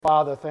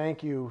Father,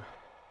 thank you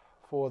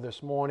for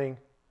this morning,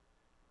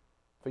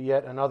 for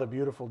yet another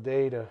beautiful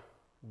day to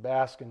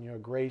bask in your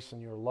grace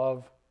and your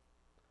love,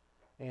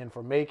 and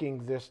for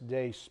making this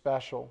day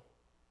special,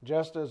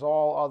 just as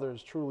all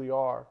others truly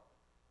are,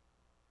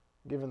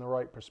 given the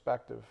right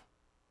perspective.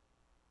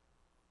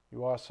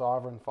 You are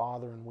sovereign,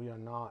 Father, and we are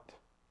not.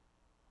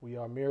 We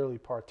are merely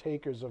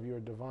partakers of your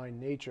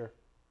divine nature,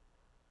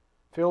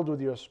 filled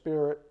with your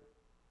Spirit,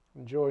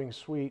 enjoying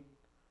sweet,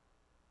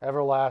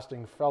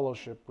 everlasting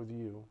fellowship with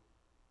you.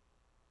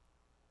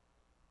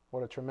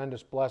 What a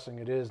tremendous blessing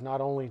it is not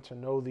only to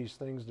know these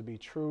things to be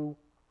true,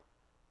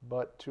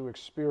 but to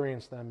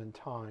experience them in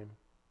time,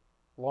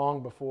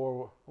 long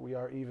before we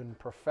are even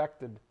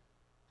perfected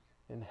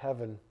in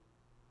heaven.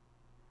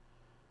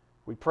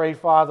 We pray,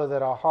 Father,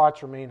 that our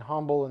hearts remain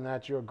humble and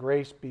that your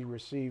grace be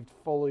received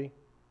fully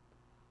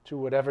to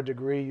whatever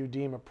degree you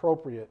deem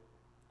appropriate,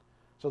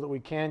 so that we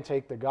can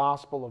take the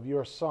gospel of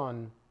your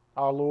Son,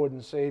 our Lord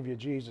and Savior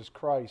Jesus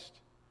Christ,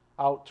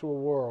 out to a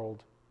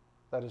world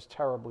that is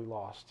terribly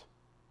lost.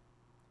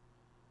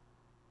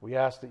 We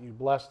ask that you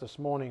bless this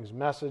morning's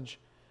message.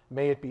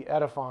 May it be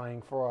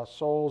edifying for our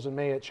souls, and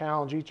may it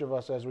challenge each of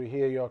us as we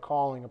hear your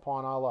calling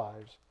upon our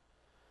lives.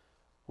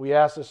 We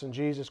ask this in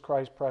Jesus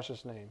Christ's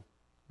precious name.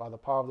 By the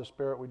power of the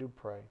Spirit we do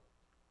pray.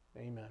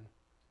 Amen.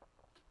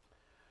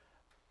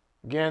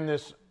 Again,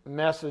 this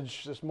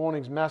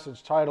morning's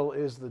message title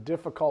is The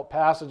Difficult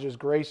Passages,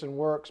 Grace and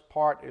Works,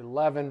 Part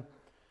 11.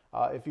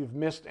 If you've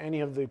missed any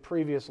of the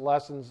previous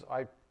lessons,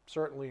 I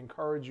certainly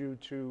encourage you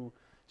to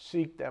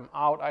seek them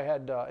out. I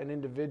had an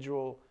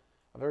individual,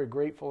 a very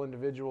grateful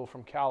individual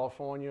from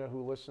California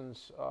who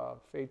listens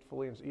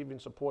faithfully and even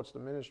supports the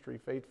ministry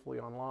faithfully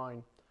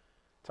online,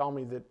 tell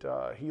me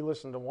that he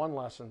listened to one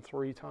lesson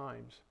 3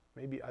 times.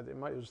 Maybe it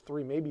was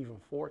 3, maybe even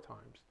 4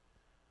 times.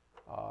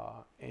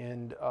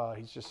 And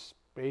he just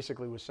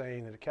basically was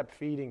saying that it kept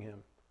feeding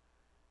him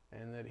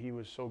and that he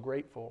was so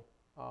grateful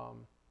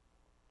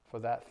for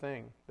that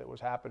thing that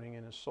was happening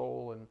in his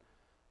soul. And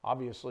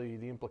obviously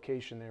the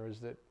implication there is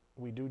that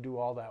we do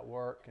all that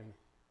work and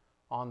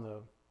on the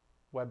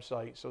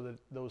website so that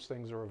those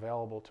things are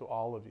available to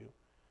all of you.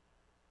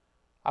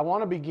 I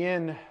want to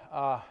begin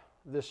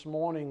this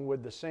morning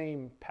with the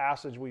same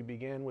passage we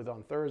began with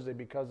on Thursday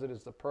because it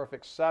is the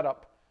perfect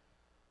setup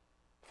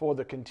for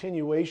the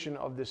continuation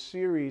of this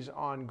series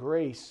on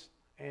grace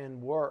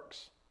and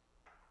works,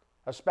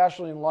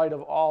 especially in light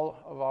of all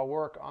of our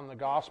work on the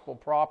gospel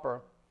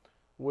proper,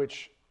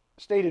 which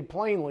stated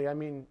plainly,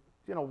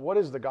 what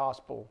is the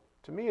gospel?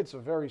 To me, it's a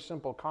very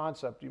simple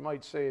concept. You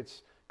might say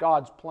it's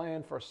God's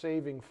plan for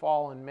saving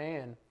fallen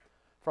man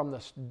from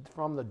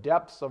the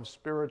depths of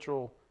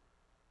spiritual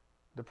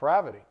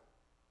depravity.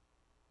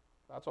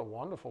 That's a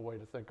wonderful way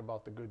to think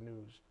about the good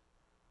news.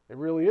 It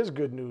really is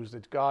good news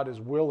that God is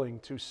willing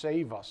to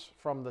save us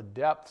from the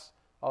depths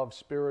of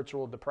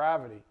spiritual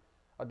depravity,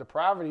 a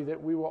depravity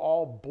that we were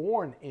all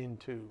born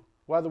into.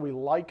 Whether we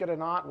like it or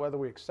not, whether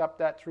we accept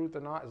that truth or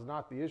not, is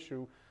not the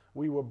issue.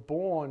 We were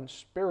born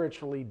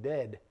spiritually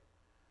dead,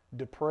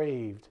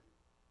 depraved.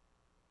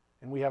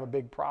 And we have a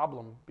big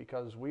problem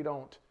because we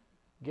don't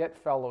get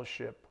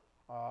fellowship,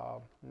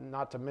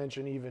 not to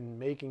mention even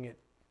making it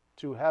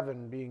to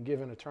heaven, being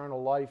given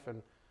eternal life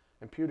and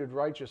imputed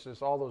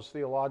righteousness, all those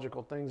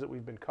theological things that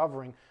we've been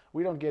covering.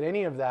 We don't get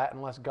any of that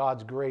unless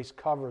God's grace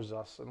covers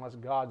us, unless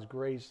God's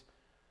grace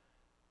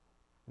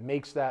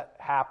makes that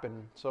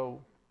happen. So,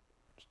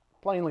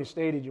 plainly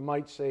stated, you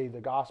might say the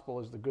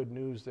gospel is the good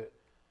news that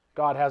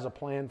God has a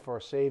plan for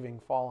saving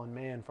fallen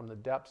man from the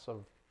depths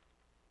of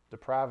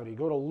depravity.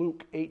 Go to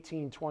Luke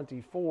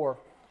 18:24.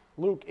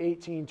 Luke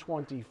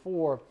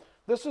 18:24.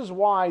 This is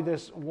why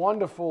this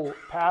wonderful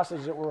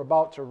passage that we're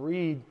about to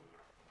read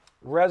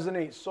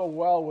resonates so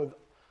well with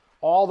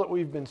all that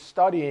we've been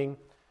studying.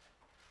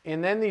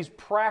 And then these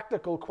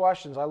practical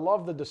questions. I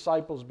love the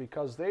disciples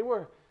because they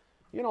were,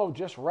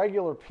 just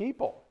regular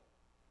people.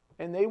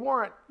 And they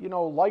weren't,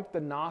 like the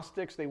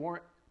Gnostics. They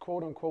weren't,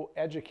 quote unquote,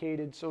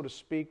 educated, so to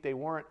speak. They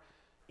weren't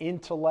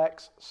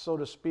intellects, so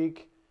to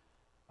speak.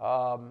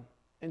 And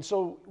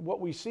so what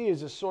we see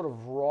is this sort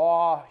of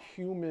raw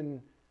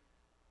human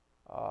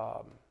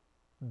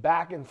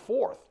back and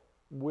forth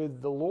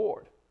with the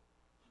Lord.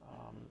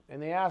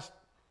 And they asked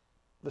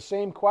the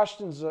same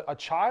questions a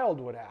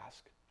child would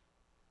ask,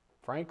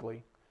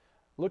 frankly.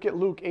 Look at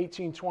Luke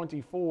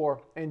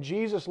 18:24. And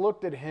Jesus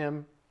looked at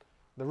him.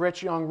 The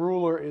rich young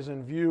ruler is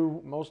in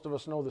view. Most of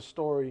us know the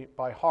story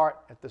by heart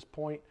at this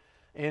point.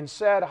 And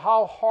said,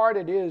 "How hard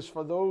it is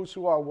for those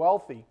who are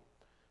wealthy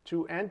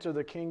to enter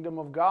the kingdom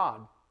of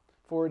God.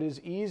 For it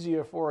is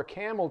easier for a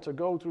camel to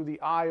go through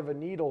the eye of a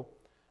needle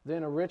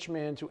than a rich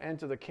man to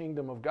enter the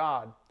kingdom of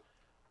God."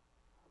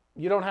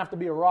 You don't have to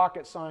be a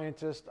rocket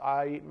scientist.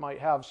 I might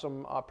have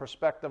some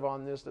perspective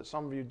on this that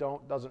some of you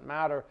don't. Doesn't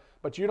matter.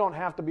 But you don't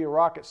have to be a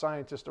rocket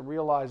scientist to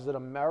realize that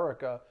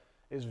America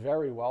is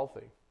very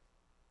wealthy.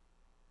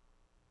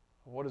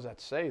 What does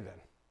that say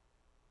then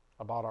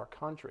about our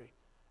country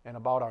and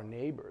about our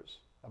neighbors,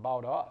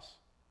 about us?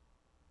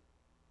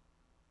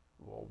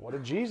 Well, what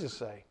did Jesus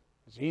say?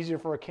 It's easier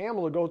for a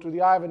camel to go through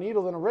the eye of a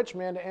needle than a rich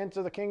man to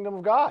enter the kingdom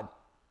of God.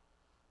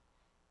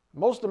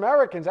 Most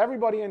Americans,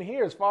 everybody in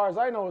here, as far as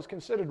I know, is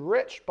considered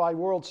rich by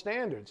world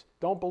standards.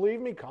 Don't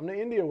believe me? Come to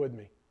India with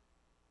me.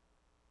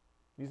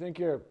 You think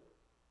you're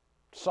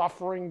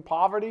suffering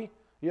poverty?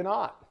 You're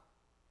not.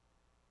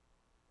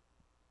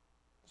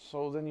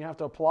 So then you have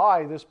to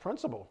apply this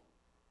principle.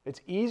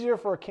 It's easier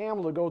for a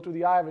camel to go through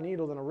the eye of a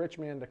needle than a rich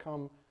man to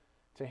come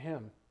to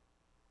him.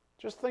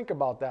 Just think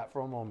about that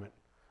for a moment.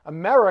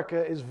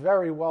 America is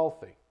very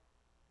wealthy.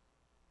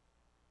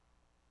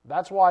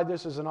 That's why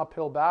this is an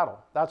uphill battle.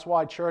 That's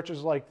why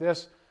churches like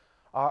this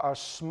are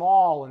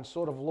small and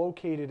sort of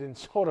located in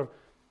sort of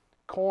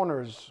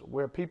corners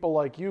where people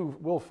like you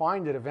will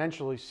find it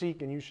eventually.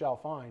 Seek and you shall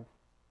find.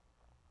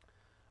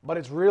 But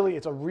it's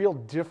a real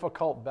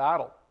difficult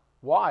battle.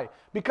 Why?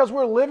 Because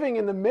we're living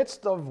in the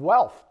midst of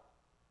wealth.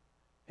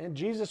 And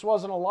Jesus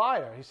wasn't a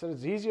liar. He said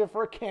it's easier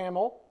for a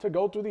camel to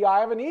go through the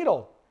eye of a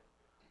needle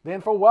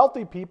than for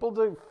wealthy people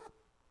to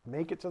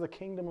make it to the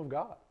kingdom of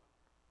God.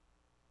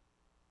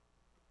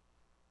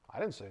 I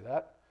didn't say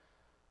that.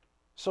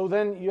 So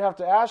then you have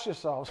to ask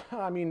yourselves,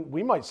 I mean,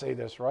 we might say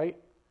this, right?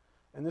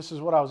 And this is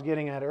what I was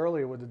getting at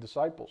earlier with the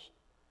disciples.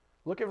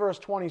 Look at verse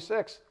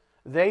 26.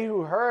 They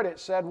who heard it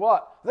said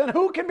what? Then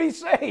who can be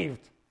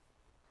saved?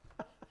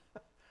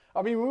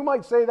 I mean, we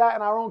might say that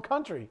in our own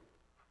country.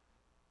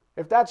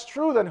 If that's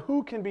true, then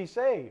who can be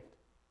saved?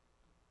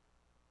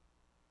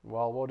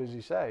 Well, what does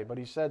he say? But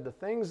he said the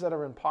things that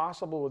are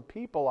impossible with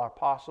people are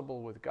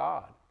possible with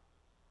God.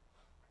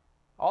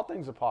 All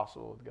things are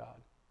possible with God.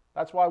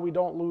 That's why we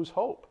don't lose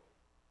hope.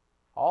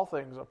 All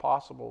things are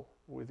possible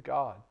with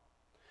God.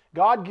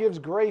 God gives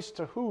grace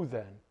to who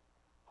then?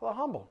 The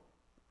humble.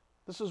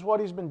 This is what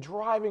he's been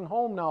driving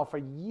home now for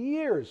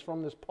years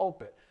from this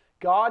pulpit.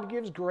 God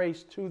gives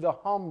grace to the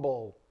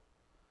humble.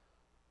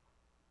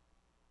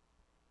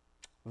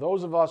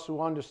 Those of us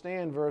who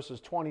understand verses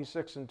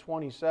 26 and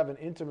 27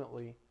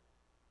 intimately,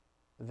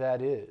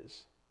 that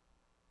is,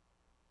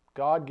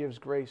 God gives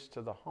grace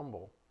to the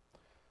humble.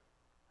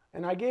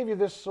 And I gave you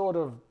this sort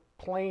of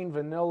plain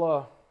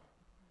vanilla,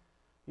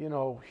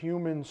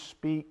 human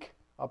speak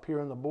up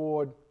here on the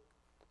board.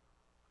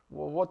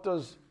 Well, what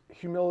does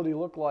humility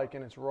look like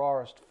in its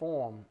rawest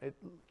form? It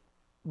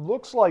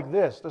looks like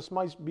this. This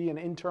might be an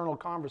internal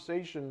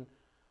conversation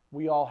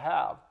we all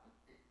have.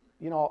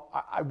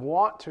 I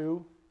want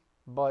to,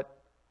 but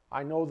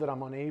I know that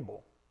I'm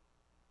unable.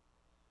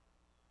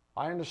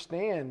 I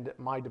understand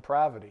my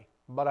depravity,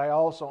 but I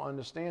also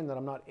understand that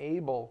I'm not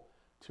able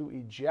to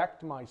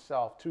eject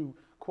myself, to,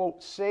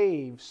 quote,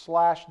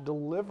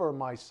 save/deliver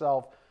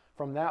myself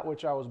from that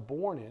which I was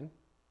born in,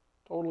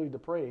 totally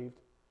depraved,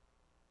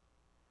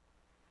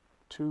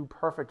 to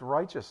perfect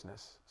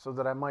righteousness so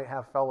that I might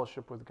have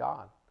fellowship with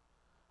God.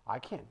 I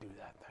can't do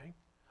that thing.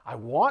 I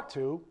want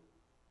to,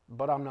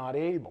 but I'm not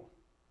able.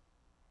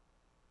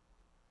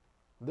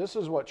 This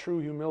is what true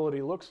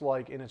humility looks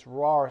like in its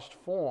rawest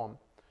form.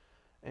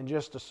 And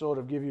just to sort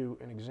of give you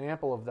an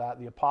example of that,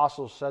 the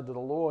apostles said to the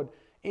Lord,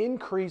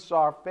 increase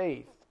our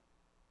faith.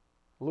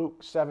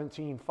 Luke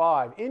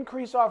 17:5.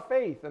 Increase our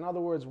faith. In other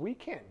words, we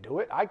can't do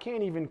it. I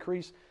can't even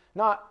increase.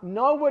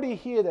 Nobody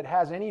here that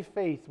has any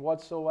faith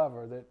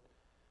whatsoever, that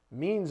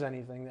means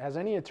anything, that has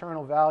any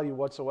eternal value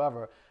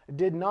whatsoever,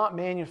 did not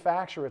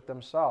manufacture it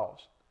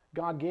themselves.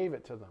 God gave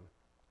it to them.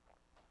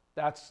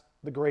 That's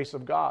the grace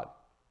of God.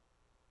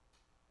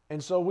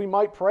 And so we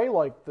might pray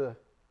like the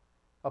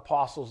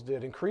apostles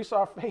did, increase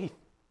our faith.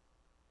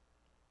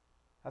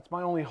 That's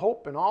my only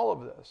hope in all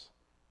of this.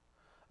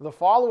 The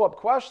follow-up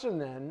question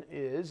then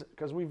is,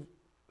 because we've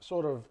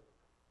sort of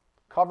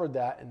covered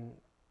that in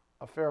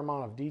a fair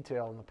amount of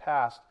detail in the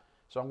past,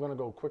 so I'm going to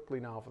go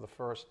quickly now for the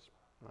first,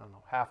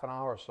 half an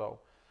hour or so.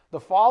 The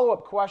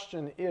follow-up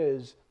question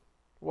is,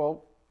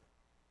 well,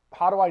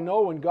 how do I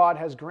know when God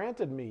has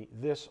granted me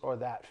this or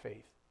that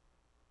faith?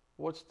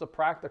 What's the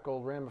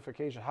practical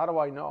ramification? How do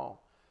I know?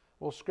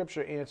 Well,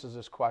 Scripture answers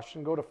this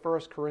question. Go to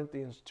 1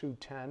 Corinthians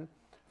 2:10.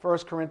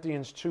 1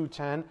 Corinthians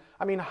 2:10.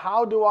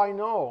 How do I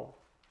know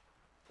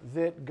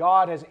that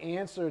God has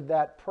answered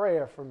that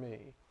prayer for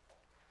me?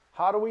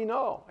 How do we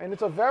know? And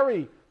it's a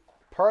very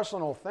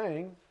personal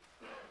thing.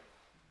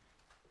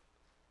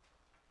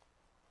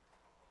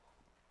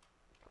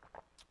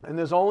 And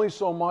there's only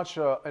so much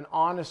an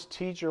honest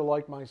teacher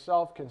like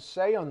myself can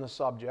say on the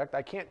subject.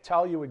 I can't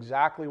tell you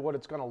exactly what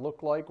it's going to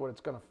look like, what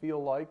it's going to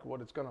feel like, what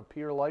it's going to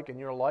appear like in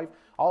your life.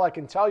 All I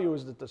can tell you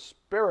is that the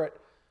Spirit,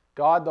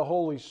 God the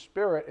Holy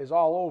Spirit, is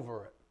all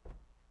over it.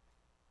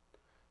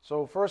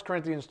 So 1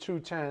 Corinthians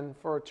 2:10,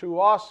 for to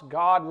us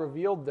God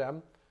revealed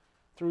them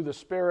through the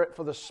Spirit,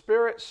 for the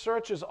Spirit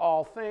searches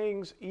all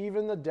things,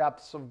 even the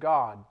depths of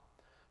God.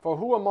 For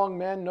who among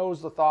men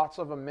knows the thoughts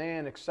of a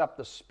man except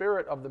the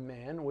spirit of the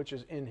man which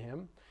is in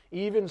him?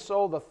 Even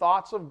so the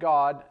thoughts of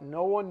God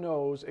no one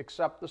knows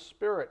except the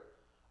Spirit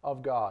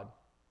of God.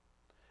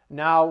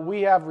 Now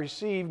we have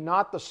received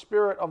not the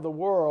spirit of the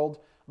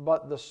world,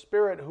 but the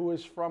Spirit who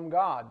is from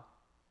God,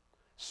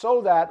 so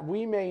that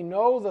we may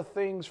know the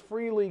things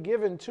freely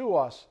given to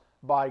us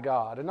by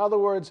God. In other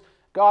words,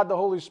 God the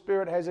Holy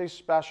Spirit has a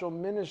special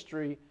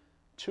ministry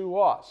to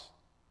us.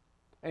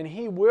 And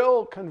He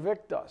will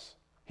convict us.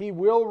 He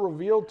will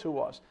reveal to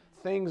us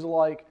things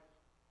like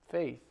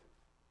faith.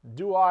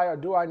 Do I or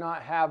do I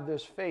not have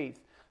this faith?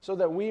 So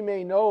that we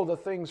may know the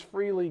things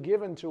freely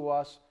given to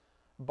us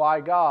by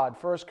God.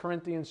 1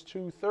 Corinthians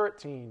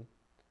 2:13.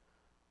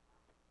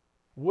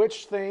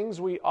 Which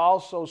things we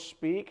also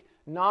speak,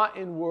 not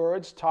in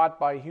words taught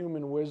by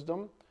human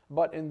wisdom,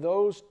 but in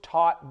those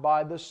taught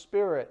by the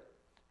Spirit,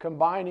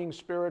 combining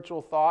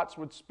spiritual thoughts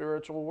with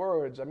spiritual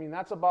words. I mean,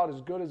 that's about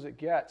as good as it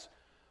gets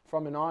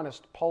from an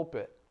honest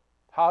pulpit.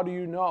 How do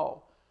you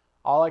know?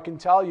 All I can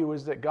tell you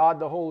is that God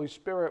the Holy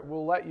Spirit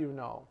will let you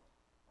know.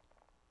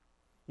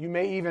 You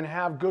may even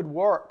have good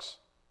works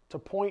to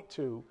point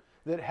to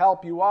that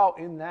help you out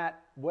in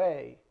that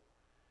way.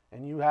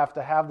 And you have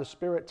to have the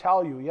Spirit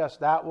tell you, yes,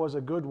 that was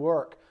a good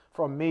work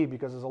from me,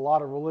 because there's a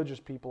lot of religious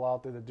people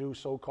out there that do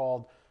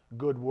so-called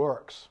good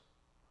works.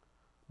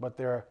 But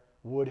they're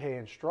wood, hay,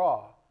 and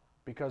straw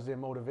because their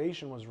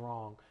motivation was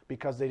wrong,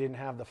 because they didn't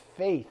have the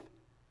faith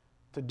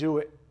to do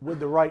it with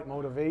the right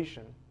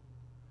motivation.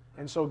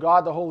 And so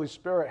God the Holy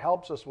Spirit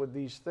helps us with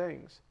these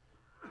things.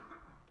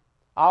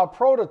 Our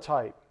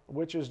prototype,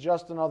 which is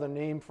just another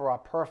name for our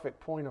perfect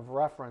point of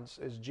reference,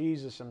 is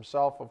Jesus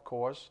Himself, of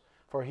course,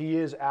 for He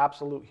is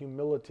absolute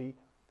humility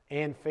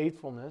and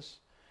faithfulness.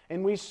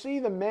 And we see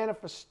the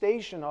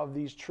manifestation of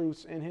these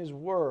truths in His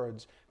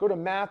words. Go to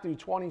Matthew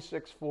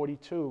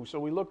 26:42. So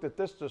we looked at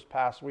this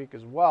past week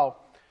as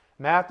well.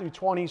 Matthew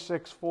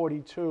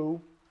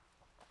 26:42.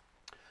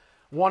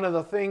 One of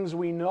the things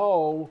we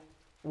know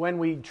when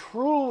we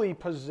truly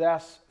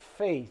possess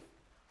faith,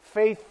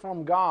 faith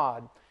from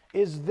God,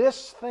 is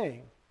this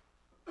thing,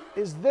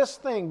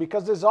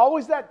 because there's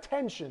always that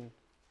tension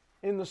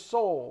in the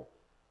soul.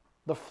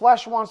 The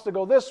flesh wants to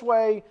go this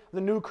way,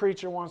 the new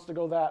creature wants to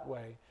go that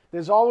way.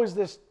 There's always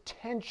this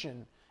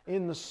tension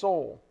in the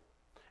soul.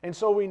 And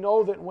so we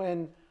know that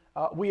when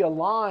we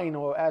align,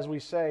 or as we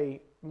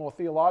say more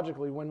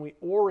theologically, when we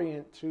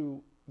orient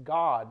to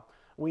God,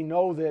 we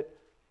know that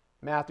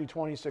Matthew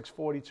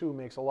 26:42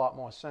 makes a lot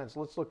more sense.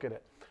 Let's look at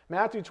it.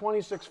 Matthew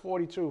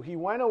 26:42, He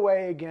went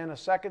away again a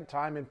second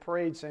time and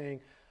prayed,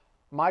 saying,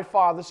 My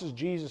Father, this is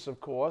Jesus,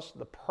 of course,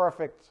 the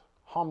perfect,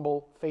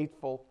 humble,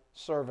 faithful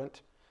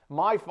servant.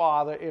 My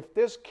Father, if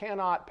this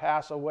cannot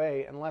pass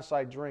away unless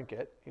I drink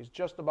it, He's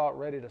just about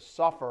ready to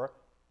suffer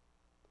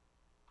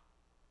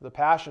the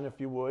passion,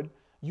 if you would,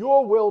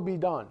 Your will be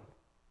done.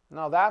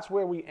 Now that's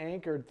where we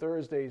anchored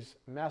Thursday's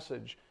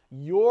message.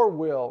 Your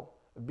will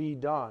be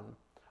done.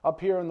 Up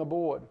here on the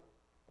board.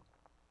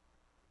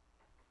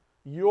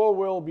 Your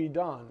will be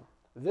done.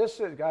 This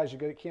is, guys, you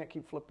can't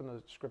keep flipping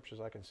the scriptures.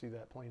 I can see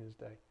that plain as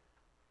day.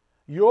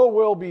 Your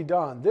will be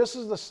done. This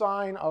is the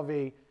sign of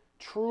a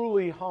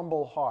truly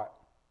humble heart.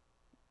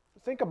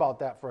 Think about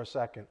that for a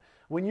second.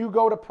 When you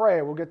go to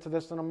prayer, we'll get to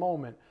this in a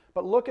moment,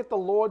 but look at the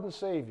Lord and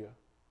Savior.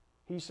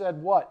 He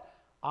said what?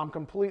 I'm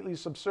completely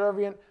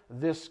subservient.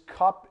 This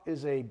cup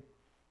is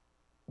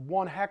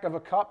one heck of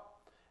a cup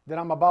that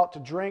I'm about to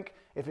drink.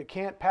 If it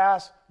can't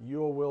pass,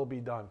 Your will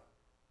be done.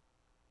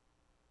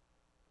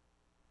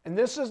 And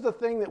this is the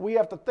thing that we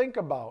have to think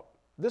about.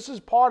 This is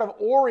part of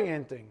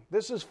orienting.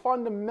 This is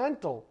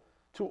fundamental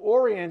to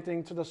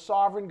orienting to the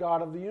sovereign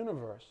God of the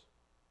universe.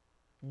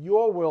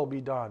 Your will be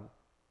done.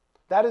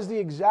 That is the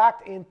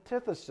exact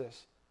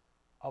antithesis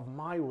of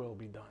my will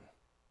be done,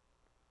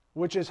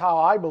 which is how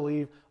I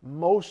believe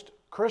most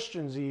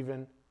Christians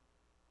even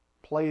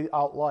play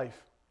out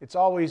life. It's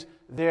always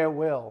their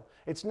will.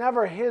 It's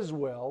never His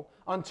will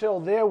until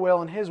their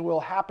will and His will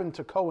happen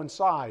to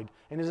coincide.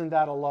 And isn't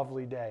that a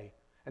lovely day?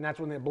 And that's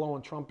when they're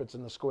blowing trumpets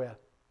in the square.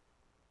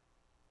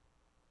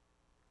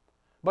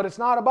 But it's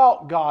not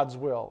about God's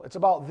will. It's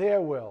about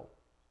their will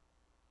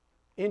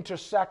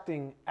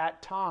intersecting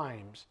at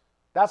times.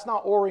 That's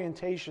not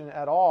orientation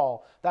at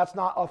all. That's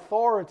not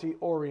authority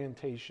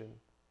orientation.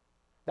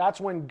 That's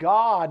when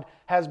God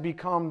has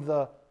become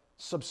the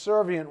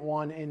subservient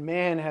one and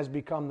man has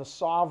become the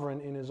sovereign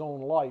in his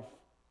own life.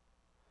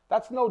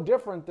 That's no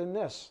different than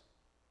this.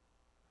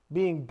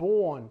 Being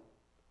born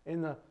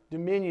in the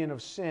dominion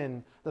of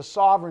sin, the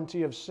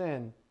sovereignty of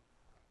sin.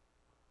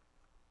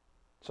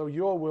 So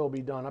your will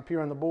be done. Up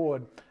here on the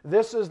board.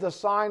 This is the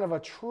sign of a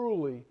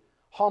truly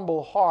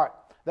humble heart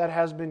that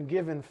has been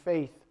given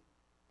faith.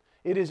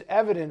 It is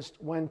evidenced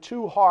when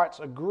two hearts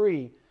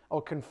agree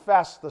or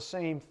confess the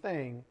same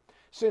thing.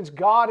 Since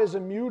God is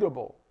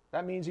immutable,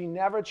 that means He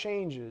never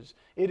changes.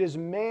 It is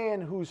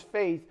man whose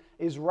faith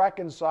is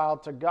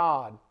reconciled to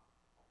God.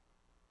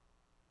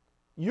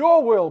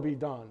 Your will be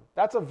done.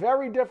 That's a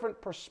very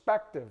different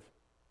perspective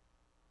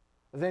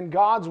than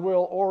God's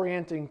will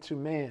orienting to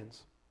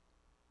man's.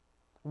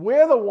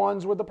 We're the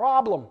ones with the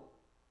problem.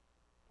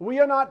 We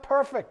are not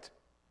perfect.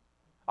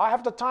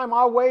 Half the time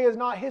our way is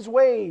not His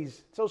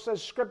ways, so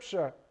says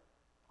Scripture.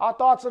 Our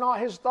thoughts are not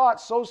His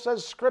thoughts, so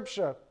says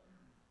Scripture.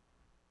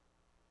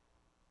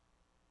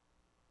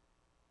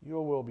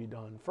 Your will be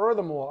done.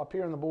 Furthermore, up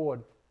here on the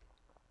board,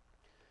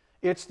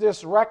 it's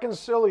this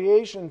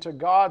reconciliation to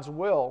God's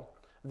will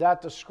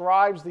that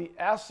describes the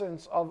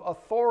essence of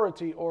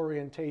authority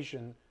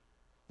orientation.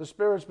 The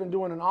Spirit's been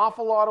doing an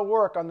awful lot of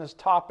work on this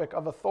topic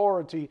of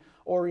authority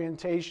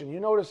orientation. You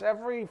notice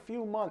every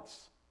few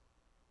months,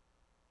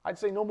 I'd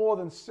say no more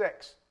than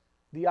 6,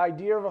 the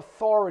idea of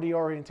authority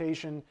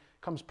orientation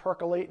comes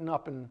percolating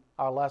up in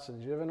our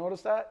lessons. You ever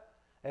notice that?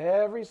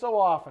 Every so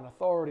often,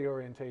 authority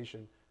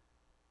orientation,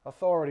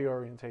 authority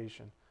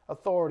orientation,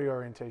 authority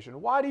orientation.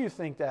 Why do you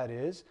think that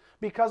is?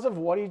 Because of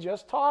what he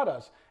just taught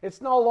us. It's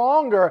no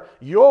longer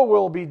your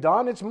will be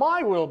done, it's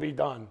my will be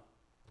done.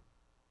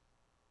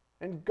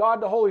 And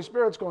God, the Holy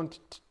Spirit's going,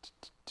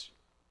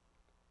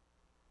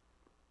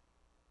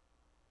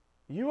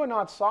 you are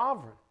not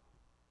sovereign.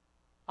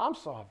 I'm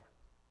sovereign.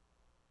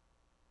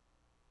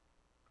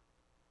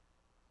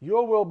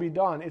 Your will be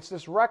done. It's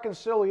this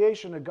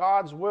reconciliation to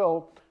God's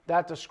will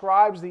that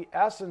describes the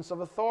essence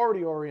of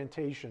authority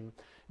orientation.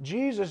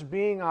 Jesus,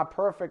 being our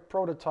perfect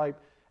prototype,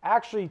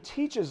 actually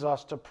teaches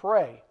us to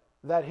pray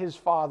that his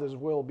Father's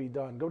will be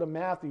done. Go to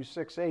Matthew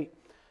 6:8.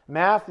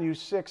 Matthew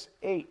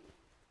 6:8.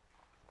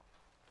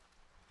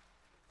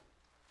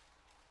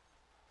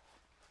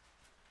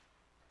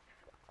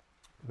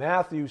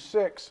 Matthew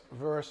 6,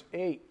 verse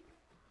 8.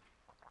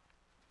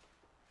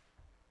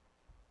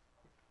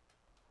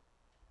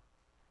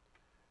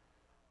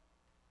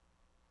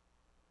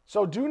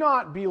 So do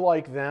not be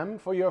like them,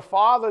 for your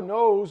Father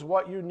knows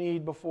what you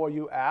need before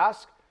you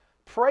ask.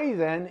 Pray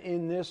then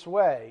in this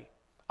way.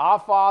 Our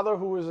Father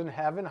who is in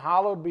heaven,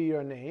 hallowed be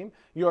your name.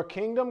 Your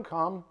kingdom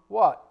come,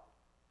 what?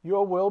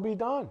 Your will be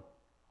done,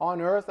 on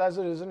earth as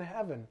it is in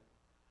heaven.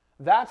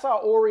 That's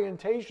our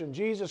orientation.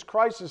 Jesus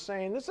Christ is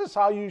saying this is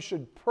how you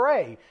should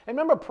pray. And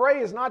remember,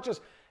 pray is not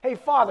just, hey,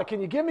 Father, can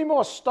you give me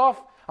more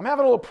stuff? I'm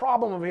having a little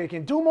problem over here.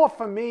 Can you do more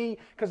for me?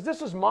 Because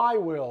this is my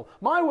will.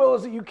 My will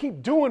is that you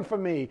keep doing for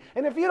me.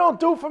 And if you don't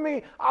do for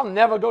me, I'll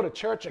never go to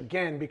church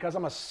again because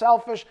I'm a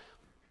selfish...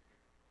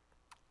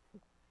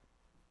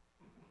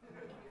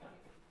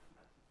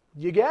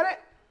 You get it?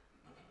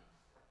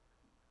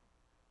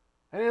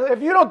 And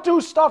if you don't do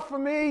stuff for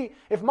me,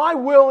 if my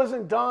will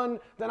isn't done,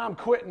 then I'm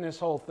quitting this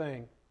whole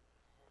thing.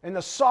 And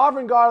the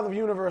sovereign God of the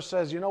universe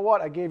says, you know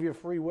what? I gave you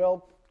free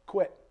will.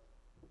 Quit.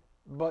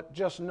 But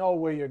just know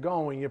where you're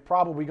going. You're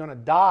probably going to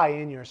die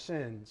in your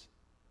sins.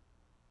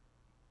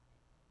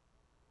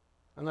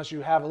 Unless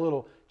you have a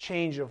little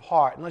change of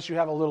heart. Unless you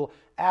have a little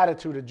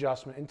attitude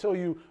adjustment. Until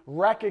you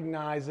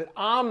recognize that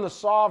I'm the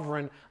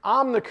sovereign.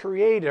 I'm the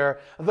creator.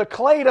 The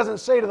clay doesn't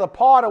say to the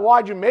potter,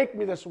 why'd you make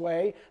me this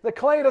way? The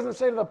clay doesn't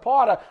say to the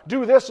potter,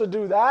 do this or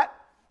do that.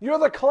 You're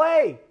the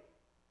clay.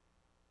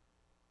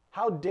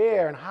 How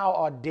dare and how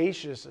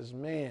audacious is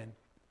man.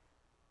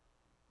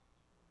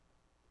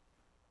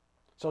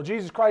 So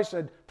Jesus Christ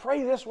said,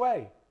 pray this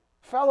way.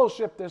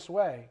 Fellowship this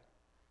way.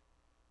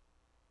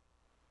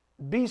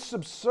 Be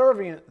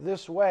subservient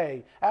this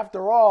way.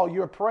 After all,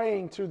 you're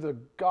praying to the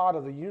God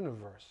of the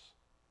universe,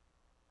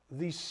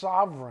 the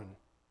sovereign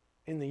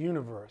in the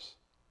universe.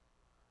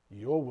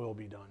 Your will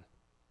be done.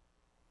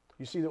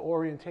 You see the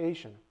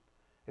orientation.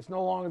 It's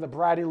no longer the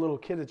bratty little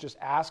kid that's just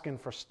asking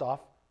for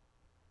stuff.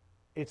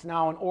 It's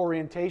now an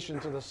orientation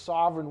to the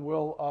sovereign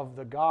will of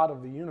the God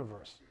of the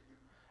universe.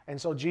 And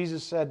so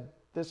Jesus said,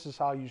 this is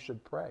how you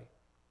should pray.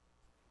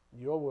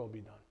 Your will be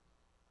done.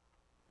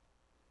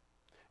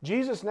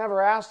 Jesus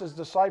never asked his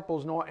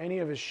disciples, nor any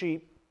of his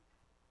sheep,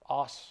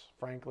 us,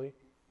 frankly,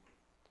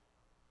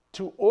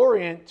 to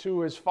orient to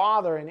his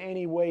Father in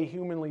any way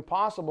humanly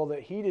possible that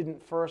he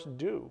didn't first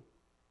do.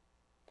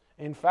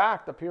 In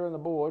fact, up here on the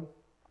board,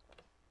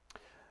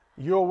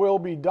 your will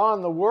be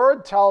done. The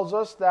Word tells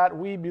us that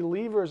we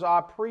believers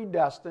are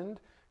predestined,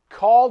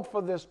 called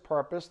for this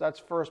purpose, that's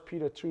 1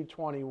 Peter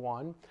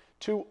 2:21,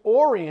 to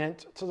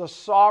orient to the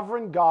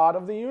sovereign God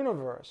of the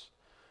universe.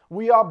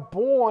 We are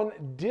born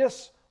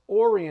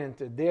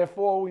disoriented.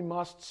 Therefore, we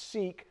must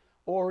seek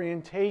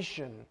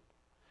orientation.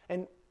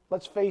 And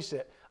let's face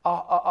it,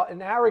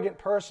 an arrogant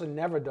person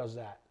never does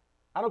that.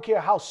 I don't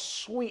care how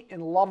sweet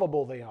and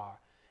lovable they are.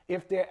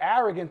 If they're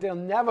arrogant, they're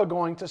never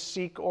going to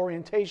seek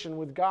orientation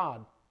with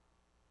God.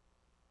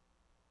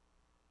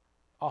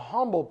 A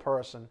humble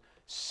person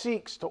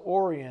seeks to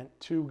orient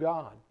to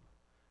God.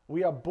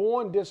 We are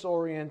born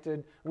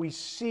disoriented. We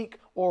seek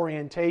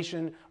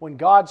orientation. When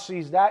God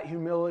sees that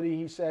humility,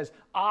 he says,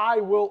 I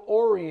will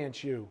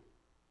orient you.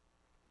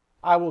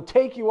 I will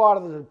take you out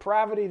of the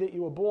depravity that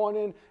you were born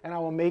in, and I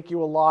will make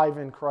you alive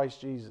in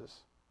Christ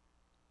Jesus.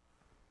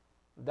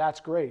 That's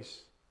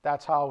grace.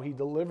 That's how he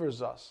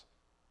delivers us.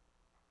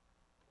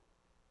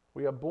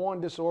 We are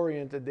born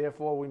disoriented,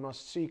 therefore we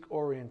must seek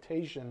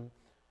orientation.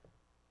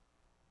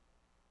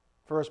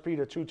 1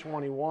 Peter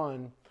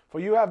 2:21, for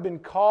you have been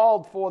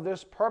called for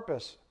this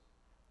purpose,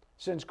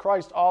 since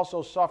Christ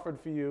also suffered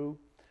for you,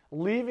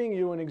 leaving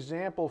you an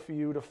example for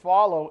you to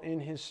follow in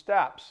his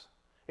steps.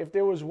 If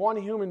there was one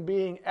human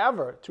being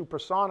ever to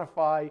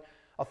personify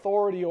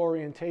authority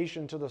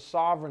orientation to the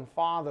sovereign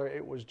Father,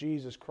 it was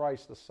Jesus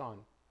Christ the Son.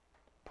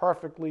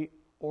 Perfectly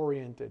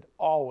oriented,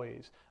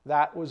 always.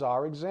 That was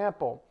our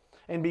example.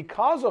 And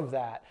because of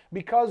that,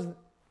 because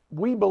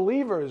We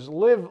believers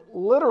live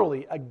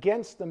literally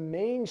against the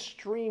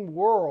mainstream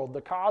world,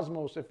 the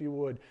cosmos, if you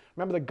would.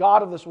 Remember, the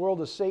God of this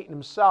world is Satan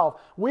himself.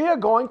 We are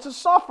going to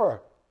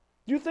suffer.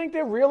 Do you think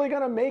they're really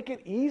going to make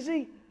it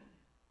easy?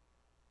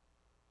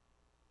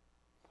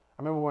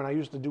 I remember when I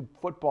used to do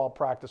football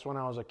practice when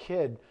I was a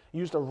kid, you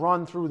used to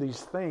run through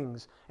these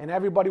things, and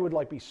everybody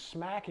would be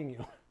smacking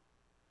you.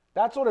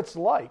 That's what it's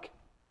like.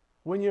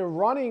 When you're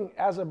running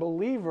as a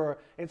believer,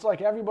 it's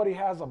like everybody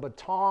has a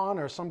baton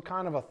or some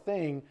kind of a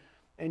thing,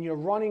 and you're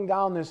running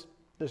down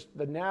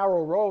the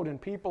narrow road,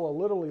 and people are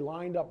literally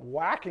lined up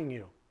whacking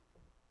you.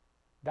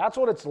 That's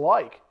what it's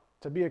like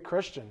to be a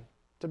Christian,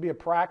 to be a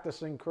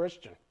practicing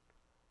Christian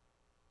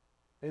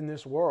in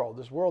this world.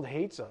 This world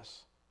hates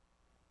us.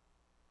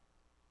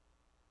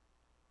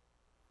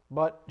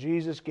 But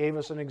Jesus gave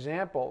us an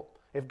example.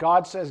 If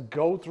God says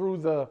go through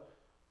the,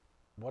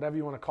 whatever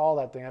you want to call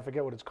that thing, I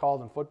forget what it's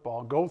called in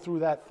football, go through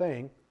that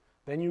thing,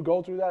 then you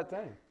go through that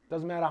thing.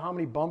 Doesn't matter how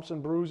many bumps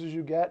and bruises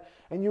you get,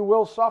 and you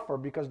will suffer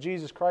because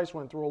Jesus Christ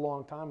went through a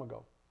long time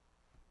ago.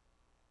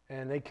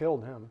 And they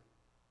killed him.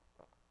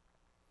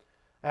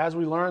 As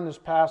we learned this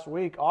past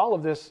week, all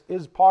of this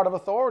is part of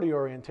authority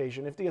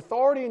orientation. If the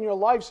authority in your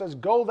life says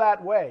go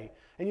that way,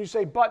 and you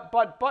say, but,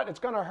 it's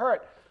going to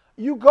hurt,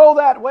 you go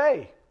that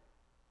way.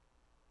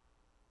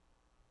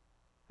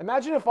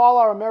 Imagine if all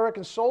our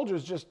American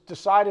soldiers just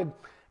decided,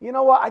 you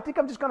know what, I think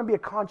I'm just going to be a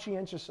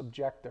conscientious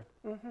objector.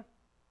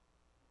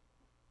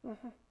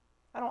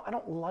 I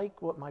don't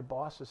like what my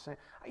boss is saying.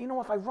 You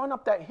know, if I run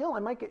up that hill, I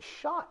might get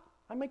shot.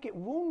 I might get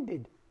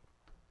wounded.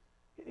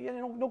 You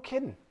know, no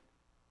kidding.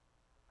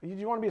 Do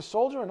you want to be a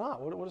soldier or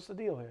not? What is the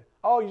deal here?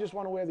 Oh, you just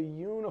want to wear the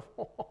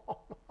uniform.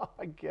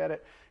 I get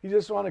it. You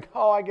just want to,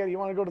 I get it. You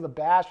want to go to the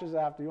bashes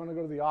after. You want to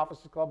go to the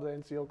officers club, the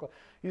NCO club.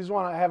 You just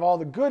want to have all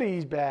the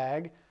goodies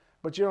bag,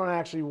 but you don't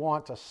actually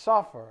want to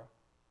suffer.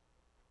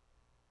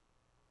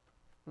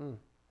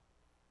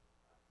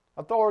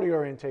 Authority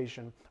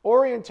orientation.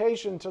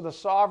 Orientation to the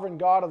sovereign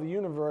God of the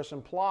universe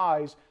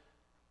implies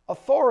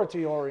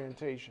authority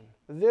orientation.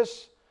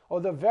 This,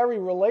 or the very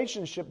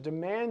relationship,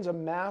 demands a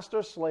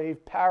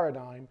master-slave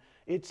paradigm.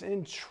 It's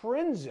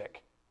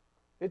intrinsic.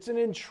 It's an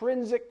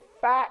intrinsic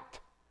fact.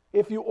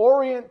 If you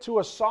orient to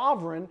a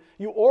sovereign,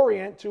 you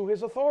orient to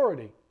his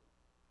authority.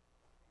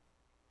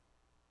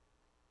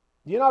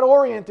 You're not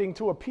orienting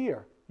to a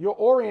peer. You're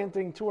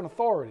orienting to an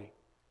authority.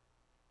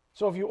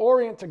 So if you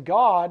orient to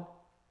God,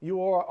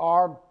 you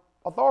are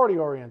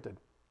authority-oriented.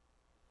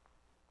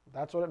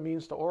 That's what it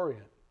means to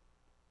orient.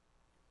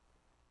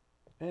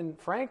 And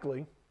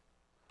frankly,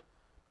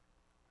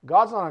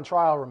 God's not on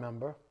trial,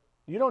 remember.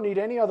 You don't need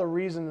any other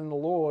reason than the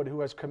Lord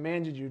who has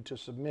commanded you to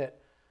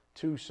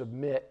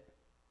submit.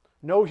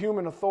 No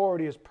human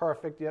authority is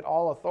perfect, yet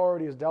all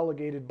authority is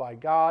delegated by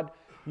God.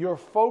 Your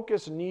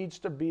focus needs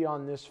to be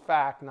on this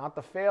fact, not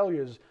the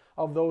failures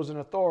of those in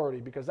authority,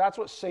 because that's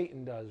what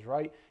Satan does,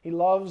 right? He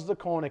loves the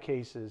corner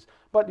cases.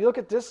 But look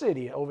at this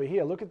idiot over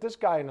here. Look at this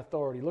guy in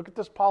authority. Look at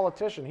this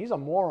politician. He's a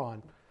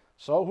moron.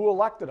 So who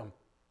elected him?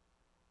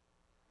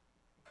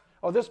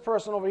 Oh, this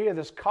person over here,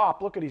 this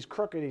cop, look at, he's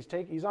crooked.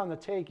 He's on the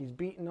take. He's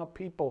beating up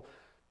people.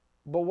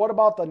 But what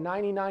about the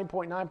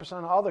 99.9%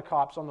 of other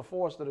cops on the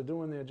force that are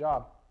doing their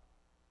job?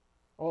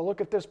 Oh,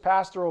 look at this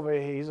pastor over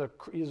here.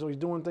 He's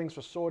doing things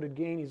for sordid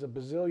gain. He's a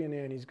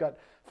bazillionaire, and he's got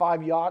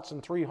 5 yachts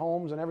and 3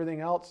 homes and everything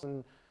else.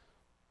 And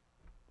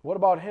what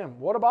about him?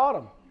 What about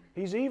him?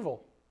 He's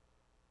evil.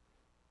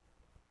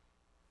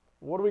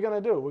 What are we going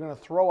to do? We're going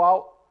to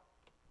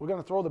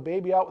throw the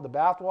baby out with the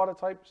bathwater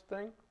type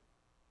thing?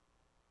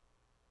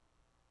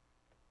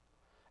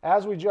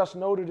 As we just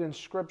noted in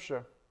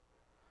Scripture,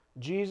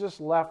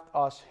 Jesus left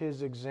us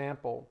his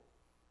example.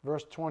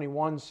 Verse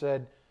 21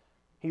 said,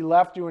 he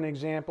left you an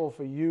example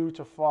for you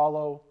to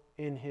follow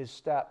in his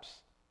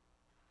steps.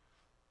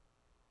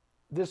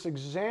 This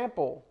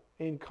example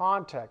in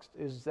context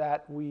is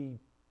that we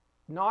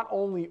not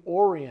only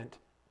orient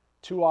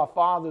to our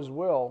Father's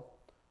will,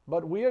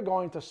 but we are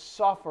going to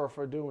suffer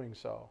for doing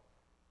so.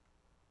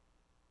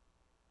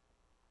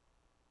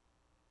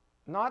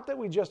 Not that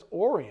we just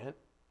orient,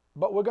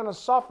 but we're going to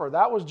suffer.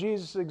 That was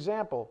Jesus'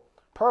 example.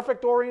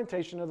 Perfect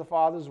orientation to the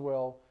Father's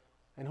will,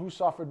 and who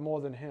suffered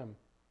more than him?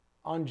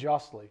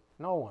 Unjustly.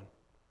 No one.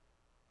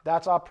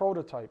 That's our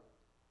prototype.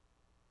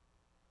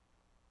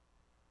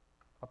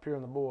 Up here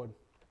on the board.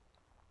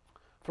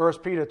 1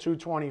 Peter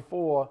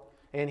 2:24,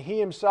 and he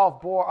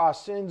himself bore our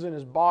sins in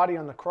his body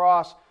on the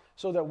cross,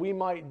 so that we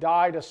might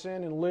die to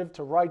sin and live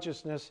to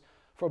righteousness,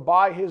 for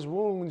by his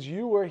wounds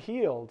you were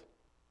healed.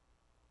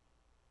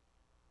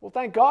 Well,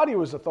 thank God he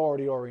was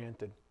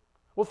authority-oriented.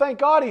 Well, thank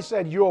God he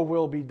said, your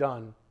will be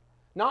done.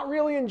 Not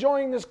really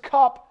enjoying this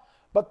cup,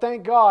 but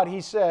thank God he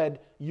said,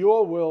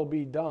 your will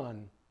be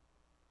done.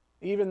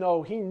 Even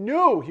though he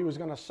knew he was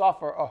going to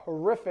suffer a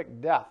horrific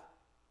death.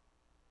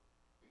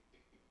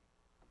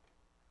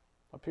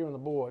 Up here on the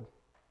board.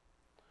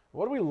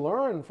 What do we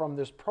learn from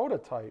this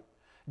prototype?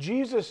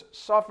 Jesus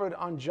suffered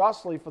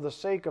unjustly for the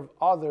sake of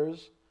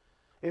others.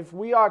 If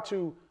we are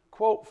to,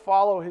 quote,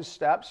 follow his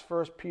steps,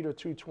 1 Peter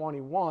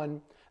 2:21,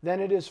 then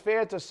it is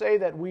fair to say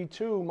that we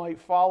too might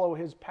follow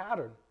his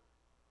pattern.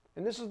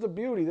 And this is the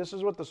beauty. This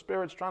is what the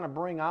Spirit's trying to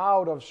bring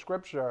out of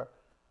Scripture.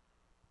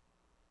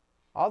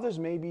 Others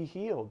may be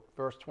healed,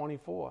 verse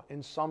 24,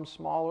 in some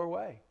smaller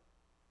way.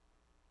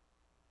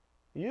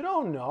 You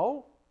don't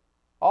know.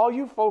 All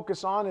you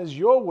focus on is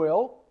your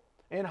will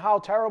and how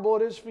terrible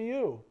it is for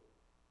you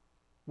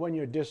when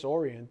you're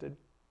disoriented.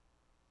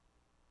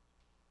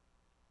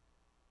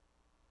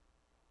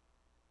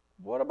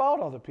 What about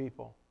other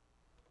people?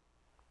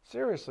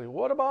 Seriously,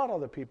 what about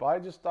other people? I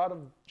just thought of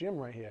Jim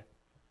right here.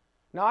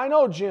 Now, I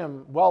know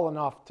Jim well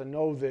enough to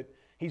know that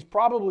he's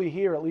probably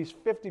here at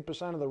least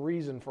 50% of the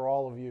reason for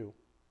all of you,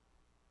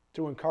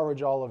 to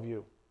encourage all of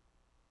you.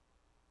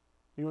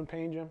 You in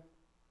pain, Jim?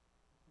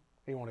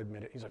 He won't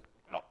admit it. He's like,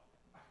 no.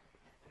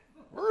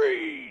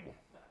 Read.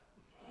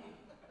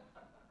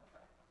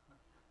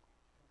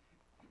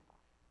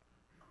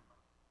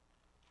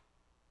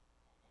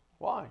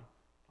 Why?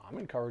 I'm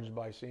encouraged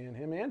by seeing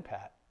him and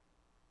Pat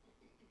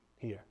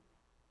here.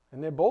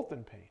 And they're both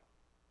in pain,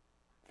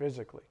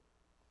 physically.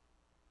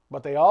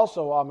 But they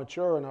also are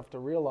mature enough to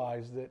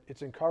realize that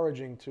it's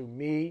encouraging to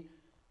me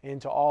and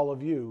to all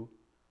of you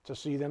to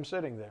see them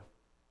sitting there.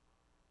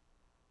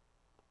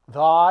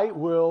 Thy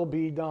will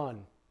be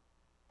done.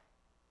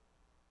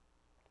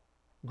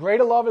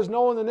 Greater love is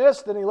known than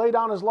this, than he laid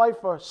down his life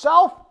for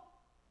self,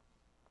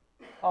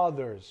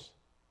 others.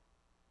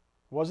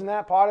 Wasn't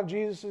that part of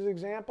Jesus'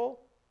 example?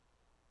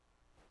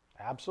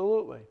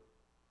 Absolutely.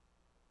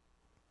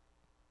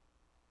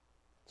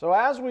 So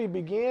as we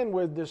begin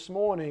with this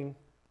morning,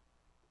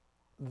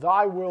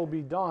 thy will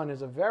be done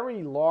is a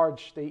very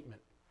large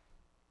statement.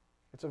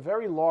 It's a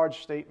very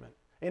large statement.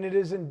 And it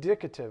is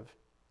indicative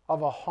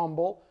of a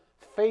humble,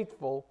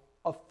 faithful,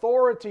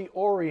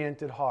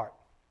 authority-oriented heart.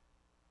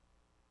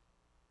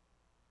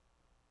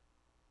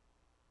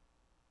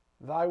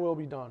 Thy will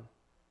be done.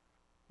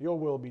 Your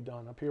will be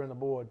done, up here on the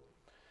board.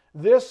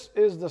 This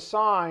is the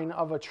sign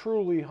of a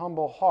truly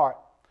humble heart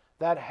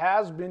that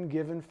has been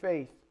given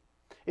faith.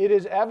 It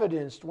is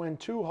evidenced when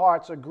two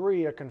hearts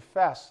agree or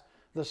confess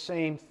the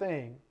same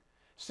thing.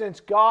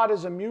 Since God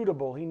is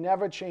immutable, he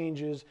never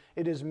changes.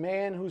 It is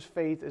man whose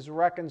faith is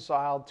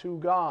reconciled to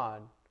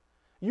God.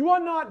 You are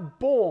not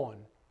born.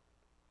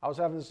 I was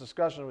having this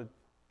discussion with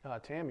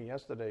Tammy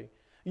yesterday.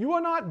 You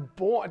are not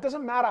born. It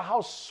doesn't matter how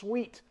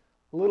sweet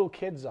little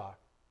kids are.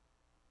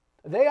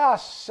 They are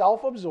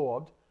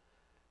self-absorbed,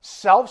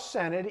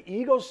 self-centered,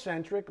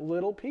 egocentric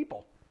little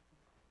people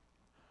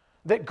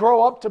that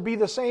grow up to be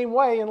the same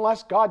way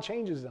unless God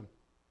changes them.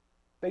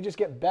 They just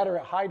get better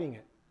at hiding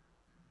it.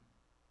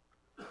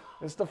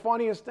 It's the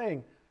funniest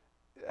thing.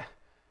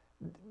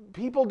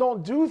 People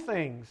don't do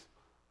things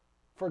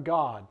for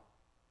God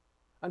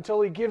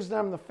until he gives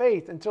them the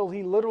faith, until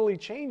he literally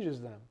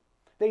changes them.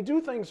 They do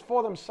things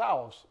for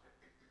themselves.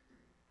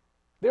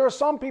 There are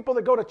some people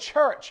that go to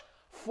church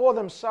for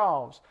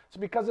themselves. It's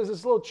because there's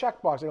this little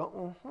checkbox. They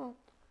go, mm-hmm.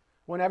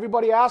 When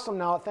everybody asks them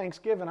now at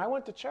Thanksgiving, I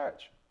went to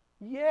church.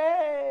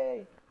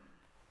 Yay!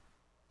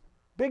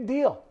 Big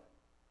deal.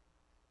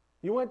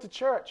 You went to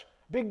church.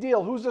 Big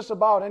deal. Who's this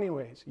about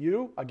anyways?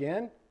 You,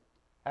 again,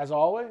 as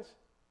always?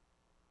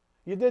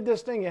 You did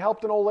this thing. You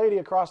helped an old lady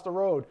across the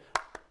road.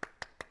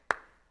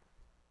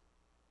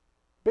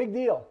 Big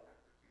deal.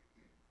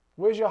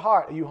 Where's your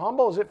heart? Are you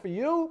humble? Is it for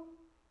you?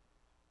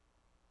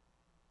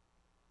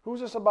 Who's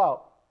this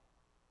about?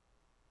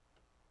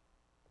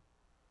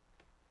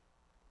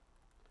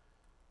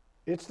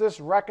 It's this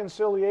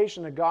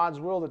reconciliation to God's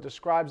will that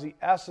describes the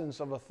essence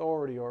of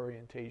authority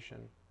orientation.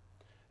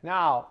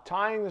 Now,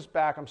 tying this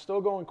back, I'm still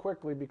going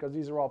quickly because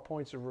these are all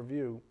points of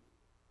review.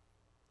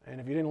 And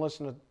if you didn't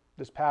listen to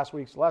this past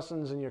week's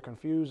lessons and you're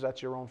confused,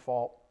 that's your own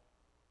fault.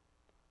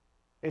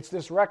 It's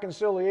this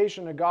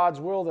reconciliation to God's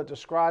will that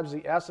describes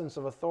the essence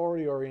of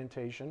authority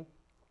orientation.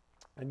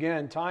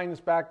 Again, tying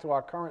this back to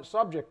our current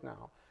subject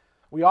now.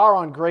 We are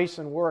on grace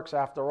and works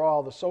after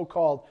all, the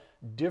so-called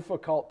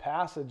difficult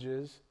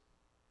passages.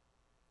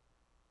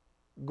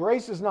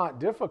 Grace is not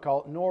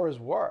difficult, nor is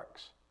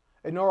works.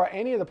 And nor are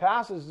any of the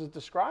passages that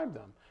describe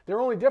them. They're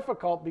only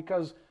difficult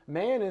because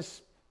man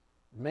is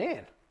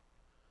man.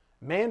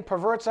 Man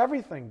perverts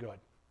everything good.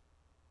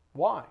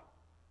 Why?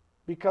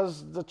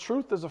 Because the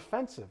truth is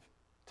offensive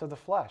to the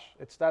flesh.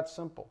 It's that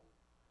simple.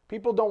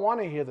 People don't want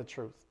to hear the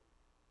truth.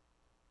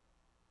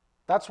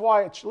 That's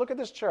why, look at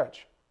this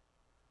church.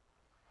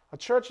 A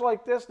church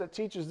like this that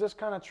teaches this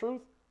kind of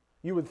truth,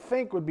 you would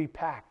think would be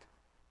packed.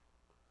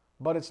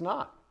 But it's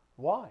not.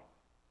 Why?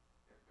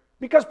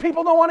 Because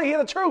people don't want to hear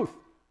the truth.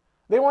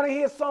 They want to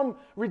hear some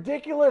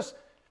ridiculous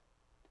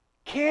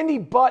candy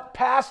butt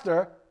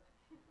pastor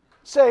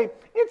say,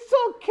 it's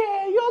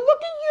okay, look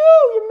at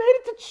you made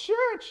it to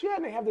church. Yeah,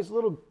 and they have this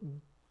little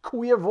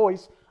queer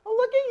voice. Oh,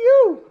 look at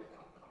you.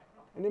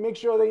 And they make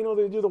sure they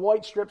do the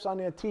white strips on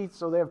their teeth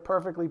so they have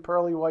perfectly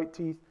pearly white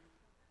teeth.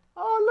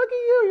 Oh, look at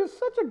you. You're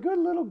such a good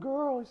little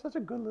girl. You're such a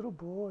good little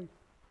boy.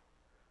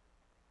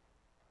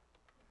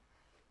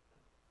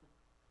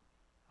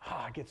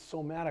 I get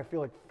so mad I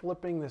feel like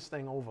flipping this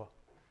thing over.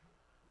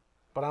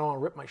 But I don't want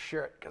to rip my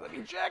shirt because I'd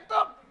be jacked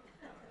up.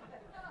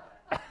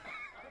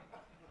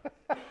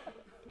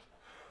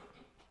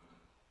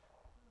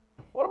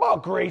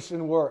 about grace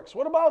and works?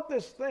 What about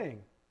this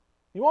thing?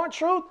 You want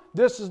truth?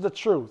 This is the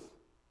truth.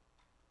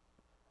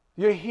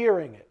 You're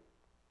hearing it.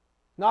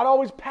 Not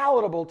always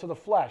palatable to the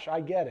flesh. I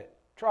get it.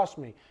 Trust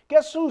me.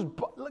 Guess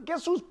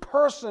whose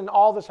person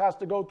all this has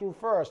to go through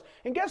first?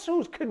 And guess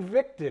who's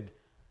convicted?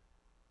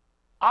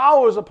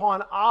 Hours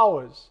upon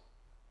hours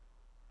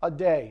a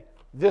day.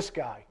 This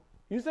guy.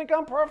 You think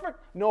I'm perfect?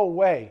 No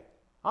way.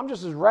 I'm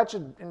just as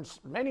wretched in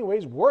many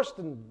ways, worse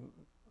than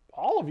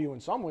all of you in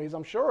some ways,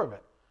 I'm sure of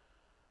it.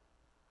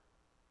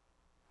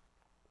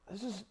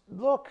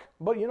 Look,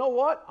 but you know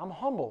what? I'm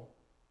humble.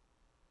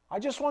 I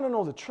just want to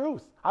know the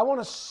truth. I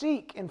want to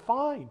seek and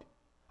find.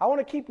 I want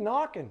to keep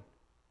knocking.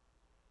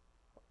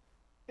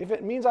 If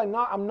it means I'm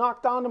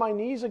knocked down to my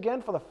knees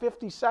again for the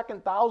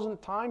 52nd,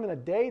 1000th time in a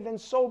day, then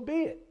so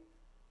be it.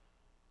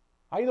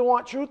 I either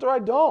want truth or I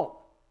don't.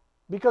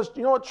 Because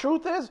you know what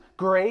truth is?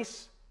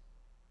 Grace.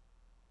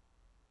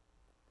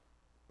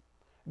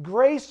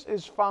 Grace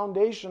is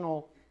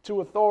foundational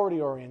to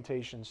authority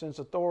orientation, since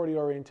authority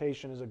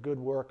orientation is a good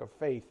work of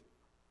faith.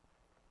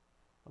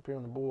 Up here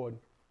on the board,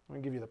 I'm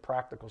going to give you the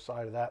practical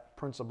side of that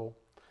principle.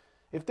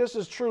 If this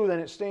is true, then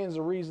it stands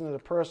to reason that a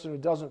person who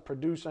doesn't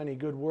produce any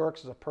good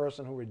works is a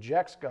person who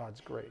rejects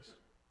God's grace.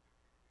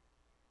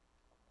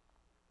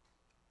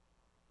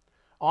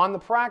 On the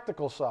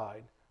practical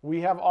side,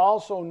 we have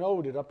also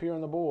noted up here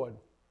on the board,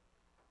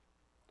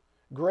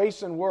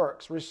 grace and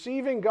works.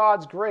 Receiving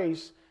God's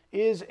grace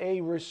is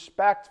a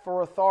respect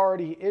for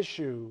authority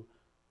issue.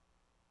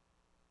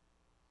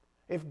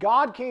 If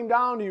God came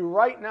down to you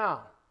right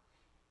now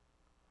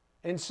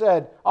and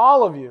said,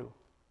 all of you,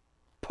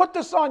 put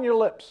this on your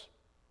lips.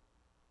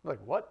 Like,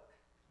 what?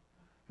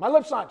 My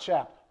lips not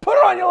chapped. Put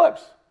it on your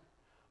lips.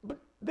 But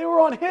they were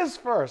on his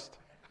first.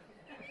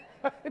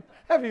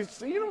 Have you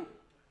seen him?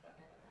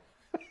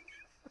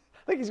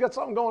 I think he's got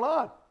something going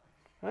on.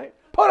 Right?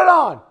 Put it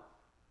on.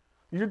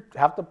 You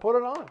have to put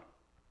it on.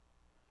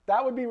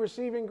 That would be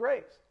receiving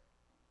grace.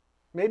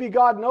 Maybe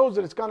God knows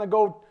that it's going to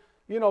go,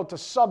 to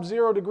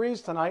sub-0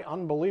 degrees tonight,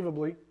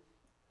 unbelievably,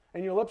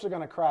 and your lips are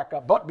going to crack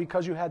up. But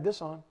because you had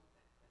this on,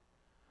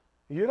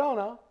 you don't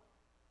know.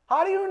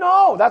 How do you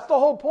know? That's the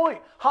whole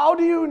point. How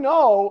do you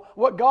know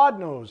what God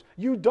knows?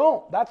 You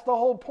don't. That's the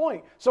whole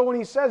point. So when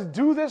he says,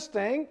 do this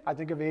thing, I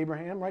think of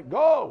Abraham, right?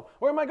 Go.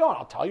 Where am I going?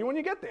 I'll tell you when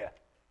you get there.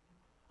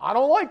 I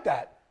don't like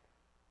that.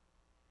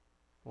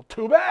 Well,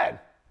 too bad.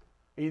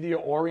 Either you're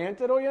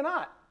oriented or you're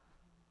not.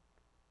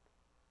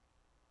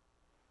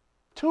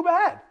 Too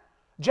bad.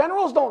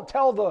 Generals don't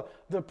tell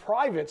the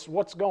privates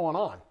what's going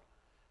on.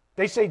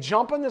 They say,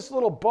 jump in this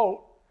little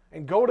boat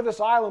and go to this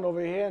island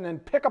over here and then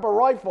pick up a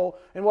rifle,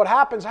 and what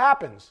happens,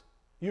 happens.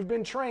 You've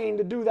been trained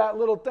to do that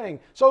little thing.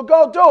 So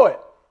go do it.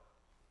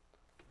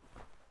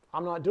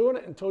 I'm not doing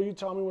it until you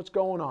tell me what's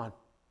going on.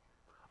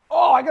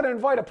 Oh, I got to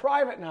invite a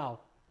private now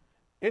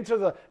into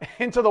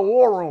the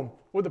war room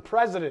with the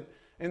president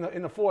in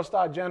the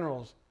 4-star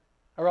generals,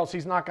 or else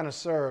he's not going to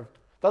serve.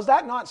 Does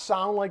that not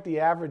sound like the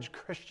average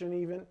Christian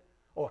even?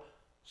 Or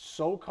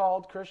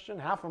so-called Christian?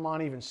 Half of them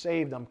aren't even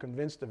saved, I'm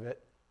convinced of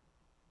it.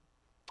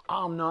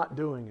 I'm not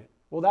doing it.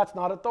 Well, that's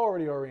not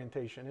authority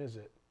orientation, is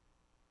it?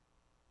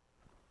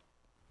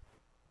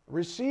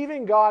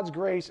 Receiving God's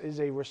grace is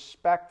a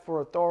respect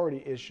for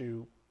authority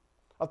issue.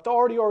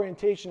 Authority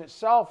orientation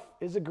itself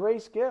is a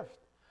grace gift.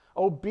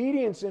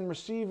 Obedience in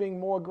receiving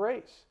more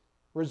grace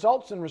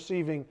results in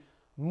receiving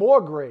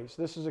more grace.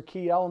 This is a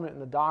key element in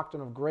the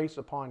doctrine of grace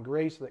upon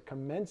grace that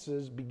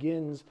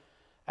begins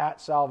at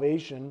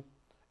salvation.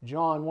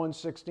 John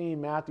 1:16,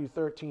 Matthew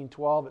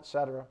 13:12,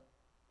 etc.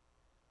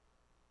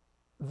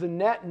 The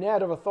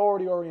net of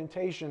authority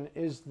orientation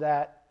is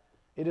that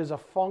it is a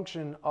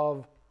function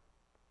of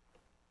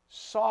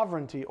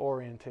sovereignty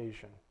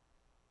orientation.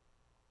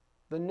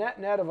 The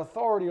net of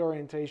authority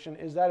orientation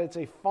is that it's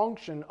a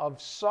function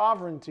of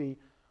sovereignty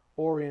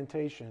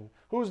orientation.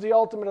 Who's the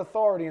ultimate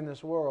authority in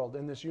this world,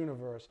 in this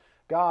universe?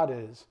 God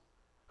is.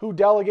 Who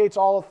delegates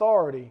all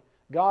authority?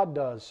 God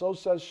does. So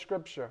says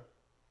Scripture.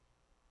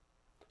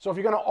 So if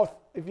you're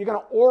going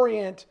to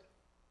orient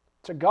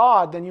to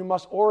God, then you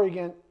must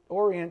orient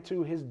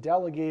to his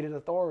delegated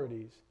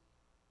authorities.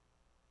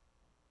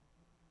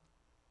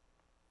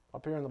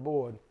 Up here on the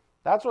board.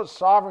 That's what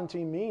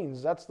sovereignty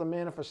means. That's the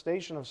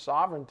manifestation of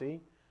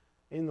sovereignty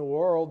in the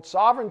world.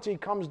 Sovereignty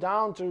comes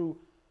down to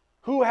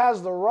who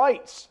has the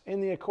rights in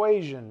the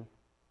equation.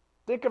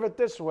 Think of it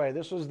this way.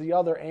 This was the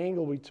other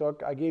angle we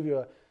took. I gave you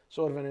a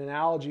sort of an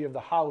analogy of the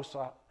house.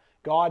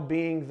 God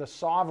being the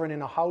sovereign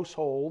in a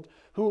household.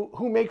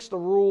 Who makes the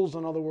rules,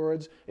 in other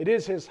words? It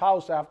is his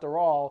house after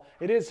all.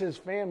 It is his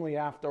family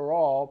after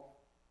all.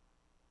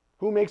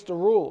 Who makes the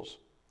rules?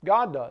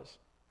 God does.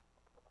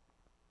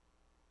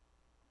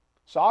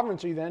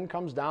 Sovereignty then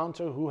comes down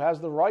to who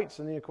has the rights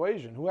in the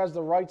equation. Who has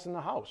the rights in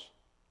the house?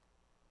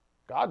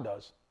 God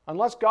does.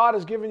 Unless God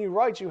has given you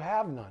rights, you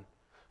have none.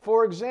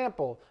 For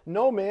example,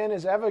 no man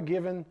has ever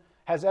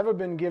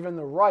been given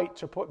the right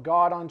to put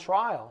God on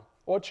trial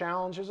or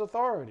challenge his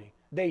authority.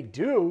 They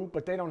do,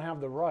 but they don't have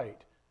the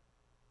right.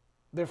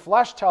 Their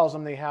flesh tells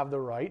them they have the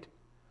right,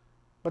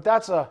 but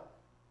that's a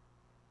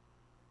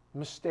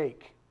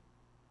mistake.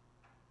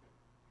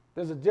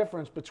 There's a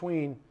difference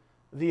between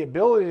the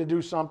ability to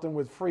do something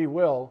with free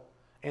will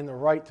and the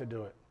right to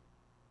do it.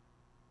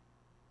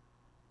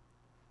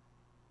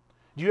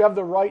 Do you have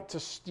the right to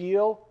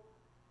steal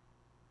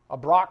a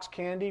Brock's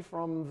candy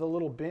from the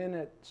little bin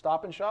at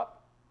Stop and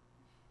Shop?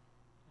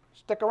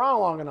 Stick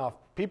around long enough.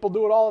 People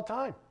do it all the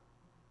time.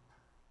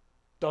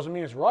 Doesn't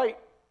mean it's right,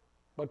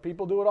 but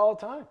people do it all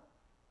the time.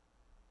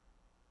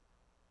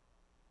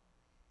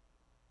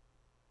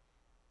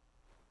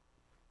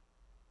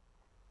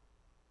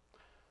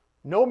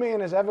 No man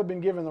has ever been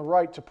given the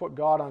right to put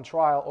God on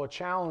trial or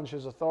challenge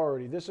his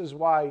authority. This is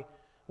why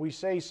we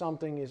say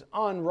something is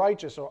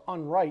unrighteous or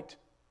unright.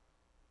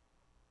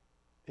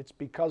 It's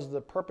because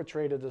the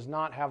perpetrator does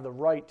not have the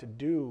right to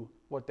do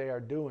what they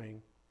are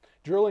doing.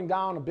 Drilling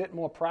down a bit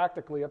more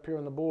practically up here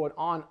on the board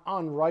on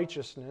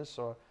unrighteousness,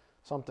 or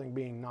something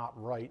being not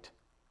right.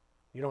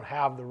 You don't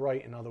have the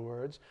right, in other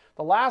words.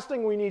 The last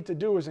thing we need to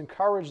do is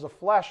encourage the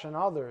flesh and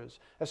others,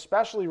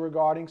 especially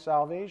regarding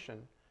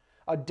salvation.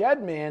 A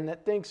dead man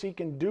that thinks he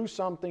can do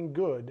something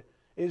good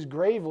is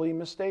gravely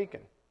mistaken.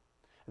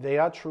 They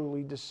are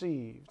truly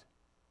deceived.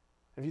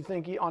 If you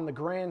think on the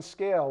grand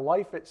scale,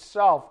 life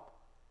itself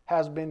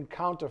has been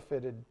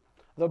counterfeited.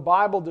 The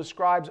Bible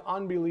describes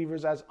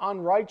unbelievers as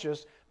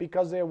unrighteous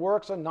because their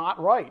works are not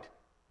right.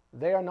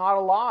 They are not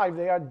alive,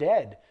 they are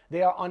dead.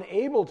 They are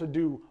unable to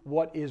do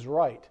what is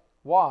right.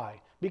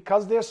 Why?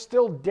 Because they're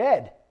still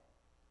dead.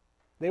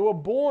 They were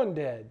born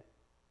dead.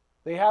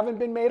 They haven't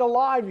been made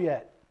alive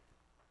yet.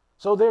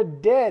 So they're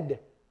dead.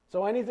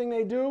 So anything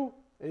they do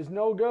is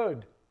no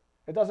good.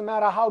 It doesn't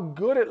matter how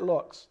good it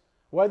looks,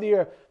 whether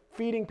you're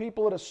feeding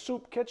people at a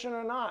soup kitchen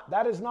or not.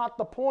 That is not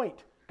the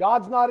point.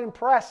 God's not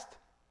impressed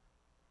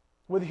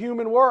with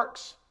human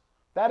works.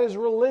 That is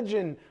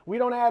religion. We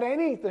don't add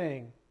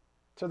anything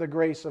to the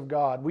grace of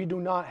God. We do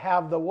not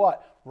have the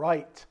what?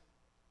 Right.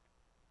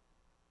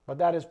 But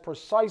that is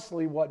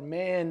precisely what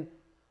man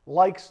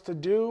likes to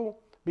do,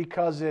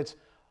 because it's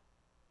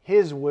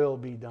his will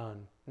be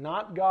done.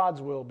 Not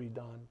God's will be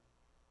done.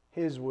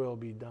 His will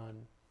be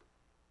done.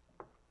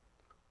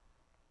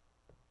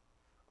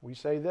 We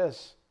say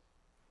this,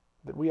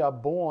 that we are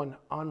born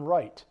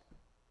unright,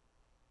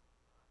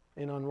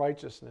 in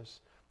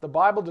unrighteousness. The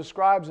Bible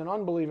describes an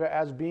unbeliever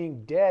as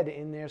being dead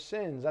in their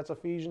sins. That's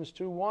Ephesians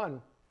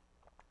 2:1.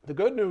 The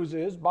good news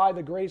is, by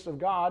the grace of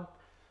God,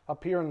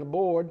 up here on the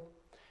board,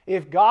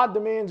 if God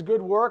demands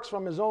good works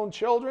from his own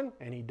children,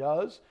 and he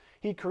does,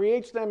 he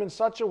creates them in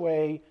such a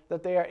way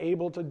that they are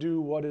able to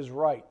do what is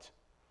right.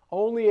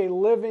 Only a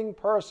living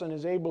person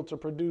is able to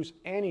produce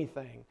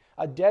anything.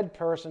 A dead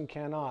person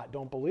cannot.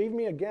 Don't believe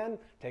me? Again,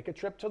 take a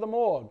trip to the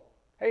morgue.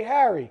 Hey,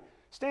 Harry,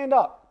 stand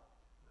up.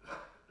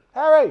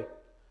 Harry!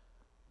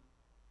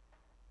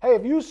 Hey,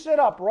 if you sit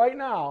up right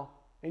now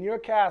in your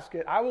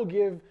casket, I will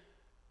give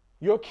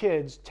your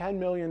kids $10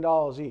 million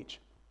each.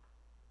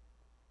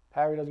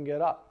 Harry doesn't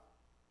get up.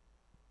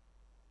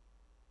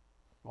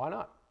 Why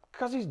not?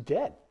 Because he's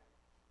dead.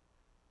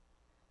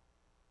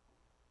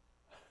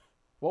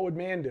 What would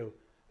man do?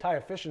 Tie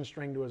a fishing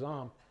string to his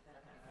arm.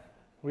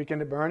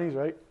 Weekend at Bernie's,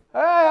 right? Hey,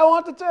 I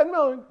want the 10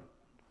 million.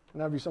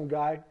 And there'd be some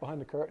guy behind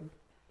the curtain.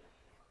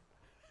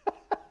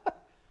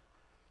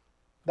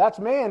 That's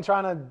man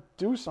trying to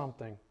do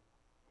something,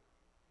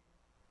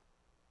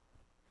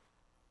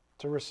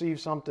 to receive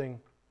something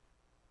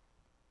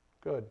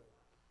good.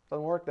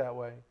 Doesn't work that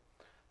way.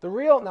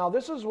 Now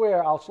this is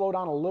where I'll slow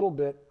down a little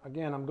bit.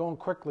 Again, I'm going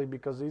quickly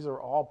because these are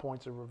all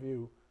points of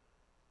review.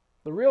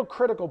 The real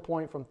critical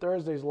point from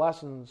Thursday's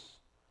lesson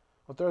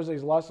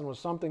was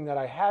something that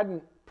I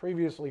hadn't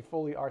previously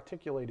fully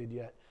articulated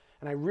yet,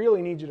 and I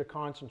really need you to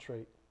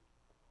concentrate.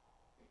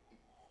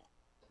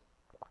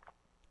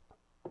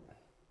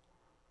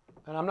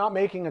 And I'm not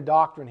making a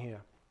doctrine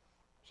here,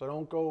 so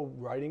don't go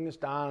writing this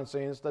down and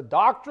saying it's the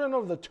doctrine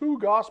of the two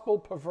gospel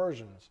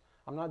perversions.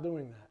 I'm not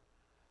doing that.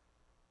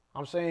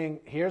 I'm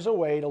saying here's a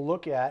way to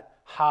look at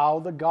how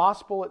the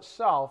gospel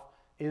itself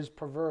is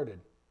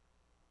perverted.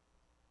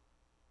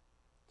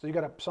 So you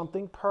got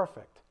something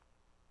perfect.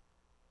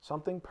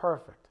 Something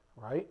perfect,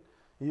 right?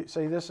 You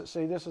say this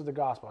is the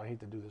gospel. I hate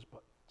to do this,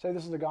 but say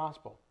this is the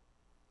gospel.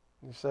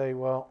 You say,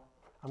 well,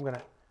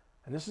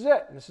 and this is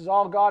it. And this is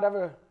all God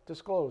ever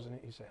disclosed. And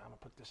you say, I'm going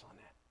to put this on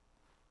there.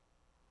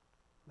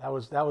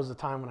 That was the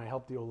time when I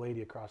helped the old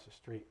lady across the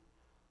street.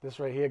 This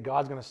right here,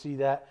 God's going to see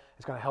that.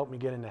 It's going to help me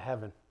get into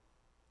heaven.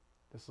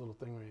 This little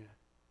thing right here.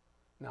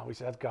 Now we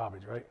say that's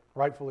garbage, right?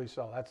 Rightfully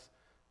so. That's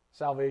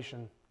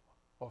salvation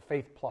or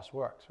faith plus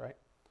works, right?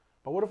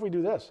 But what if we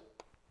do this?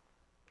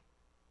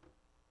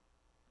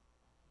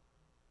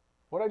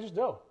 What did I just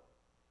do?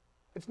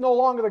 It's no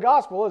longer the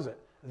gospel, is it?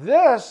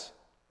 This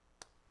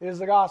is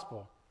the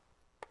gospel.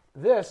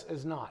 This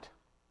is not.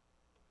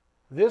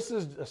 This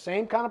is the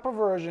same kind of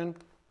perversion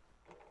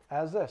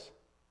as this.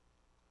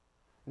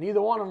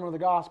 Neither one of them are the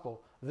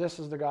gospel. This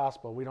is the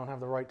gospel. We don't have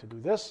the right to do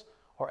this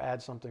or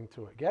add something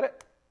to it. Get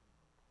it?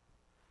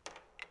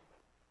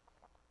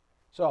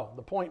 So,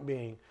 the point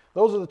being,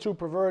 those are the two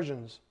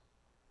perversions.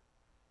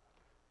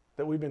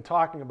 that we've been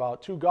talking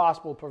about, two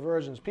gospel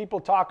perversions. People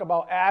talk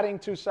about adding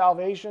to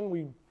salvation.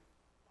 We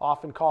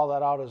often call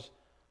that out as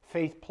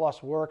faith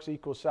plus works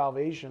equals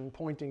salvation,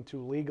 pointing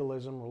to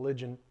legalism,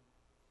 religion.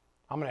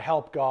 I'm going to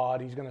help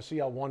God. He's going to see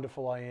how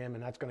wonderful I am,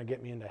 and that's going to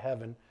get me into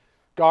heaven.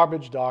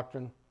 Garbage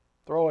doctrine.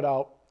 Throw it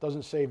out.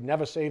 Doesn't save,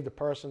 never save the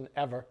person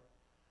ever.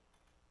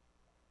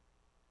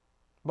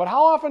 But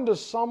how often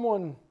does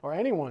someone or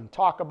anyone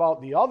talk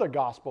about the other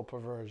gospel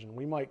perversion?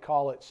 We might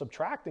call it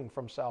subtracting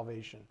from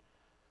salvation,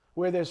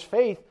 where there's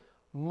faith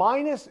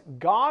minus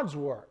God's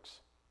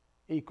works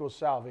equals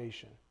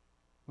salvation,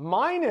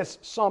 minus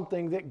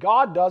something that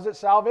God does at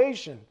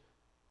salvation.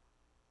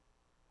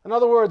 In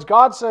other words,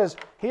 God says,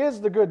 here's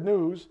the good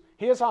news,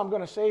 here's how I'm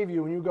going to save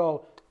you, and you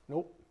go,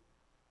 nope.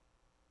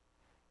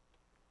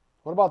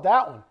 What about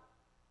that one?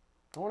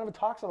 No one ever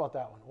talks about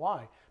that one.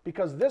 Why?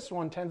 Because this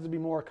one tends to be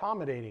more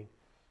accommodating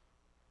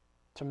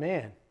to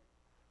man.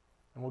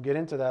 And we'll get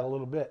into that a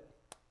little bit.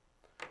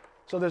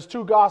 So there's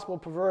two gospel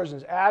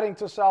perversions, adding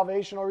to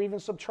salvation or even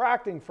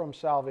subtracting from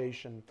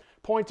salvation,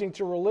 pointing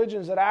to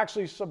religions that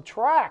actually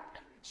subtract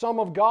some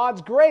of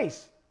God's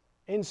grace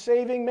in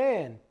saving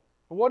man.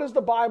 What does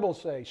the Bible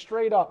say?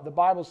 Straight up, the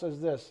Bible says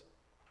this.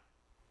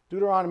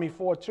 Deuteronomy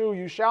 4:2,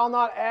 you shall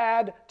not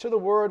add to the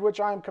word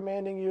which I am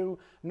commanding you,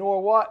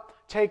 nor what?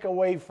 Take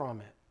away from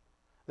it,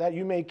 that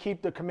you may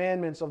keep the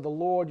commandments of the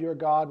Lord your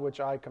God which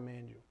I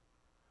command you.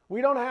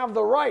 We don't have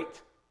the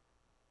right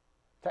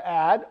to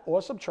add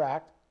or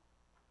subtract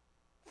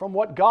from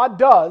what God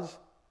does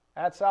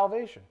at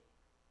salvation.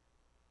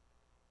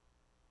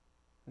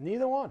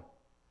 Neither one.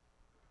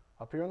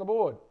 Up here on the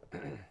board.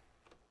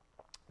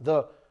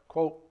 The,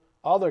 quote,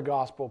 other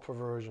gospel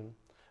perversion.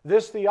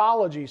 This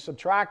theology,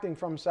 subtracting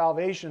from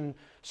salvation,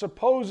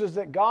 supposes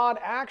that God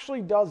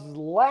actually does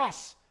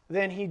less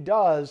than he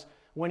does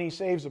when he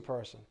saves a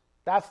person.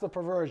 That's the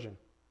perversion.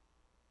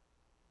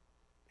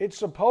 It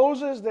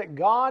supposes that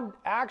God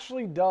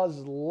actually does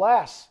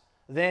less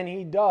than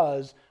he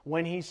does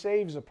when he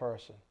saves a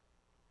person.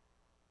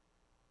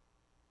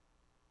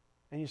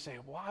 And you say,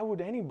 why would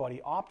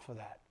anybody opt for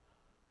that?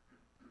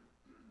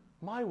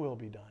 My will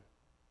be done.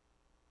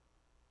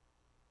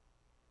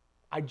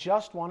 I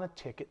just want a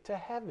ticket to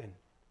heaven.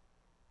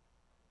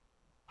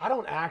 I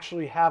don't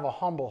actually have a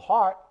humble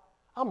heart.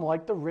 I'm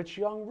like the rich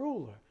young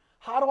ruler.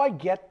 How do I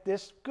get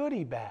this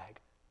goodie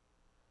bag?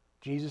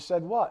 Jesus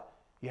said what?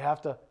 You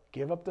have to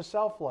give up the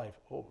self-life.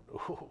 Oh,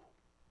 no.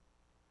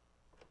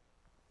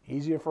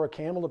 Easier for a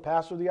camel to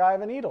pass through the eye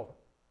of a needle.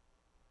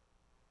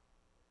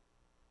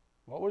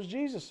 What was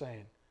Jesus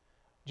saying?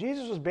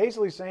 Jesus was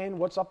basically saying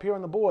what's up here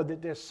on the board,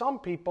 that there's some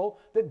people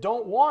that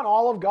don't want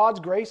all of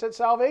God's grace at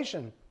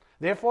salvation.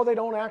 Therefore, they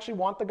don't actually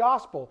want the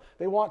gospel.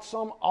 They want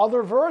some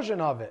other version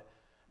of it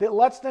that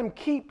lets them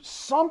keep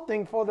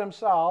something for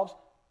themselves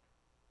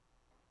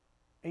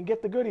and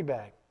get the goodie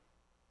bag.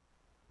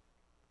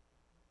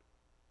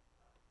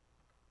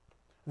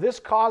 This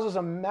causes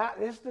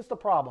this is the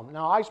problem.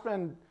 Now, I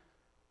spend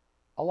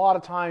a lot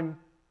of time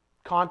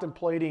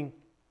contemplating,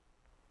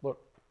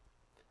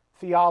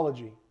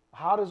 theology.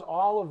 How does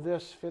all of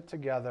this fit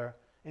together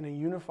in a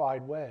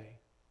unified way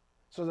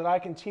so that I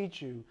can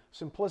teach you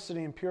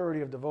simplicity and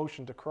purity of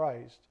devotion to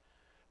Christ?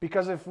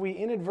 Because if we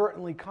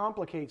inadvertently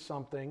complicate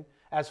something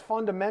as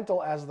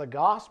fundamental as the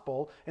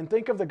gospel, and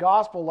think of the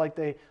gospel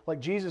like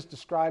Jesus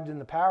described in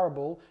the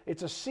parable,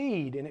 it's a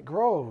seed and it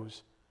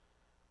grows.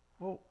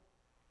 Well,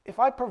 if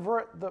I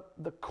pervert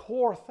the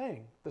core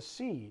thing, the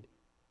seed,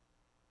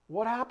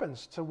 what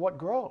happens to what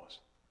grows?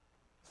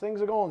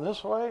 Things are going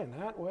this way and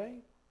that way.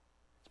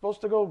 It's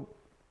supposed to go.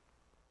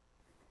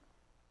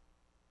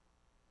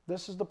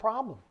 This is the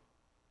problem.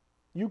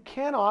 You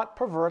cannot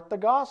pervert the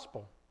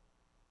gospel.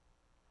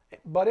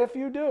 But if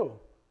you do,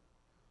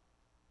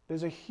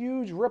 there's a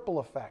huge ripple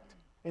effect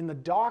in the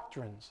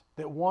doctrines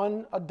that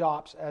one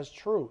adopts as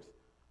truth.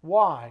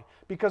 Why?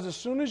 Because as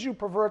soon as you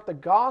pervert the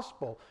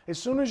gospel, as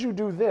soon as you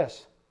do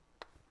this,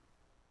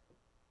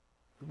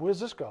 where does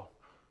this go?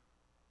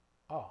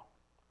 Oh,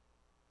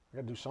 I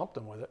got to do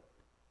something with it.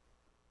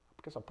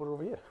 I guess I'll put it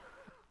over here.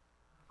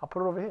 I'll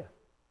put it over here.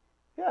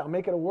 Yeah, I'll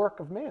make it a work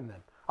of man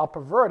then. I'll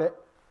pervert it,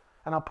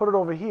 and I'll put it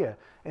over here.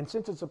 And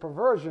since it's a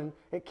perversion,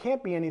 it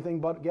can't be anything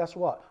but, guess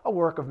what? A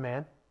work of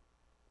man.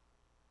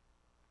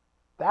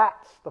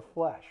 That's the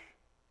flesh.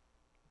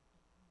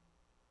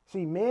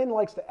 See, man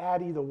likes to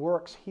add either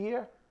works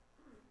here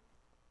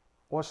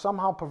or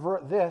somehow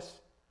pervert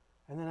this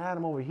and then add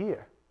them over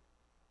here.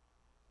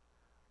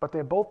 But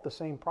they're both the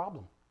same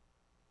problem.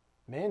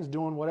 Man's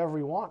doing whatever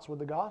he wants with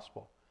the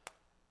gospel.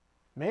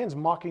 Man's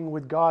mucking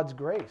with God's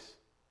grace.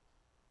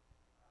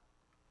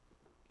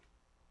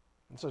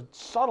 It's a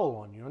subtle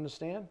one, you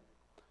understand?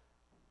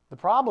 The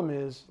problem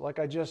is, like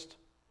I just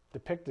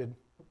depicted,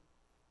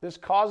 this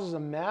causes a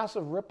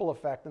massive ripple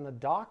effect in the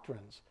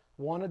doctrines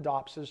one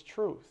adopts as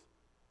truth.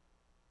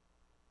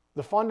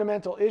 The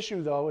fundamental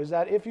issue, though, is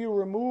that if you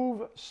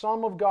remove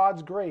some of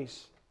God's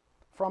grace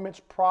from its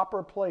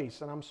proper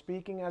place, and I'm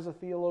speaking as a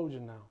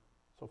theologian now,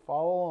 so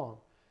follow along.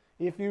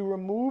 If you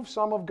remove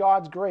some of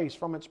God's grace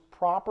from its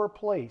proper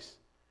place,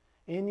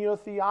 in your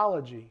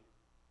theology,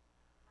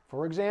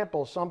 for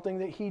example, something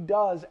that he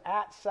does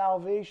at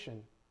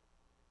salvation,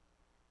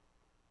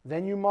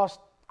 then you must,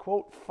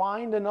 quote,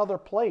 find another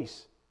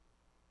place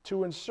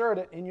to insert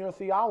it in your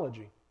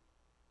theology.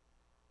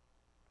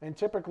 And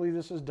typically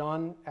this is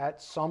done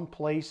at some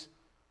place,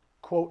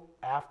 quote,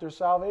 after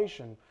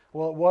salvation.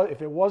 Well,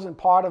 if it wasn't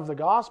part of the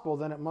gospel,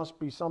 then it must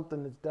be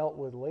something that's dealt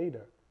with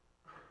later.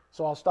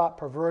 So I'll stop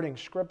perverting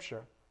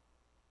Scripture,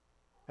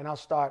 and I'll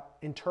start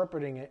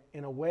interpreting it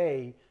in a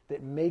way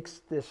that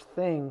makes this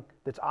thing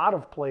that's out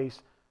of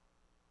place,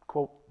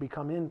 quote,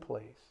 become in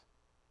place.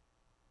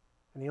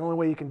 And the only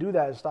way you can do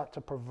that is start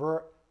to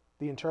pervert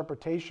the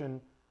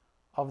interpretation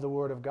of the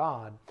Word of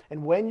God.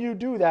 And when you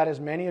do that, as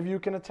many of you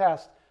can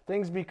attest,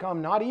 things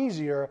become not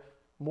easier,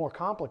 more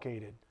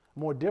complicated,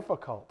 more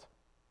difficult.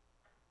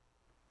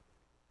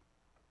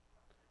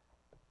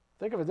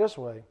 Think of it this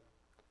way.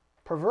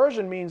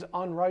 Perversion means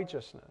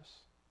unrighteousness.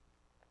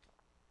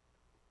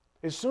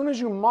 As soon as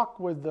you muck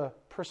with the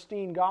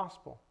pristine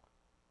gospel,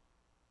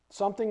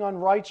 something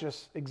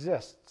unrighteous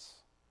exists.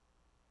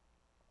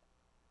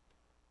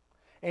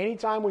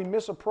 Anytime we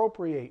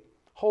misappropriate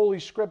Holy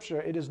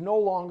Scripture, it is no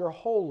longer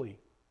holy.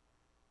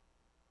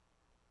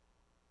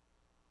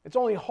 It's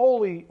only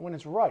holy when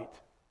it's right.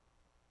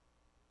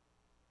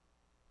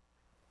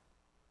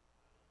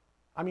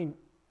 I mean,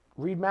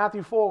 read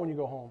Matthew 4 when you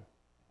go home.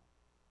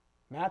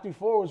 Matthew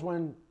 4 was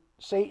when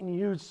Satan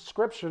used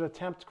Scripture to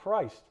tempt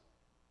Christ.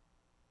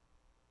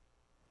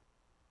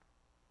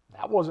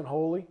 That wasn't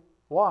holy.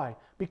 Why?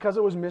 Because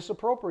it was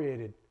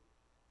misappropriated.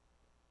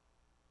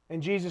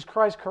 And Jesus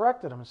Christ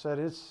corrected him and said,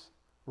 it's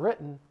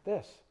written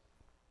this.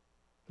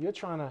 You're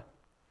trying to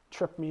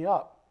trip me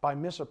up by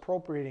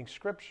misappropriating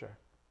Scripture.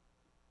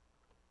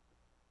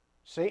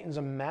 Satan's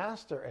a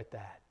master at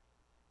that.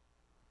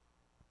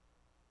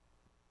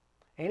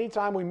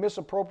 Anytime we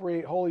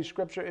misappropriate Holy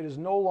Scripture, it is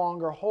no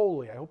longer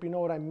holy. I hope you know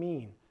what I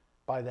mean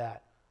by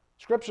that.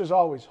 Scripture is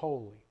always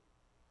holy.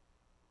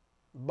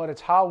 But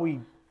it's how we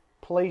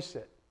place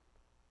it.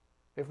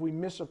 If we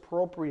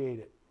misappropriate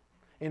it.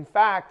 In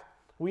fact,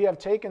 we have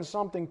taken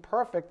something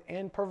perfect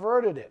and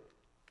perverted it.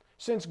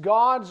 Since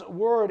God's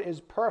Word is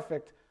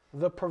perfect,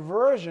 the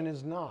perversion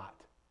is not.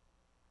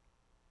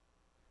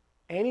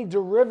 Any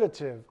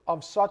derivative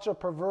of such a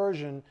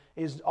perversion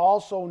is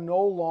also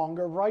no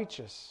longer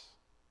righteous.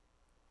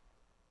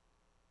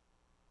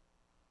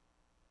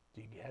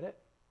 Do you get it?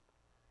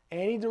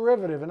 Any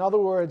derivative. In other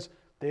words,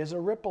 there's a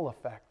ripple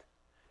effect.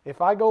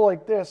 If I go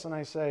like this and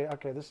I say,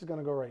 okay, this is going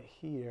to go right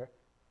here.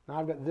 Now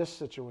I've got this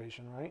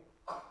situation, right?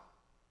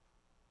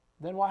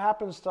 Then what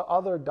happens to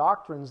other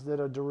doctrines that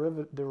are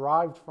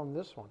derived from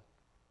this one?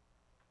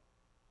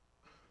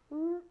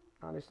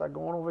 Now they start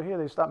going over here.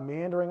 They start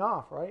meandering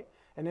off, right?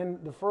 And then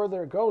the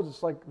further it goes,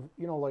 it's like,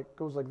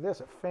 goes like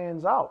this. It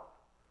fans out.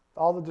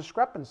 All the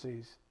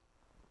discrepancies.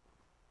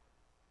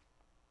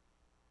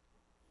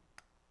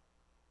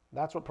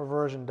 That's what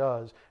perversion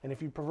does. And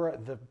if you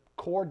pervert the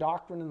core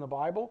doctrine in the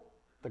Bible,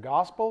 the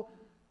gospel,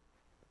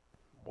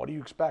 what do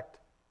you expect?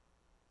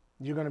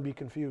 You're going to be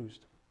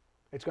confused.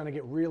 It's going to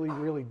get really,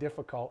 really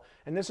difficult.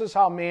 And this is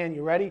how man,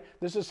 you ready?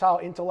 This is how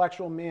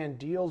intellectual man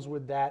deals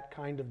with that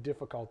kind of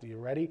difficulty. You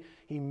ready?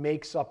 He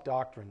makes up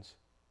doctrines.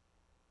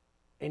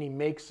 And he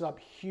makes up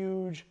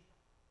huge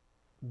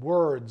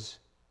words,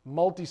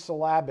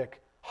 multisyllabic,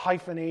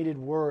 hyphenated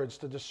words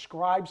to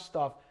describe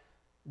stuff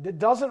that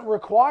doesn't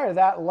require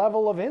that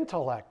level of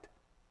intellect.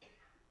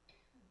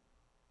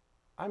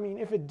 I mean,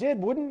 if it did,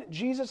 wouldn't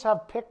Jesus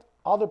have picked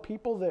other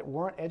people that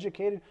weren't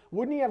educated?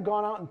 Wouldn't he have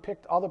gone out and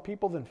picked other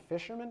people than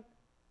fishermen?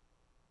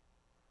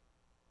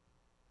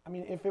 I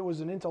mean, if it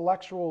was an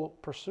intellectual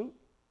pursuit,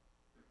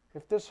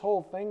 if this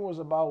whole thing was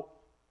about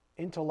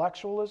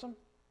intellectualism,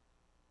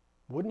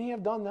 wouldn't he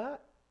have done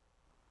that?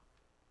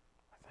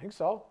 I think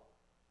so.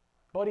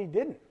 But he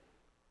didn't.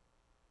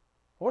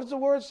 What does the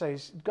Word say?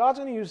 God's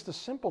going to use the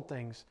simple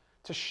things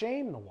to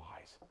shame the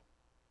wise.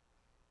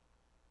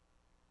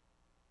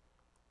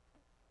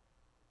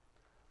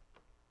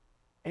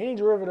 Any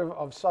derivative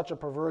of such a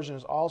perversion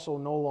is also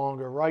no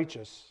longer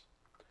righteous.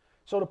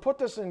 So to put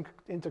this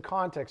into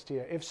context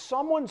here, if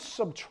someone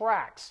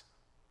subtracts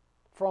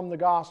from the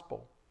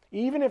gospel,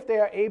 even if they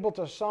are able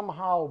to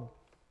somehow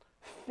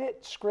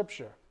fit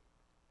Scripture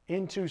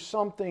into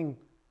something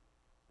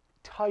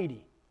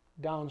tidy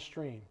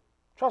downstream.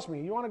 Trust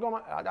me, you want to go,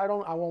 I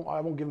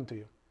won't give them to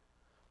you.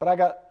 But I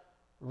got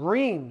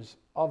reams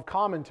of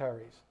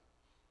commentaries.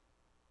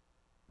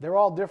 They're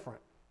all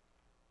different.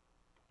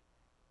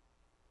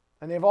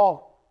 And they've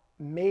all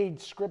made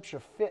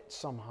Scripture fit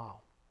somehow.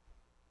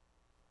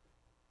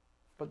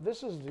 But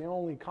this is the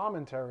only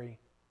commentary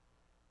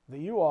that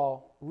you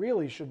all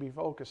really should be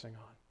focusing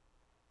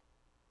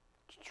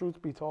on.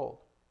 Truth be told.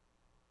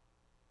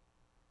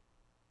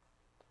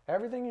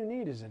 Everything you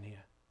need is in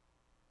here.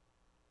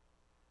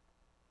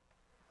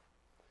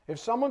 If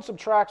someone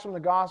subtracts from the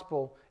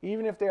gospel,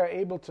 even if they are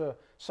able to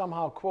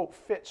somehow, quote,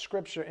 fit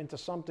Scripture into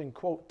something,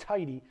 quote,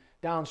 tidy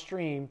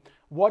downstream,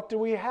 what do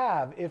we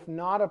have if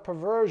not a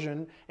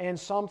perversion and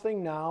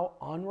something now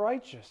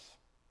unrighteous?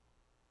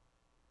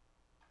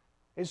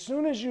 As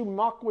soon as you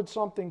muck with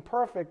something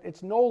perfect,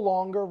 it's no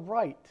longer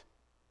right. Does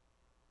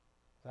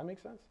that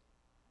make sense?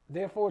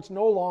 Therefore, it's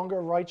no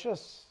longer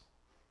righteous.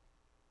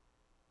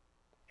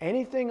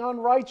 Anything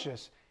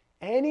unrighteous,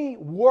 any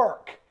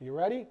work, you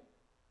ready?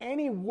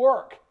 Any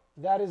work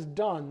that is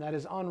done that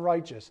is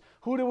unrighteous,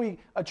 who do we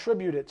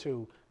attribute it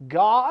to?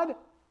 God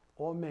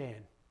or man?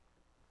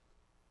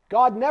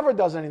 God never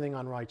does anything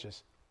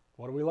unrighteous.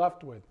 What are we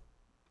left with?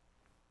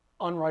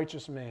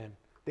 Unrighteous man.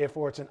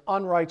 Therefore, it's an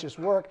unrighteous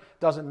work.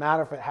 Doesn't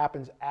matter if it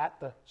happens at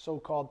the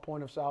so-called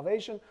point of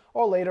salvation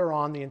or later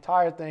on. The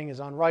entire thing is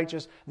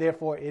unrighteous.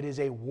 Therefore, it is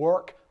a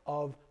work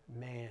of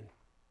man.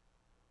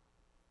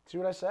 See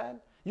what I said?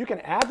 You can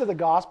add to the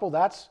gospel.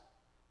 That's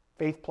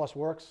faith plus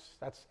works.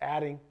 That's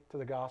adding to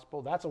the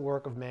gospel. That's a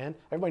work of man.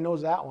 Everybody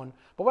knows that one.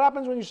 But what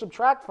happens when you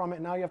subtract from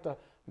it? Now you have to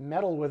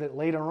meddle with it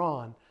later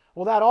on.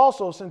 Well, that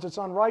also, since it's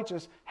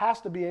unrighteous, has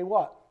to be a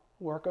what?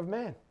 Work of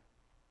man.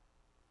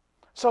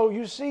 So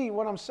you see,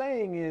 what I'm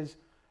saying is,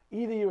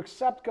 either you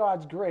accept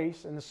God's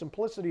grace and the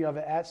simplicity of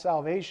it at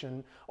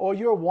salvation, or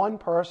you're one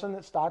person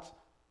that starts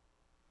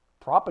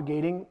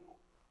propagating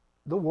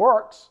the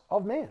works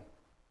of man.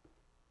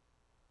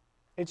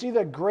 It's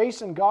either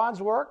grace and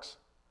God's works,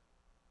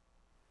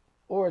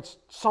 or it's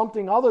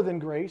something other than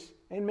grace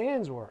and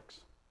man's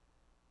works.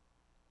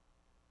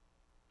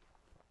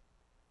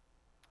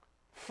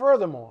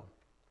 Furthermore,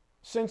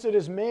 since it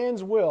is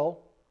man's will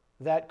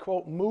that,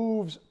 quote,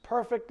 moves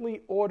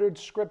perfectly ordered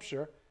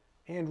Scripture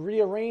and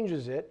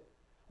rearranges it,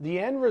 the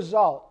end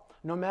result,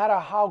 no matter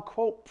how,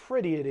 quote,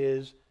 pretty it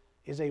is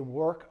a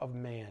work of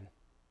man.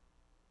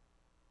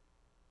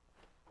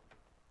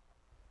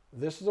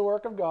 This is the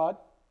work of God.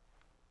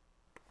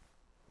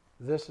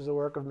 This is the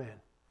work of man.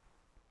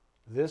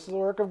 This is the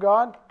work of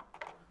God.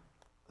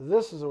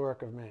 This is the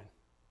work of man.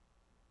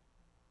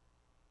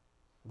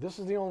 This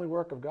is the only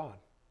work of God.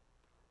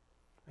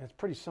 And it's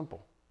pretty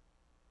simple.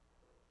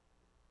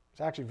 It's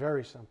actually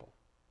very simple.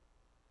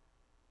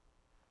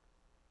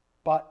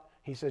 But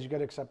he says you've got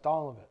to accept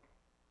all of it.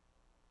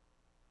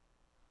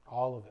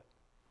 All of it.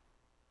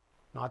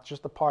 Not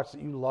just the parts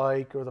that you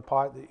like or the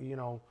part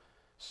that,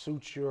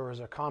 suits you or is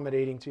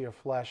accommodating to your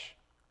flesh.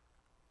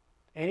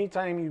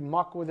 Anytime you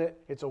muck with it,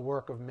 it's a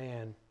work of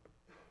man.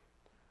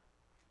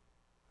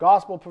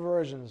 Gospel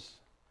perversions.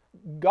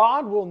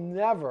 God will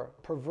never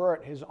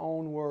pervert his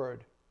own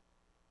word.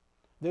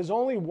 There's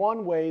only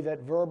one way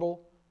that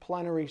verbal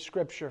plenary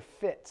Scripture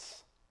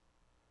fits,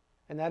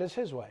 and that is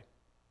his way.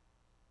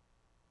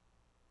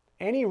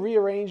 Any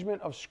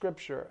rearrangement of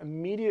Scripture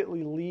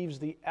immediately leaves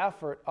the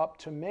effort up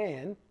to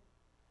man,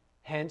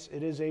 hence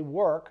it is a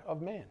work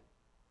of man.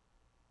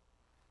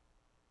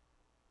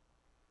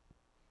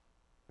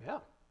 Yeah.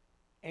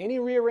 Any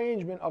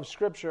rearrangement of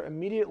Scripture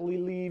immediately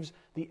leaves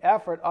the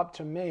effort up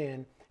to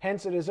man,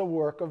 hence it is a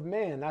work of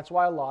man. That's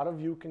why a lot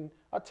of you can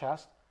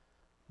attest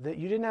that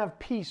you didn't have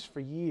peace for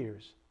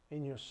years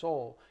in your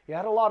soul. You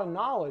had a lot of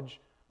knowledge,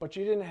 but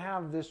you didn't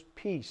have this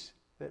peace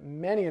that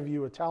many of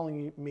you are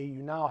telling me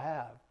you now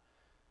have.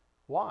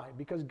 Why?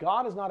 Because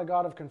God is not a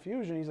God of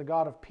confusion, he's a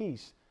God of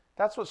peace.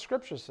 That's what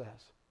Scripture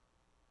says.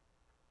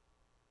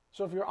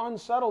 So if you're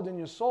unsettled in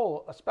your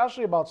soul,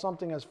 especially about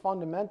something as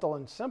fundamental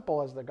and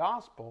simple as the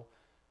gospel,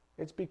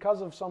 it's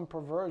because of some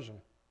perversion.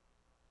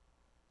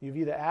 You've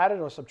either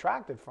added or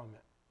subtracted from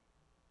it.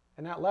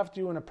 And that left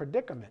you in a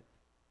predicament.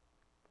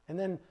 And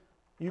then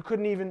you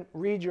couldn't even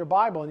read your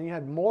Bible, and you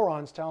had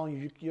morons telling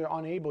you you're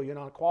unable, you're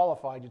not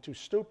qualified, you're too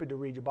stupid to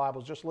read your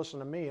Bibles, just listen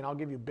to me and I'll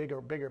give you bigger,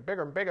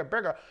 and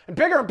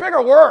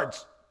bigger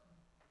words.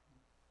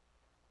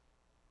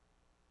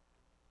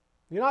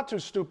 You're not too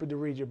stupid to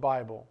read your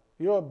Bible.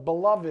 You're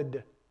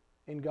beloved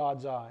in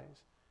God's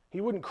eyes.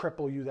 He wouldn't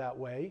cripple you that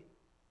way.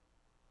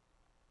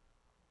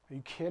 Are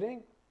you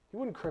kidding? He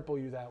wouldn't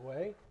cripple you that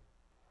way.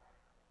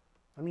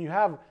 I mean, you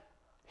have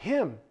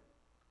him,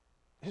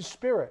 his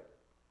Spirit,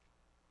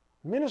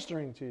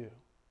 ministering to you.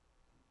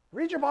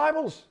 Read your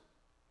Bibles.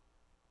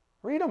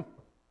 Read them.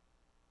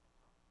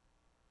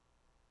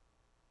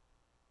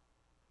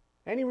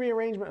 Any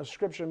rearrangement of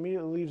Scripture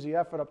immediately leaves the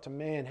effort up to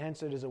man,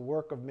 hence it is a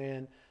work of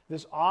man.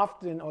 This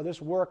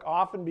work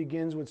often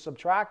begins with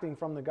subtracting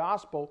from the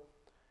gospel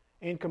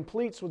and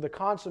completes with the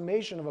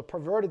consummation of a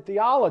perverted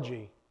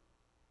theology.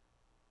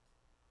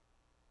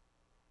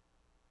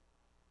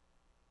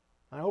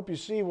 I hope you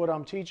see what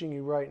I'm teaching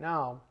you right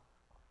now.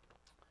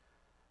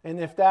 And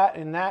if that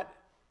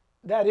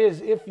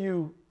is if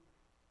you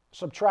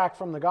subtract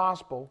from the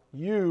gospel,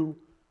 you,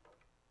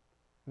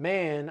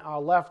 man,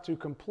 are left to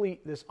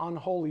complete this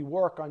unholy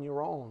work on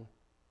your own.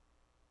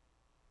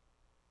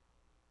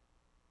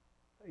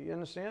 You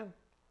understand?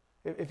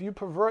 If you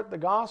pervert the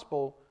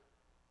gospel,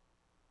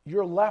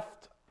 you're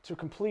left to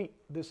complete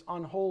this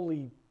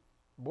unholy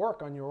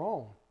work on your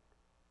own.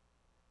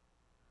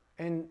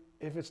 And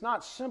if it's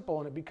not simple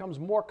and it becomes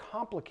more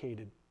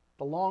complicated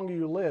the longer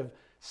you live,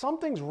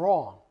 something's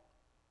wrong.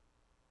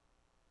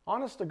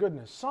 Honest to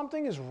goodness,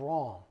 something is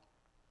wrong.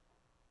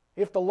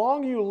 If the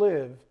longer you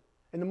live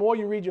and the more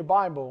you read your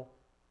Bible,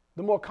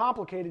 the more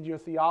complicated your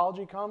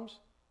theology comes,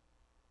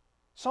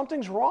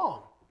 something's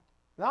wrong.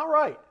 Not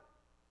right.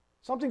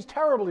 Something's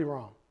terribly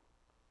wrong.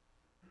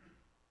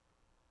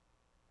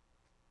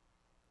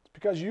 It's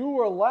because you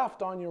were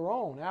left on your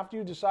own. After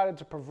you decided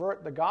to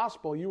pervert the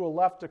gospel, you were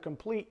left to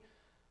complete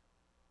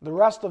the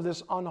rest of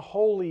this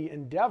unholy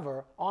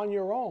endeavor on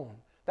your own.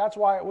 That's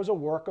why it was a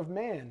work of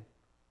man.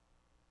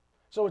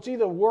 So it's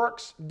either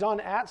works done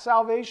at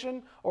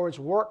salvation or it's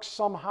works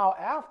somehow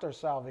after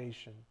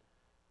salvation.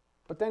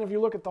 But then if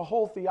you look at the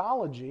whole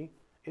theology,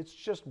 it's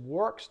just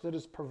works that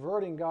is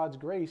perverting God's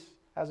grace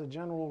as a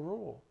general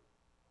rule.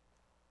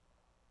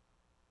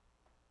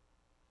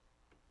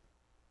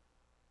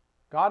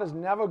 God is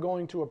never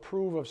going to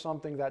approve of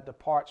something that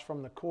departs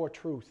from the core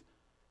truth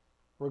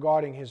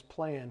regarding his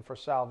plan for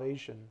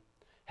salvation.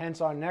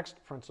 Hence our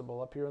next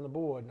principle up here on the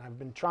board, and I've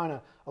been trying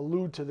to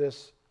allude to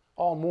this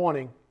all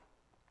morning.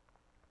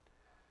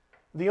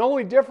 The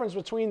only difference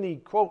between the,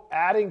 quote,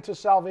 adding to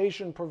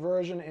salvation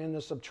perversion and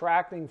the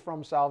subtracting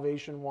from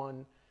salvation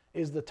one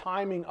is the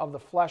timing of the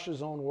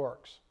flesh's own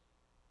works.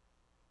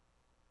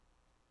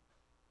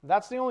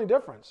 That's the only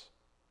difference.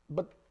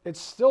 But it's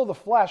still the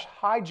flesh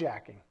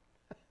hijacking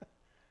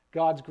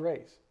God's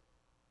grace.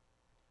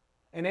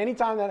 And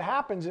anytime that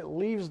happens, it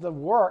leaves the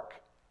work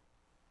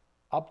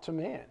up to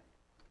man.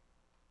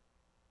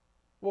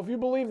 Well, if you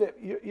believe that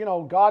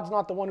God's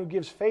not the one who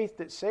gives faith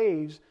that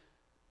saves,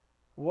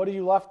 what are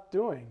you left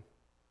doing?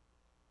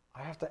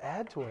 I have to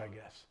add to it, I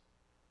guess.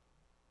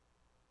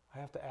 I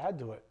have to add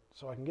to it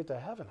so I can get to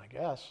heaven, I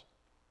guess.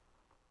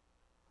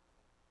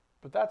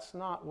 But that's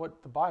not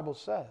what the Bible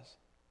says.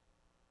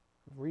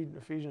 Read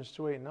Ephesians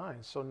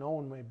 2:8-9, so no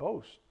one may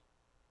boast.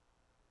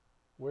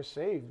 We're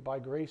saved by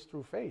grace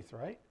through faith,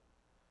 right?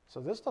 So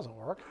this doesn't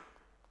work.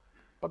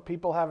 But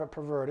people have it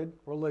perverted.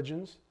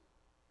 Religions,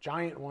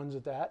 giant ones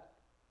at that,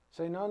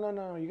 say,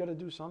 no, you got to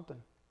do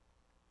something.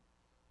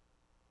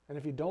 And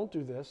if you don't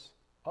do this,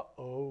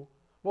 well,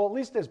 at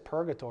least there's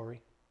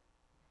purgatory.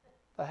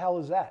 The hell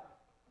is that?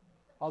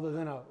 Other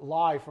than a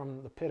lie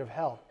from the pit of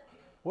hell.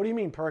 What do you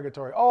mean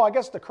purgatory? Oh, I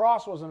guess the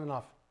cross wasn't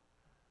enough.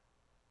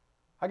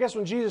 I guess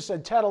when Jesus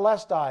said,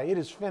 Tetelestai, it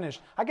is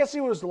finished, I guess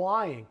he was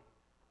lying.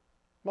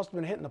 Must have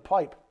been hitting the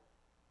pipe.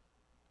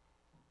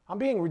 I'm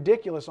being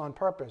ridiculous on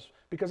purpose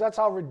because that's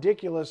how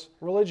ridiculous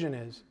religion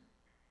is.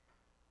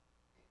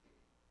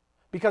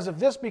 Because if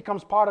this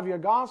becomes part of your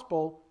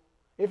gospel,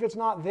 if it's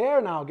not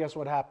there now, guess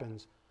what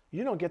happens?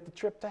 You don't get the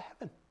trip to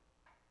heaven.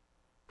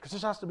 Because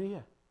this has to be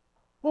here.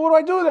 Well, what do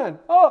I do then?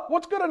 Oh,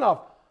 what's good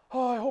enough?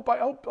 Oh, I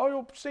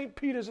hope St.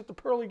 Peter's at the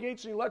pearly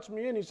gates and he lets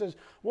me in. He says,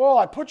 well,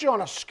 I put you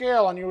on a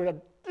scale and you had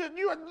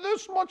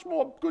this much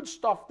more good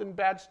stuff than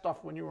bad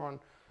stuff when you were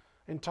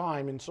in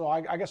time, and so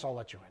I guess I'll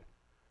let you in.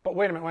 But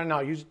wait a minute, no,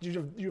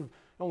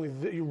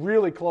 you're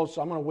really close,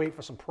 so I'm going to wait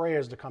for some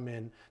prayers to come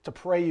in to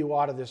pray you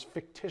out of this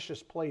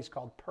fictitious place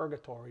called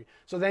purgatory,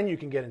 so then you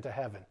can get into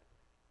heaven.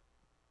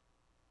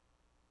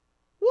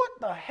 What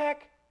the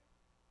heck?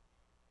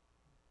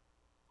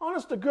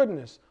 Honest to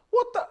goodness.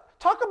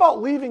 Talk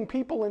about leaving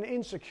people in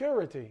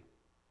insecurity.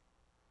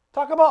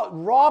 Talk about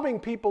robbing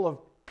people of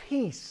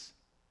peace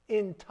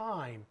in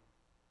time.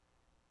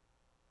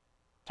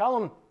 Tell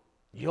them,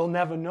 you'll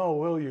never know,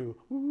 will you?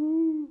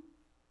 Ooh.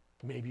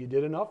 Maybe you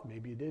did enough,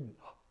 maybe you didn't.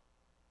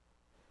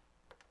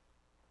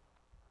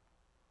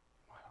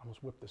 I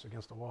almost whipped this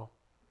against the wall.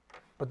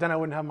 But then I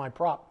wouldn't have my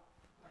prop.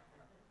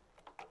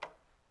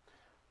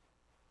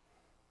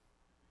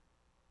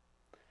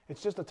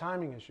 It's just a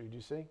timing issue, do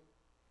you see?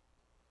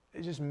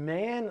 It's just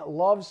man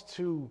loves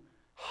to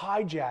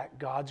hijack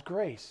God's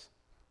grace.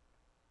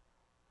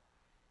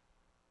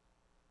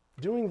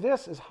 Doing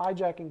this is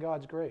hijacking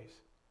God's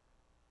grace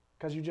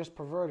because you just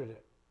perverted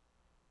it.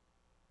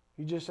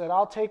 You just said,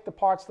 I'll take the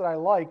parts that I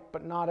like,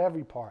 but not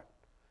every part.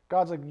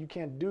 God's like, you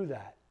can't do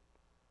that.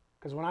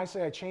 Because when I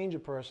say I change a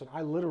person,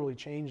 I literally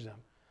change them.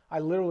 I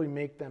literally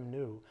make them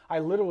new. I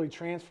literally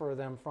transfer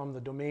them from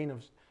the domain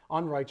of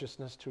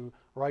unrighteousness to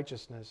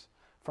righteousness,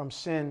 from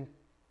sin,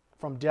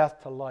 from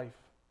death to life.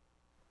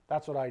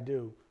 That's what I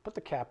do. Put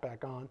the cap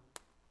back on.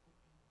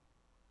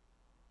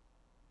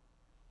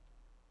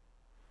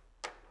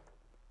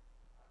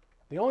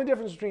 The only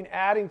difference between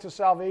adding to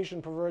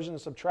salvation perversion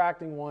and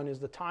subtracting one is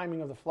the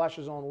timing of the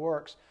flesh's own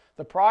works.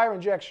 The prior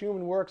injects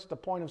human works at the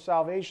point of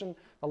salvation.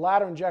 The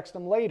latter injects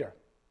them later.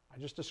 I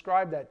just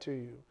described that to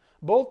you.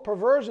 Both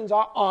perversions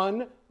are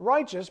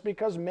unrighteous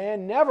because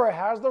man never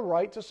has the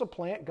right to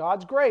supplant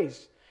God's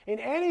grace in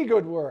any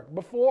good work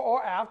before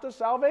or after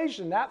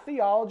salvation. That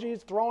theology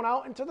is thrown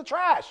out into the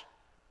trash.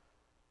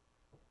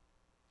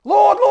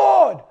 Lord,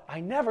 Lord,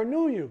 I never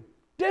knew you.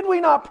 Did we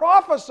not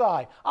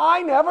prophesy?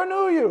 I never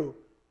knew you.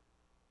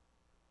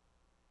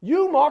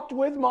 You mocked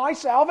with my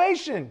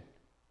salvation.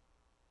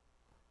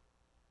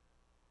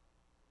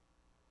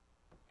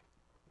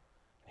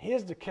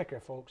 Here's the kicker,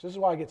 folks. This is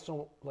why I get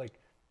so,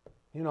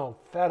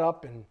 fed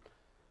up and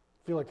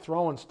feel like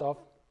throwing stuff.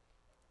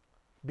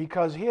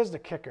 Because here's the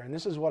kicker, and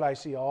this is what I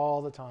see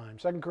all the time.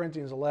 2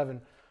 Corinthians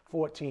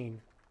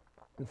 11:14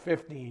 and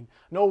 15.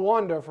 No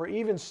wonder, for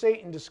even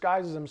Satan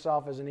disguises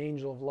himself as an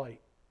angel of light.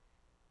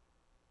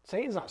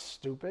 Satan's not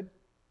stupid.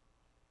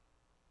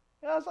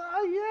 I was like,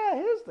 oh, yeah,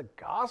 here's the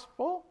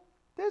gospel.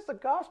 There's the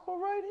gospel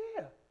right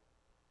here.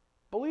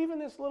 Believe in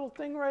this little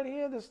thing right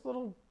here, this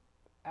little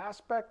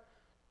aspect.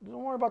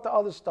 Don't worry about the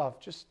other stuff.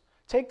 Just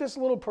take this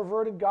little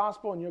perverted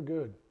gospel and you're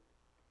good.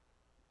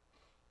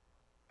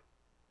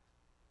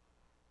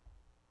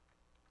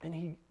 And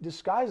he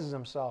disguises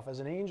himself as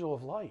an angel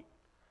of light,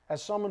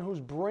 as someone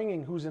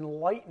who's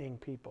enlightening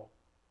people.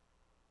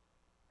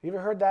 You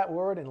ever heard that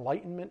word,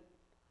 enlightenment?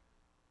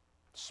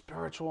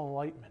 Spiritual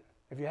enlightenment.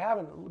 If you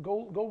haven't,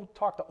 go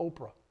talk to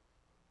Oprah.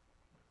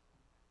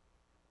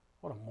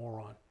 What a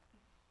moron.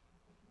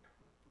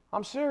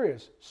 I'm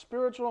serious.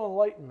 Spiritual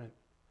enlightenment.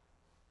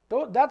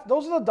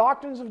 Those are the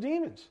doctrines of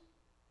demons.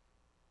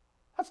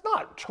 That's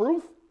not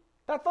truth.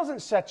 That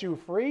doesn't set you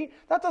free.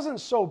 That doesn't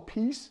sow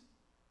peace.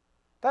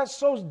 That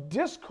sows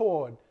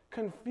discord,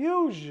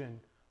 confusion,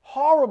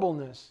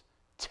 horribleness,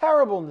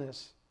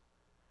 terribleness.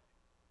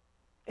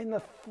 And the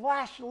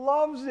flesh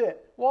loves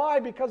it. Why?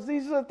 Because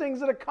these are the things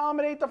that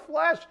accommodate the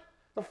flesh.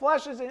 The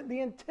flesh is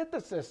the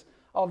antithesis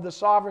of the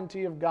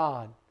sovereignty of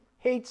God.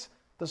 Hates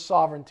the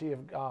sovereignty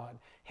of God.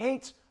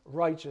 Hates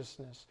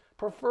righteousness.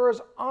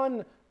 Prefers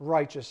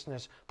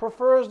unrighteousness.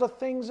 Prefers the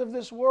things of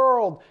this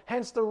world.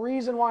 Hence the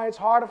reason why it's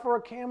harder for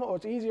a camel, or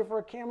it's easier for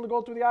a camel to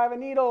go through the eye of a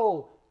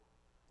needle.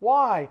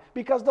 Why?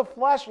 Because the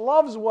flesh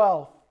loves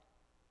wealth.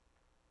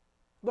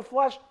 The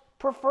flesh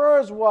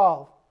prefers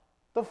wealth.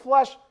 The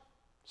flesh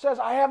says,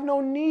 I have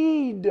no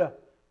need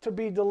to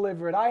be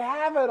delivered. I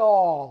have it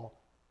all.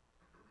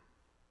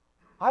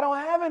 I don't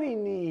have any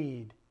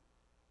need.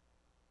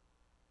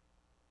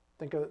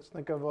 Think of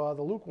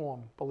the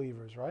lukewarm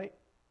believers, right?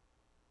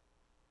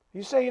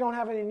 You say you don't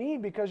have any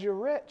need because you're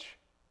rich.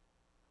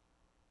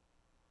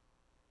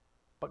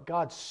 But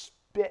God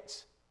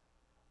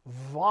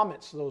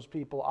vomits those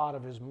people out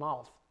of his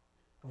mouth.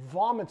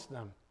 Vomits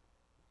them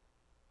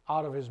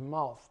out of his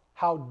mouth.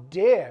 How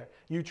dare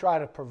you try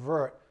to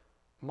pervert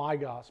my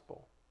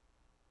gospel?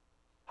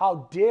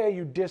 How dare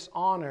you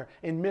dishonor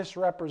and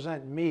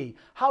misrepresent me?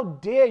 How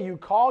dare you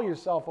call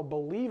yourself a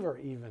believer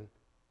even,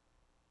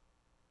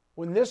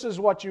 when this is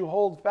what you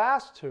hold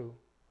fast to?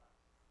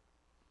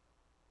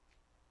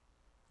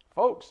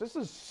 Folks, this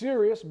is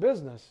serious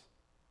business.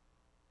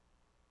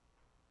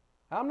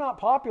 I'm not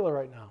popular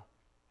right now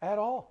at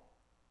all.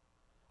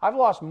 I've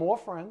lost more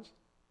friends.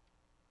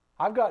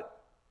 I've got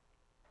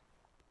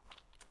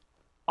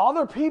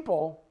other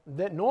people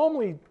that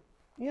normally,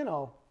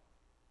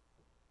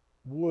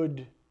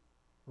 would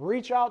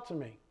reach out to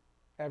me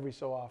every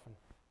so often.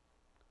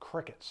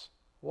 Crickets.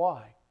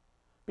 Why?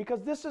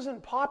 Because this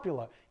isn't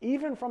popular.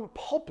 Even from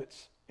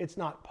pulpits, it's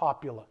not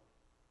popular.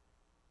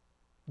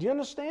 Do you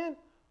understand?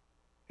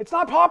 It's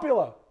not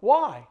popular.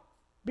 Why?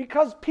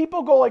 Because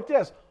people go like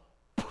this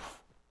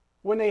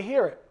when they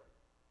hear it.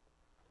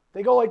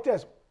 They go like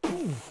this.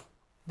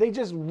 They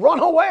just run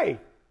away.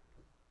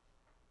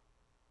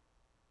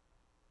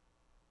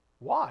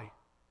 Why?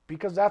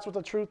 Because that's what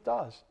the truth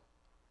does.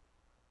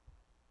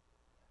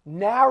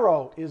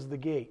 Narrow is the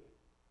gate.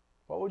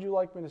 What would you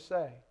like me to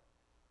say?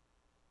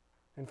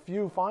 And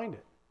few find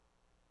it.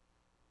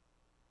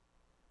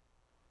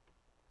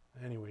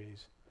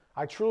 Anyways,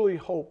 I truly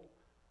hope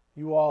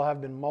you all have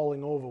been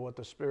mulling over what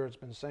the Spirit's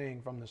been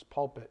saying from this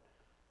pulpit.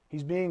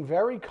 He's being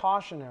very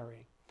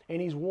cautionary,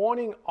 and he's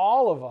warning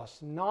all of us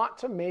not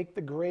to make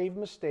the grave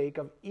mistake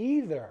of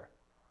either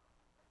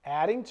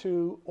adding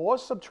to or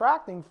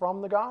subtracting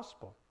from the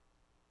gospel.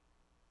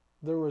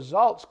 The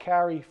results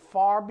carry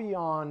far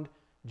beyond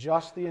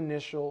just the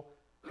initial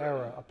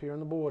error. Up here on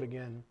the board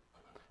again.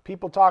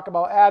 People talk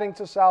about adding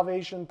to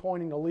salvation,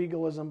 pointing to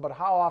legalism, but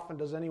how often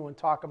does anyone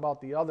talk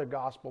about the other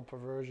gospel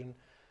perversion,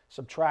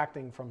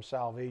 subtracting from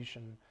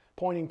salvation,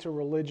 pointing to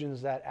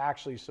religions that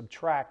actually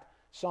subtract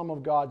some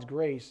of God's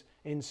grace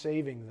in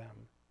saving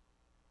them?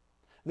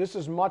 This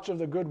is much of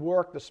the good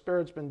work the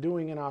Spirit's been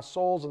doing in our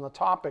souls on the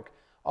topic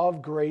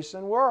of grace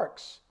and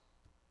works.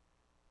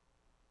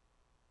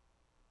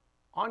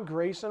 On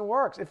grace and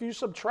works. If you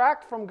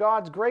subtract from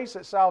God's grace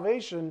at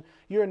salvation,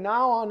 you're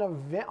now on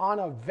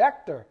a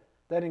vector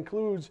that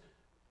includes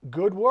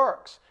good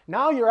works.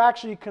 Now you're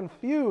actually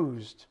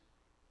confused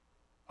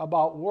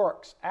about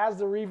works as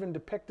they're even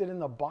depicted in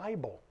the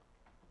Bible.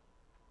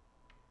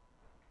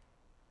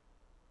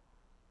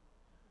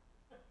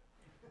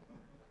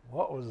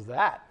 What was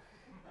that?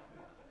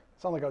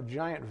 Sounded like a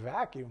giant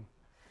vacuum.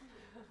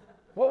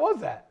 What was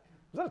that?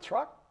 Was that a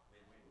truck?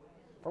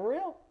 For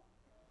real?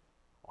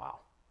 Wow,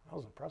 that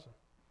was impressive.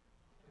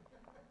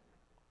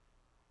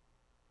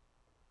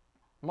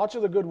 Much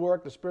of the good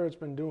work the Spirit's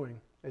been doing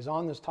is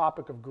on this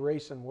topic of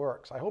grace and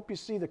works. I hope you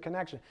see the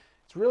connection.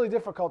 It's really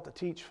difficult to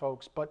teach,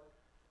 folks, but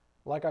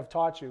like I've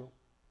taught you,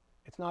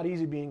 it's not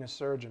easy being a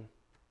surgeon.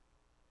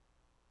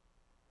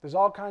 There's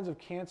all kinds of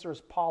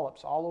cancerous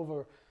polyps all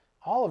over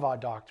all of our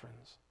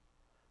doctrines.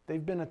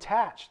 They've been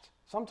attached,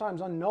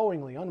 sometimes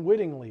unknowingly,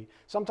 unwittingly.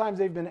 Sometimes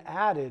they've been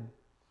added.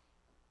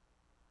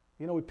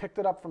 We picked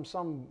it up from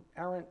some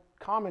errant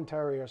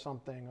commentary or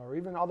something, or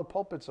even other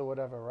pulpits or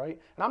whatever, right?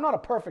 And I'm not a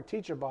perfect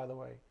teacher, by the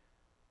way.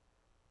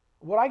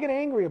 What I get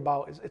angry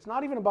about is it's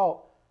not even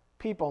about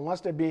people, unless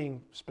they're being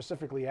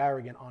specifically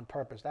arrogant on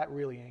purpose, that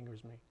really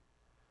angers me.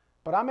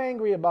 But I'm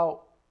angry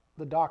about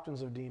the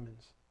doctrines of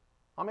demons.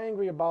 I'm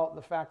angry about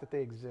the fact that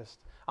they exist.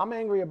 I'm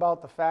angry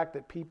about the fact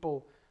that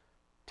people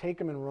take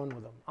them and run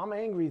with them. I'm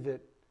angry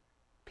that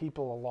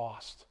people are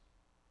lost.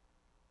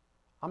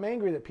 I'm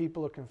angry that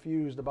people are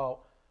confused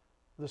about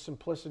the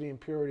simplicity and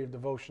purity of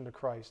devotion to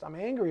Christ. I'm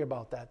angry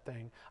about that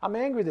thing. I'm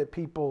angry that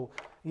people,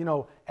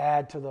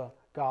 add to the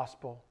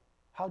gospel.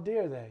 How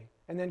dare they?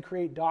 And then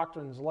create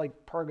doctrines like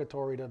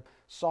purgatory to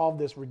solve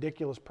this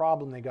ridiculous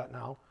problem they got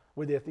now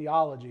with their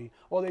theology.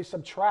 Or they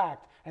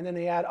subtract and then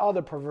they add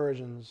other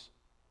perversions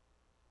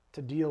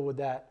to deal with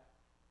that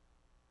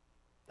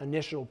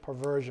initial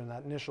perversion,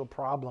 that initial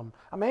problem.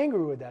 I'm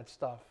angry with that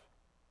stuff.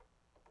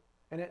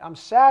 And I'm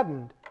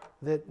saddened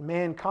that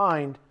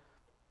mankind,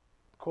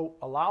 quote,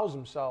 allows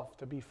himself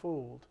to be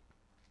fooled.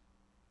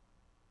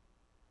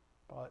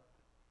 But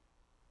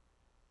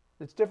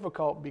it's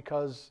difficult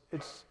because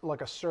it's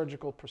like a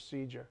surgical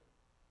procedure.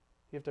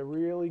 You have to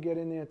really get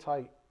in there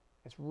tight.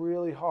 It's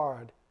really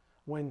hard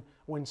when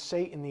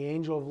Satan, the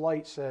angel of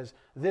light, says,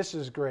 this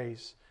is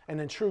grace, and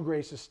then true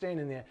grace is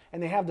standing there,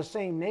 and they have the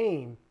same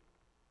name.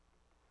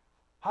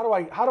 How do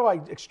I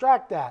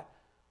extract that?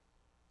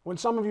 When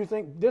some of you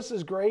think this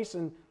is grace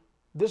and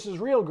this is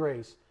real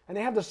grace, and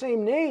they have the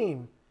same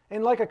name,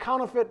 and like a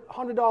counterfeit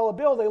 $100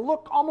 bill, they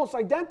look almost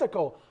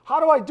identical. How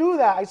do I do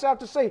that? I have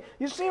to say,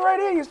 you see right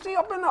here, you see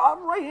up in the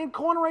right-hand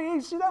corner right here,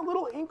 you see that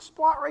little ink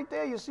spot right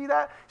there? You see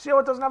that? See how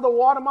it doesn't have the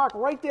watermark?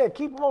 Right there.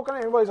 Keep looking at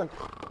it. Everybody's like,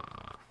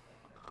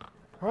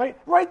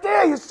 right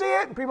there, you see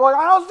it? And people are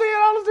like, I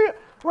don't see it.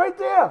 Right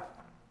there.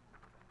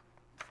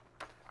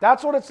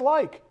 That's what it's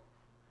like.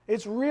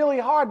 It's really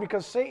hard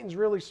because Satan's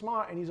really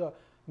smart and he's a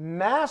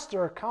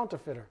master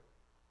counterfeiter.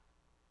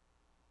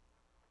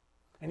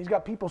 And he's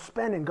got people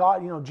spending.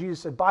 God,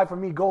 Jesus said, buy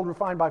from me gold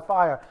refined by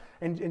fire.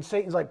 And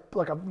Satan's like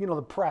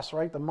the press,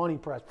 right? The money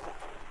press.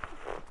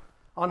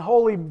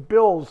 Unholy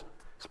bills.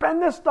 Spend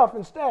this stuff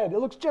instead. It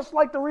looks just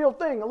like the real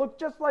thing. It looks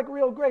just like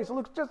real grace. It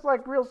looks just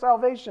like real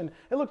salvation.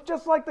 It looks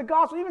just like the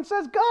gospel. It even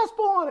says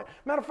gospel on it.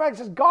 Matter of fact, it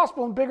says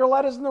gospel in bigger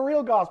letters than the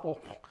real gospel.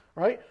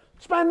 Right?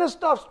 Spend this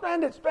stuff.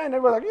 Spend it.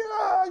 Everybody's like,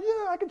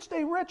 yeah, I can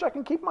stay rich. I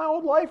can keep my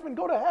old life and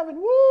go to heaven.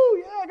 Woo,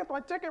 yeah, I got my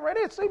ticket right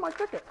here. See my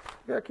ticket.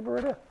 Yeah, keep it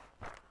right here.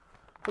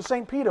 For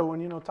St. Peter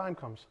when, time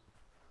comes.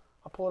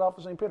 I'll pull it out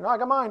for St. Peter. No, I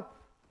got mine.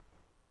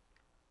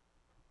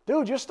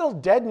 Dude, you're still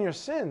dead in your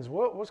sins.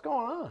 What's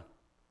going on?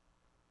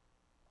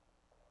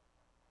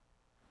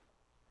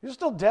 You're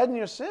still dead in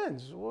your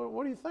sins.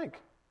 What do you think?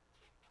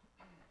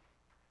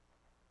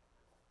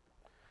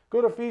 Go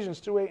to Ephesians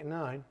 2, 8, and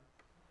 9.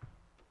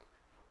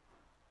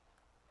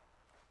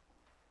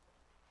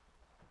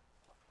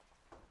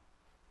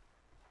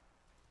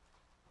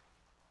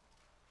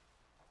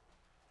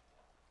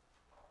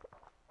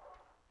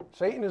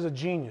 Satan is a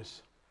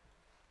genius.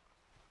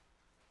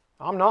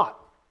 I'm not.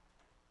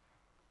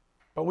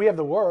 But we have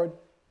the Word,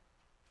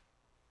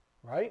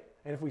 right?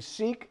 And if we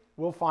seek,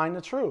 we'll find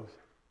the truth.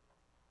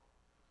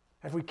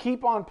 If we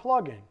keep on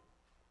plugging,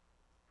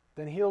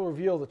 then he'll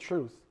reveal the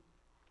truth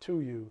to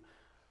you.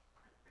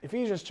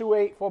 Ephesians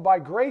 2:8, for by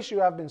grace you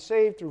have been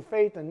saved through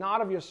faith, and not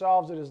of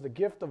yourselves, it is the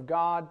gift of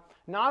God,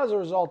 not as a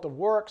result of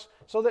works,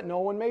 so that no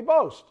one may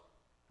boast.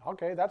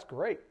 Okay, that's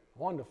great.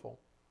 Wonderful.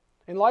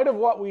 In light of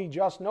what we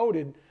just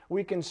noted,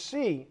 we can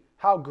see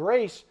how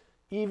grace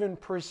even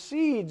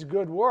precedes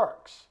good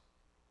works.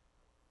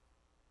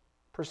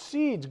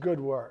 Precedes good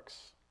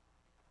works.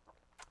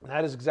 And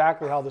that is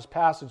exactly how this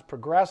passage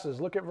progresses.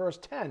 Look at verse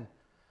 10.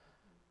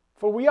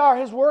 For we are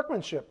his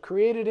workmanship,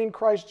 created in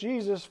Christ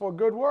Jesus for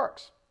good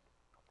works,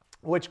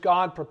 which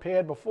God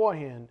prepared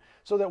beforehand,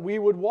 so that we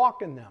would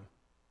walk in them.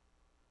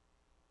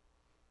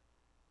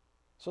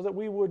 So that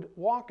we would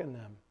walk in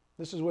them.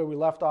 This is where we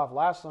left off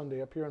last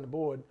Sunday up here on the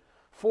board.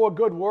 For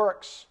good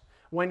works.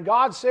 When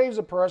God saves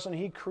a person,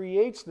 he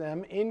creates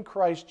them in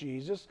Christ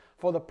Jesus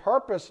for the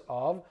purpose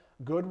of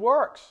good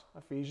works.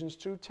 Ephesians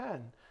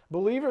 2:10.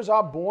 Believers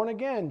are born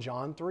again,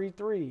 John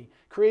 3:3.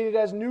 Created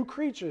as new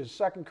creatures,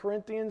 2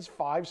 Corinthians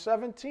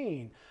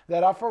 5:17.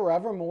 That are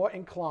forevermore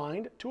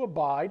inclined to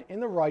abide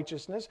in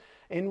righteousness,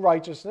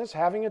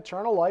 having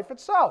eternal life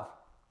itself.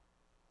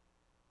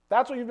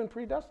 That's what you've been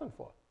predestined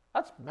for.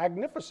 That's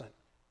magnificent.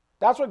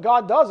 That's what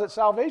God does at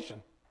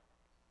salvation.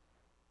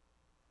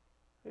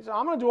 He said,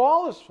 I'm going to do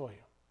all this for you.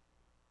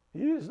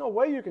 There's no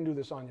way you can do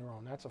this on your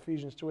own. That's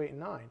Ephesians 2:8 and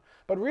 9.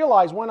 But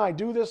realize when I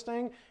do this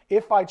thing,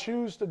 if I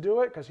choose to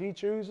do it, because he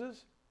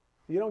chooses,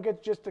 you don't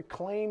get just to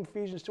claim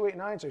Ephesians 2:8 and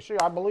 9 and say, sure,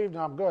 I believed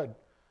and I'm good.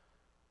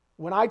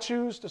 When I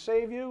choose to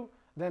save you,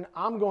 then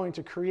I'm going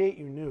to create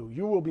you new.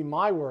 You will be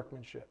my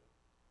workmanship.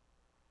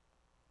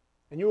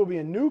 And you will be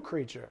a new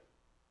creature.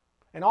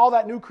 And all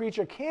that new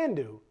creature can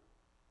do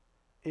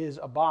is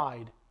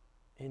abide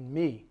in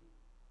me,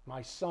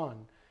 my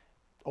Son,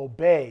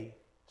 obey,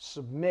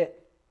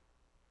 submit,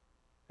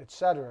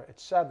 etc.,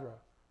 etc.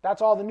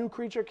 That's all the new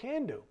creature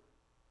can do.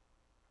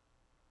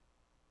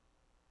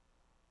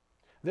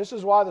 This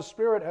is why the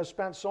Spirit has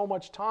spent so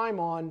much time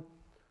on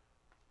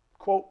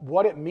quote,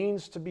 what it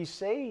means to be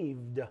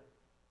saved.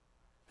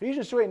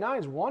 Ephesians 2:8-9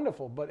 is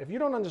wonderful, but if you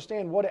don't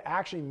understand what it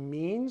actually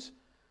means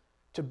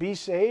to be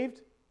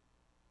saved,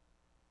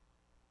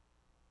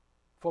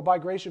 for by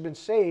grace you've been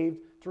saved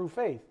through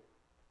faith.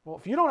 Well,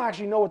 if you don't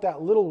actually know what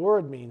that little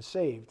word means,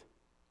 saved,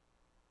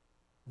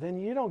 then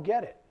you don't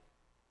get it.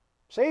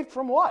 Saved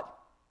from what?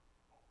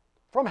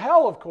 From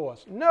hell, of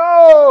course.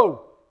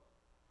 No!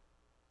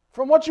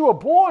 From what you were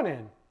born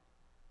in.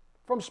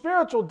 From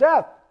spiritual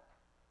death.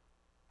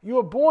 You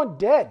were born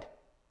dead.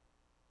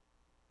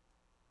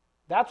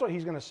 That's what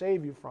he's going to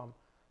save you from.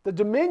 The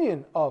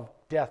dominion of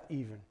death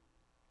even.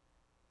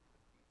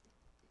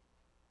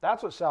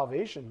 That's what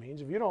salvation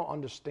means. If you don't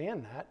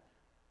understand that,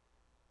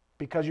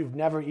 because you've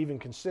never even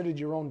considered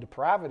your own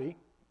depravity,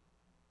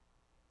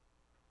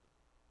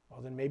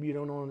 well, then maybe you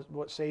don't know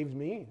what saved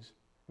means.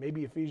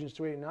 Maybe Ephesians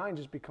 2:8-9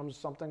 just becomes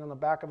something on the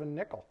back of a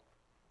nickel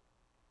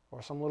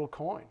or some little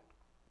coin.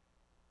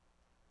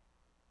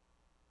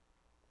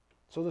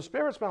 So the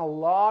Spirit spent a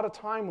lot of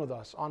time with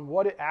us on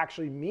what it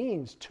actually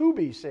means to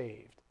be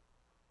saved.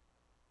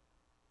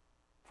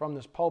 From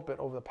this pulpit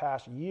over the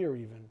past year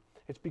even.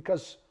 It's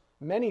because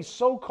many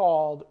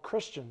so-called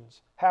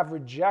Christians have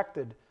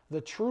rejected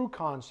the true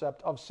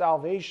concept of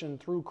salvation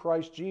through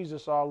Christ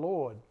Jesus our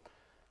Lord.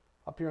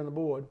 Up here on the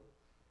board,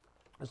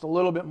 just a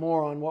little bit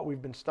more on what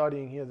we've been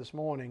studying here this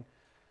morning.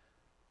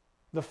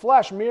 The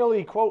flesh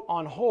merely, quote,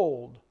 on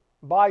hold,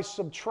 by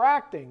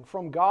subtracting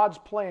from God's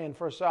plan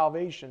for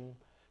salvation,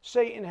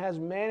 Satan has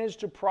managed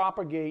to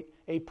propagate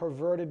a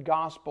perverted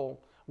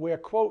gospel where,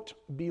 quote,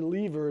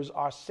 believers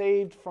are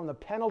saved from the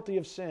penalty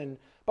of sin,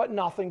 but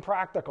nothing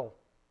practical.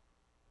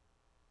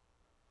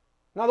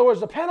 In other words,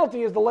 the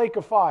penalty is the lake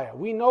of fire.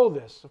 We know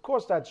this. Of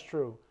course that's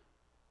true.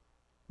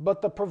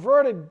 But the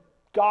perverted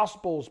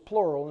gospels,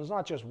 plural, and there's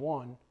not just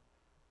one,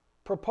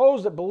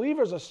 propose that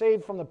believers are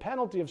saved from the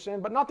penalty of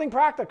sin, but nothing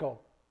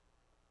practical.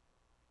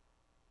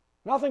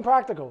 Nothing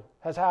practical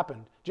has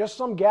happened. Just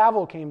some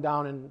gavel came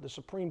down in the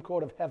Supreme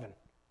Court of Heaven.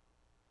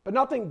 But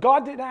nothing,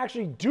 God didn't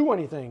actually do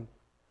anything.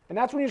 And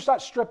that's when you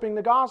start stripping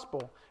the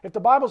gospel. If the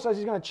Bible says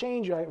he's going to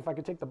change you, if I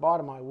could take the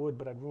bottom, I would,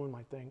 but I'd ruin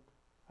my thing.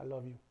 I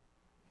love you.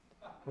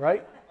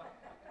 Right?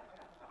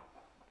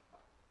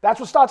 That's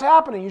what starts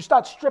happening. You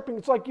start stripping.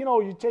 It's like,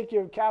 you take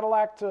your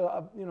Cadillac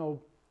to,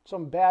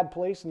 some bad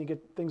place and you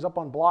get things up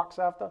on blocks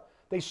after.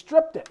 They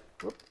stripped it.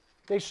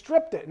 They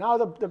stripped it. Now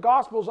the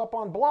gospel's up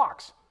on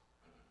blocks.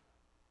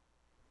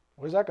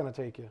 Where's that going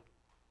to take you?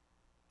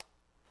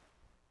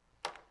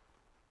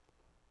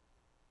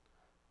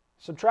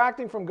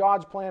 Subtracting from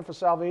God's plan for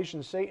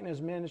salvation, Satan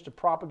has managed to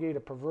propagate a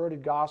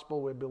perverted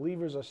gospel where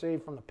believers are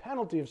saved from the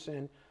penalty of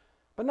sin,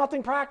 but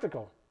nothing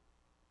practical.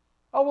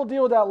 Oh, we'll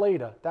deal with that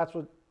later. That's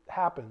what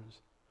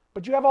happens.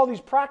 But you have all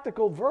these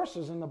practical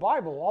verses in the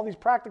Bible, all these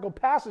practical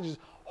passages,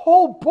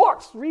 whole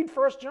books. Read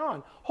 1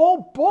 John.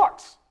 Whole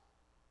books.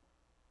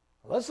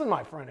 Listen,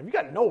 my friend, if you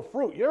got no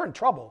fruit, you're in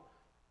trouble.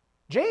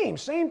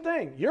 James, same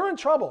thing. You're in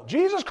trouble.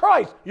 Jesus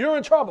Christ, you're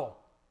in trouble.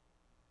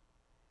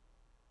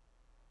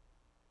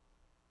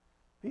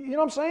 You know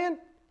what I'm saying?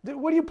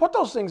 What do you put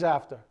those things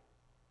after?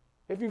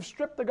 If you've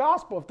stripped the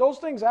gospel, if those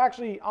things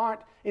actually aren't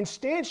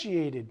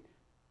instantiated,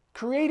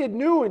 created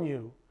new in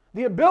you,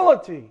 the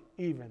ability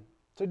even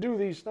to do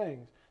these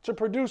things, to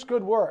produce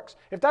good works.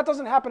 If that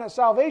doesn't happen at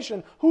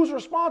salvation, who's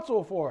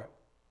responsible for it?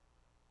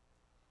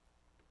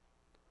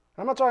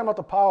 I'm not talking about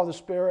the power of the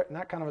Spirit and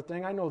that kind of a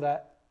thing. I know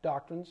that.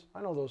 Doctrines.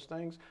 I know those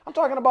things. I'm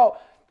talking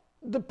about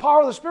the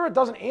power of the Spirit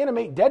doesn't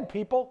animate dead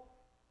people.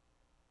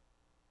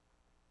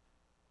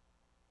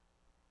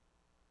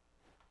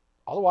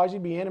 Otherwise,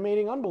 he'd be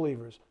animating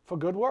unbelievers for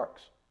good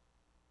works.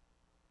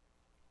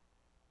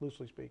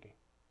 Loosely speaking.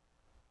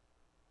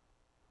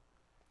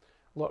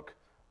 Look,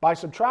 by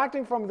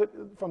subtracting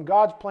from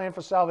God's plan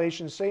for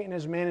salvation, Satan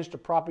has managed to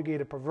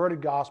propagate a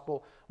perverted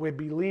gospel where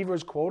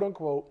believers, quote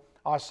unquote,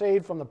 are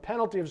saved from the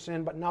penalty of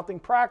sin, but nothing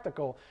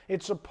practical.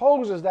 It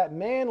supposes that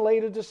man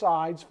later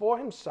decides for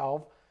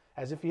himself,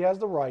 as if he has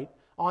the right,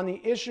 on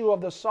the issue of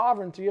the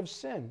sovereignty of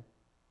sin.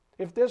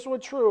 If this were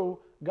true,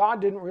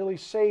 God didn't really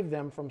save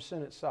them from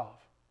sin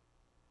itself.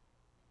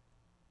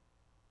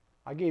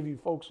 I gave you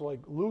folks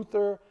like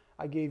Luther,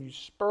 I gave you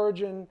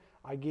Spurgeon,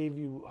 I gave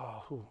you, I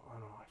don't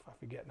know, I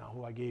forget now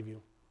who I gave you.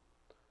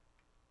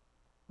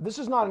 This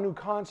is not a new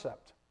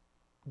concept,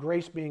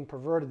 grace being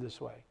perverted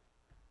this way.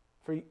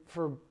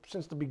 For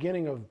since the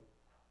beginning of,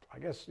 I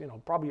guess,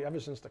 probably ever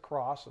since the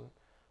cross and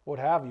what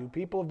have you,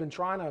 people have been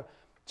trying to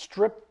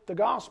strip the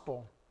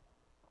gospel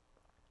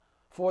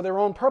for their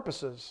own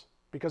purposes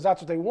because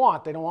that's what they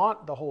want. They don't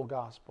want the whole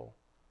gospel.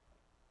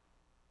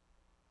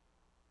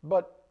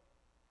 But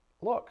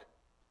look,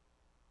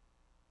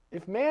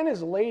 if man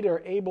is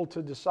later able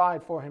to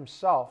decide for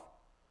himself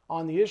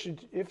on the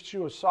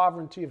issue of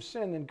sovereignty of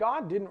sin, then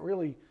God didn't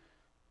really,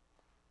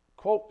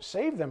 quote,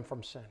 save them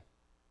from sin.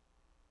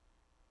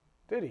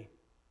 Did he?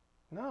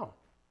 No.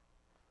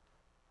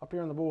 Up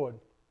here on the board.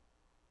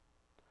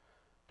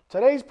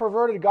 Today's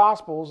perverted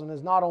gospels, and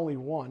there's not only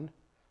one,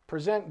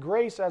 present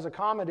grace as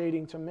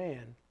accommodating to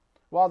man.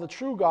 while the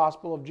true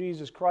gospel of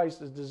Jesus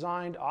Christ is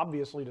designed,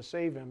 obviously, to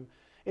save him,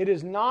 it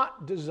is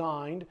not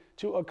designed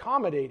to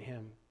accommodate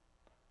him.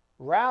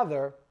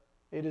 Rather,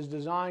 it is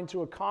designed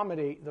to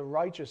accommodate the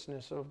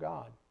righteousness of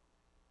God.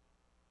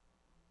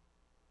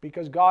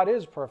 Because God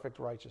is perfect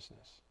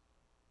righteousness.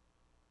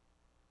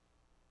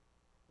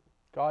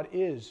 God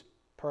is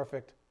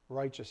perfect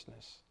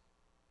righteousness.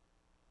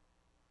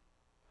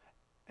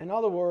 In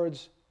other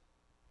words,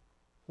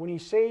 when he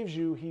saves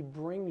you, he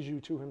brings you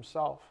to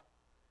himself.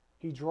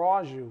 He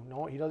draws you.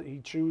 No,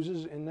 he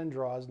chooses and then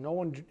draws. No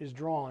one is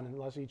drawn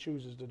unless he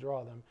chooses to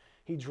draw them.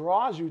 He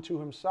draws you to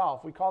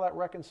himself. We call that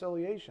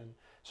reconciliation.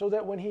 So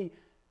that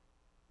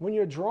when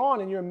you're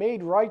drawn and you're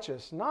made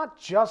righteous, not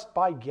just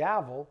by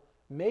gavel,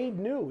 made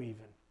new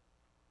even,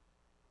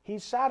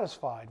 he's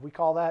satisfied. We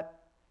call that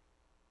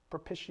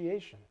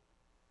propitiation.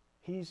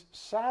 He's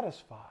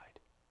satisfied.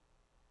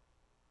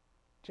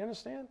 Do you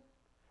understand?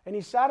 And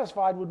he's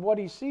satisfied with what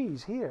he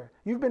sees here.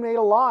 You've been made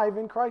alive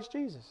in Christ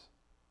Jesus.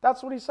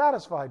 That's what he's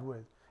satisfied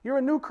with. You're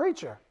a new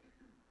creature.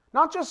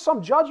 Not just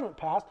some judgment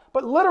passed,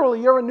 but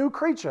literally you're a new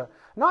creature.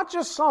 Not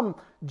just some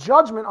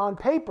judgment on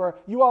paper.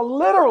 You are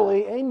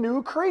literally a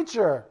new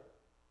creature.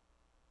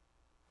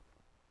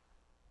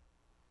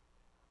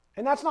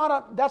 And that's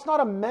not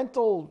a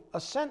mental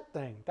assent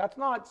thing.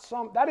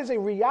 That is a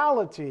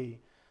reality.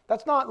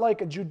 That's not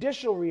like a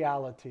judicial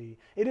reality.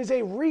 It is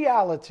a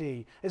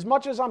reality, as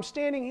much as I'm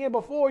standing here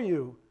before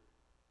you.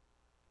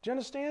 Do you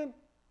understand?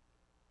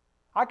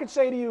 I could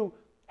say to you,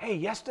 hey,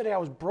 yesterday I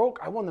was broke,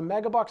 I won the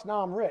megabucks,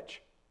 now I'm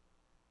rich.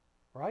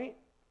 Right?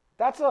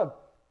 That's a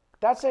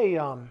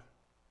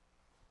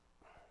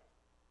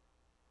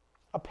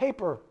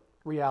paper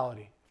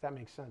reality, if that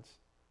makes sense.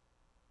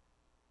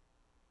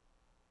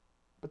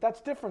 But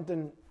that's different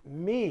than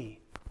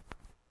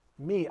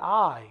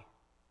I,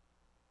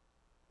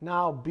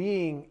 now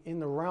being in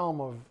the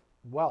realm of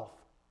wealth.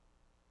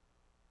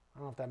 I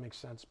don't know if that makes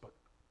sense, but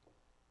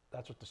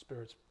that's what the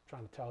Spirit's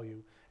trying to tell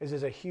you, is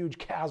there's a huge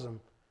chasm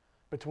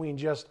between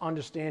just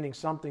understanding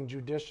something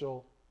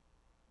judicial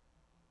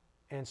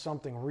and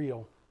something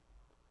real.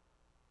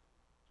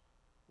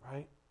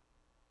 Right?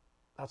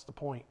 That's the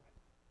point.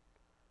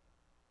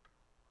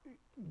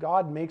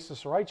 God makes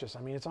us righteous.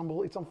 I mean, it's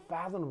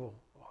unfathomable.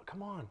 Oh,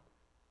 come on.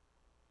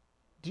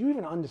 Do you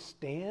even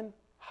understand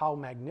how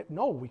magnificent?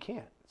 No, we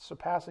can't. It's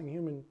surpassing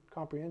human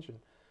comprehension.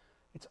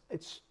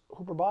 It's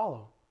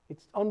hyperbolo.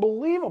 It's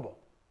unbelievable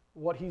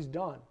what he's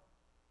done.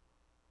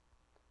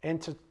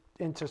 And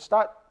to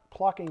start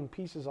plucking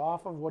pieces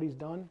off of what he's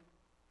done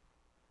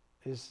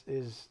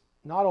is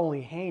not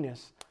only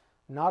heinous,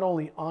 not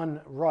only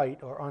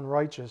unright or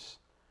unrighteous,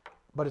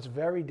 but it's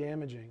very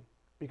damaging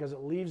because it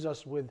leaves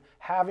us with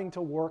having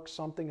to work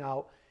something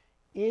out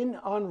in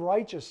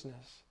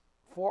unrighteousness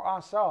for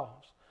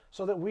ourselves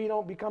so that we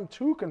don't become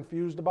too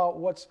confused about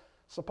what's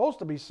supposed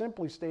to be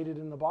simply stated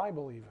in the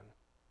Bible even.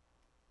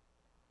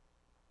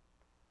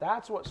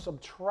 That's what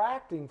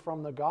subtracting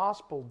from the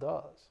gospel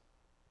does.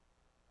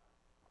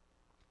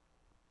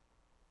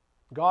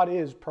 God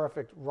is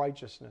perfect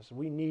righteousness.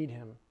 We need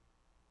him.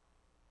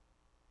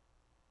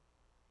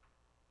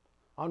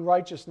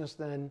 Unrighteousness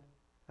then,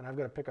 and I've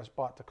got to pick a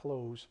spot to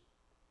close.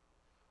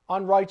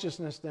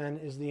 Unrighteousness then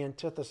is the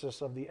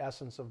antithesis of the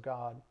essence of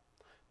God.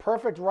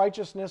 Perfect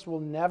righteousness will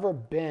never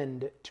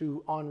bend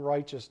to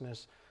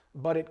unrighteousness,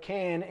 but it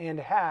can and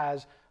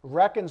has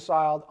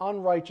reconciled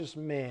unrighteous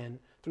man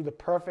through the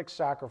perfect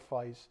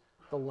sacrifice,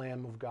 the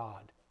Lamb of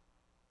God.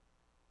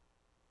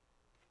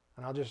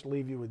 And I'll just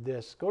leave you with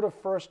this. Go to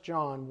 1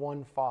 John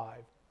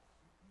 1:5.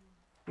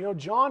 You know,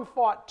 John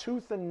fought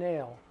tooth and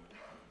nail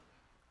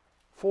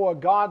for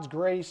God's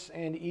grace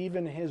and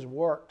even his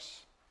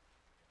works.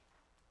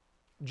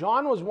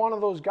 John was one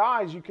of those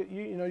guys, you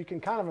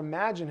can kind of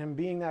imagine him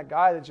being that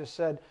guy that just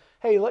said,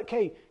 hey,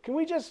 can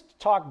we just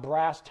talk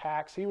brass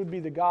tacks? He would be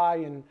the guy,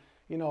 and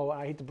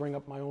I hate to bring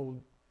up my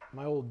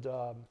old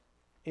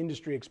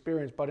industry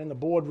experience, but in the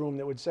boardroom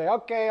that would say,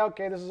 okay,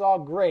 this is all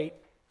great.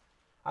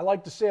 I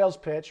like the sales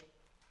pitch.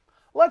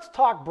 Let's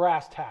talk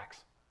brass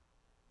tacks.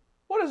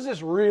 What does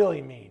this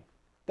really mean?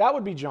 That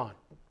would be John.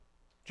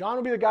 John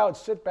would be the guy who would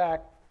sit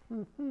back.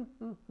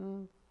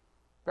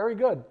 Very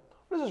good.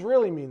 What does this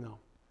really mean, though?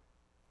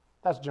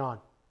 That's John.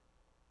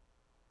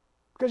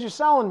 Because you're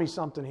selling me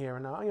something here,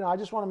 and I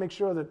just want to make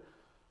sure that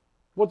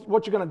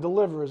what you're going to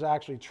deliver is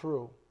actually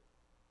true.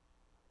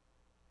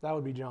 That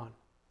would be John.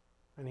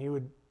 And he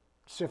would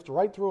sift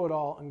right through it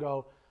all and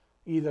go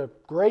either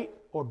great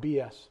or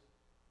BS.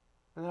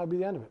 And that would be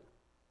the end of it.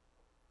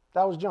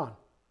 That was John.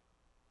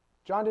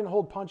 John didn't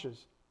hold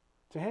punches.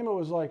 To him it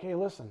was like, hey,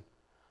 listen,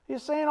 you're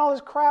saying all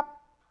this crap?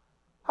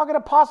 How could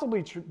it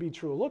possibly be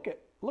true? Look at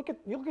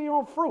your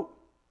own fruit.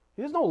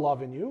 There's no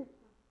love in you.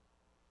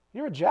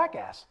 You're a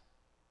jackass.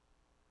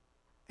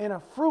 And a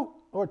fruit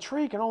or a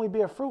tree can only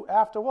be a fruit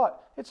after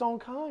what? Its own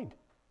kind.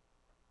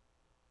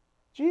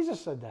 Jesus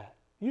said that.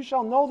 You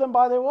shall know them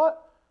by their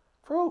what?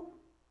 Fruit.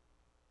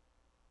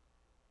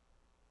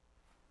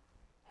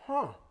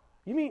 Huh.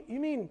 You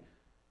mean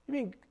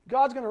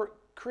God's going to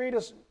create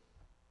us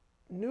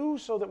new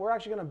so that we're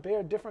actually going to bear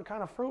a different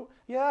kind of fruit?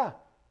 Yeah.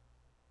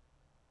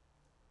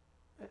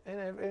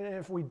 And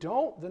if we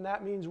don't, then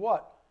that means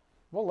what?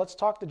 Well, let's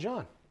talk to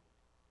John.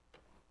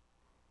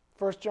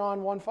 1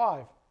 John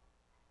 1:5.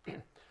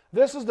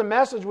 This is the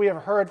message we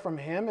have heard from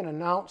him and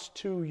announced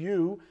to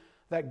you,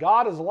 that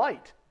God is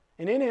light,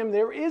 and in him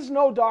there is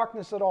no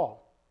darkness at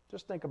all.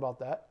 Just think about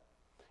that.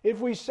 If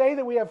we say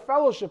that we have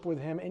fellowship with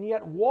him and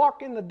yet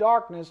walk in the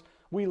darkness,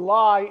 we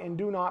lie and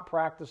do not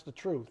practice the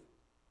truth.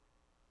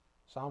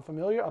 Sound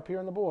familiar? Up here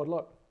on the board,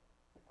 look.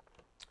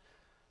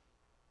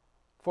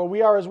 For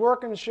we are his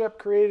workmanship,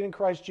 created in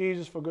Christ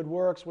Jesus for good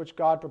works, which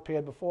God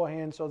prepared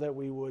beforehand so that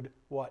we would,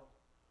 what?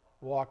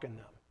 Walk in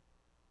them.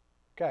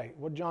 Okay,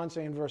 what did John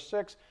say in verse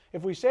 6?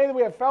 If we say that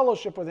we have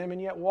fellowship with him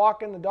and yet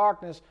walk in the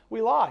darkness,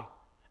 we lie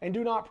and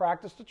do not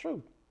practice the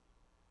truth.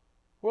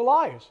 We're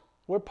liars.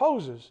 We're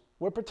posers.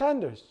 We're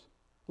pretenders.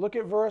 Look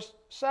at verse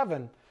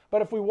 7.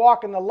 But if we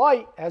walk in the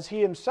light, as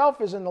he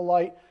himself is in the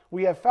light,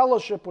 we have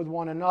fellowship with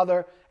one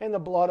another, and the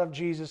blood of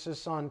Jesus,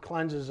 his Son,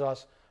 cleanses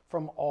us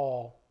from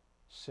all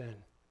sin.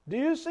 Do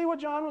you see what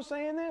John was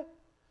saying there?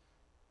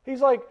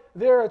 He's like,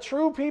 there are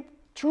true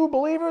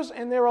believers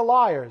and there are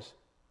liars.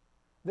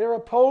 There are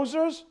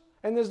posers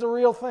and there's the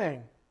real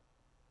thing.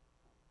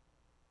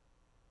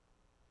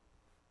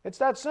 It's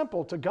that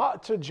simple.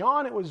 To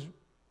John, it was,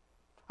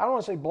 I don't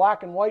want to say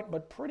black and white,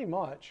 but pretty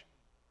much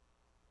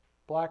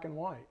black and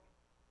white.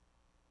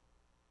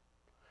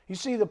 You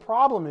see, the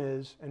problem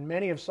is, and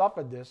many have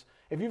suffered this,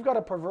 if you've got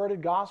a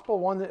perverted gospel,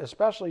 one that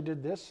especially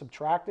did this,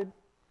 subtracted,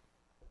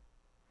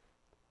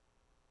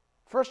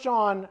 1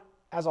 John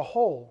as a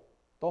whole,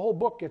 the whole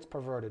book gets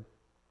perverted.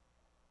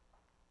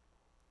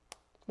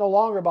 It's no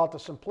longer about the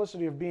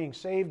simplicity of being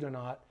saved or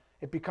not.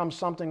 It becomes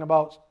something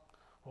about,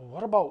 well,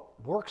 what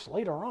about works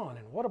later on?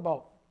 And what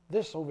about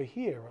this over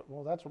here?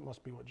 Well, that's what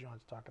must be what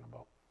John's talking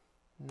about.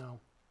 No.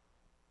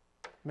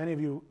 Many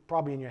of you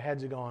probably in your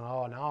heads are going,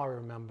 oh, now I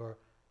remember.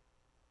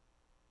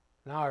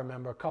 Now I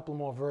remember a couple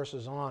more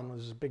verses on,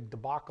 there's this big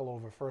debacle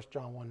over 1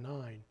 John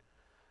 1:9.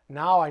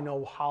 Now I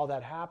know how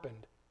that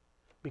happened.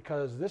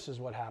 Because this is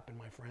what happened,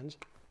 my friends.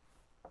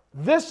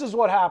 This is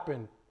what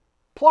happened.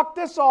 Pluck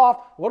this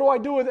off. What do I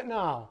do with it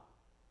now?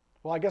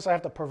 Well, I guess I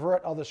have to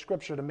pervert other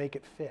scripture to make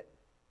it fit.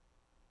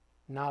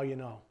 Now you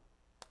know.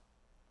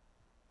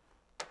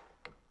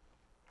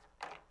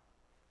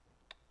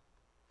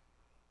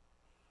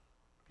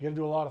 You got to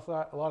do a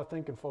lot of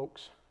thinking,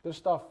 folks. This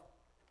stuff,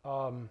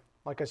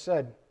 like I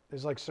said,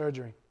 is like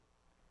surgery.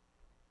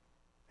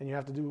 And you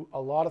have to do a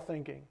lot of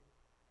thinking.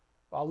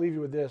 I'll leave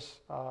you with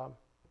this.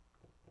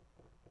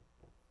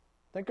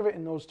 Think of it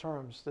in those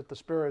terms that the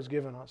Spirit has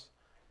given us.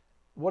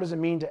 What does it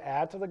mean to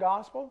add to the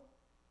gospel?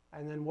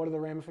 And then what are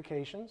the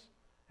ramifications?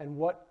 And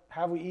what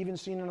have we even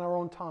seen in our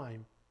own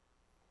time?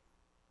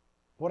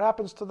 What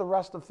happens to the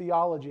rest of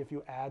theology if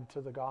you add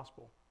to the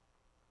gospel?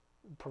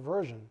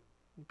 Perversion.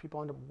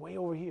 People end up way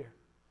over here.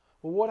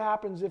 Well, what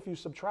happens if you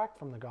subtract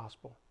from the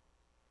gospel?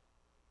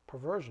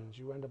 Perversions.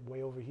 You end up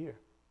way over here.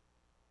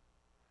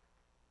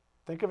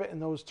 Think of it in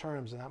those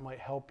terms, and that might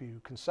help you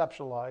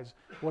conceptualize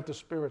what the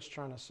Spirit's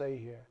trying to say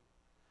here.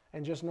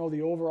 And just know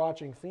the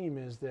overarching theme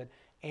is that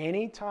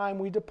any time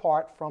we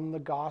depart from the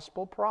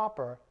gospel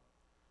proper,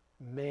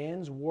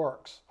 man's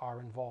works are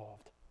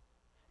involved.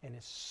 And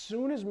as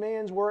soon as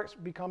man's works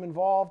become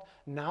involved,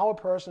 now a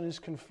person is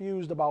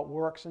confused about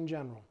works in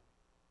general.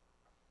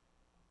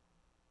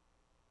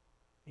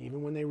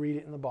 Even when they read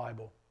it in the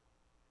Bible.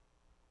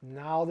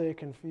 Now they're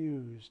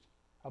confused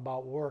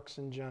about works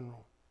in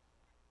general.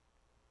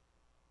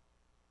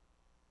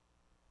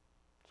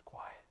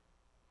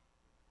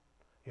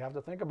 You have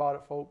to think about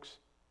it, folks.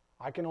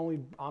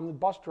 I'm the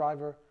bus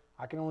driver.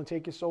 I can only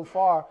take you so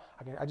far.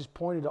 I just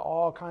pointed to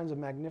all kinds of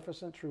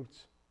magnificent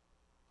truths.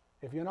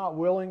 If you're not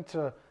willing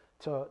to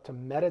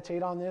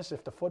meditate on this,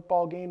 if the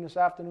football game this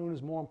afternoon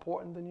is more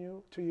important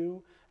to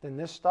you than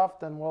this stuff,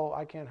 then, well,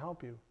 I can't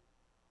help you.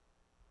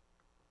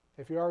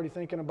 If you're already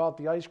thinking about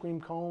the ice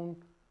cream cone,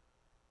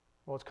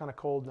 well, it's kind of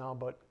cold now,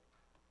 but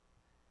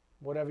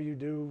whatever you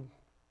do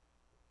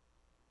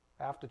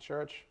after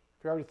church,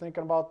 if you're already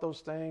thinking about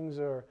those things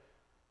or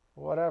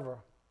whatever,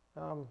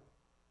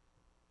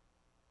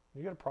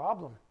 you got a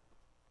problem.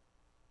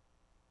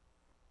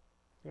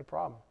 You got a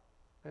problem.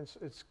 And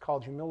it's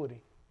called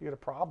humility. You got a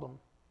problem.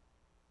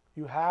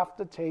 You have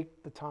to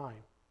take the time.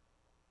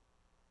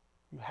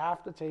 You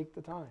have to take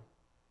the time.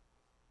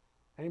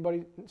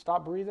 Anybody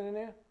stop breathing in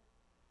there?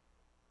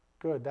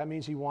 Good. That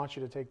means he wants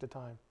you to take the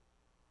time.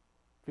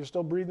 If you're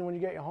still breathing when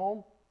you get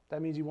home,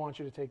 that means he wants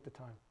you to take the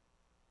time.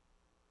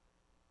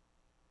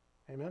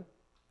 Amen?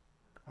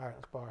 All right,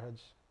 let's bow our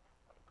heads.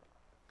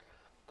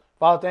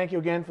 Father, thank you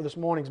again for this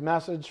morning's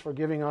message, for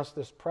giving us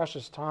this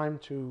precious time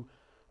to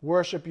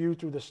worship you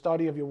through the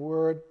study of your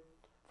word,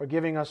 for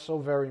giving us so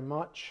very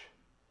much,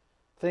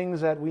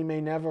 things that we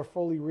may never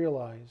fully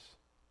realize,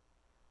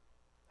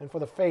 and for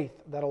the faith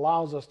that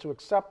allows us to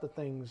accept the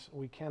things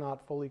we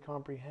cannot fully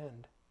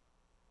comprehend.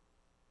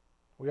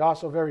 We are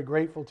also very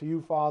grateful to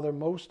you, Father,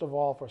 most of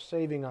all for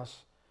saving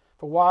us,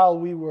 for while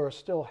we were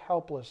still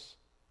helpless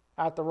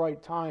At the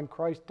right time,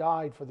 Christ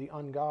died for the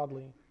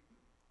ungodly.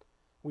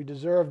 We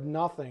deserved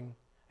nothing,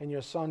 and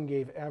your Son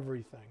gave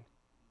everything.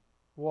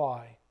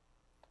 Why?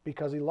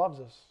 Because he loves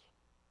us.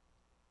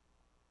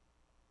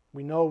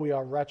 We know we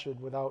are wretched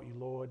without you,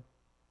 Lord.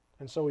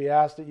 And so we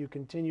ask that you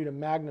continue to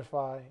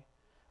magnify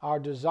our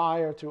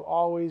desire to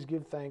always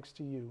give thanks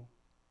to you.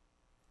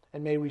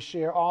 And may we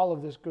share all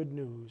of this good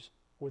news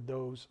with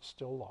those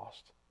still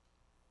lost.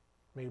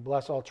 May you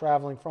bless all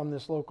traveling from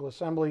this local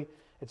assembly.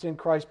 It's in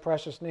Christ's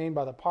precious name,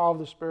 by the power of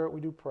the Spirit,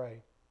 we do pray.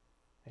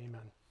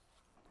 Amen.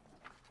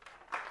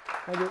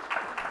 Thank you.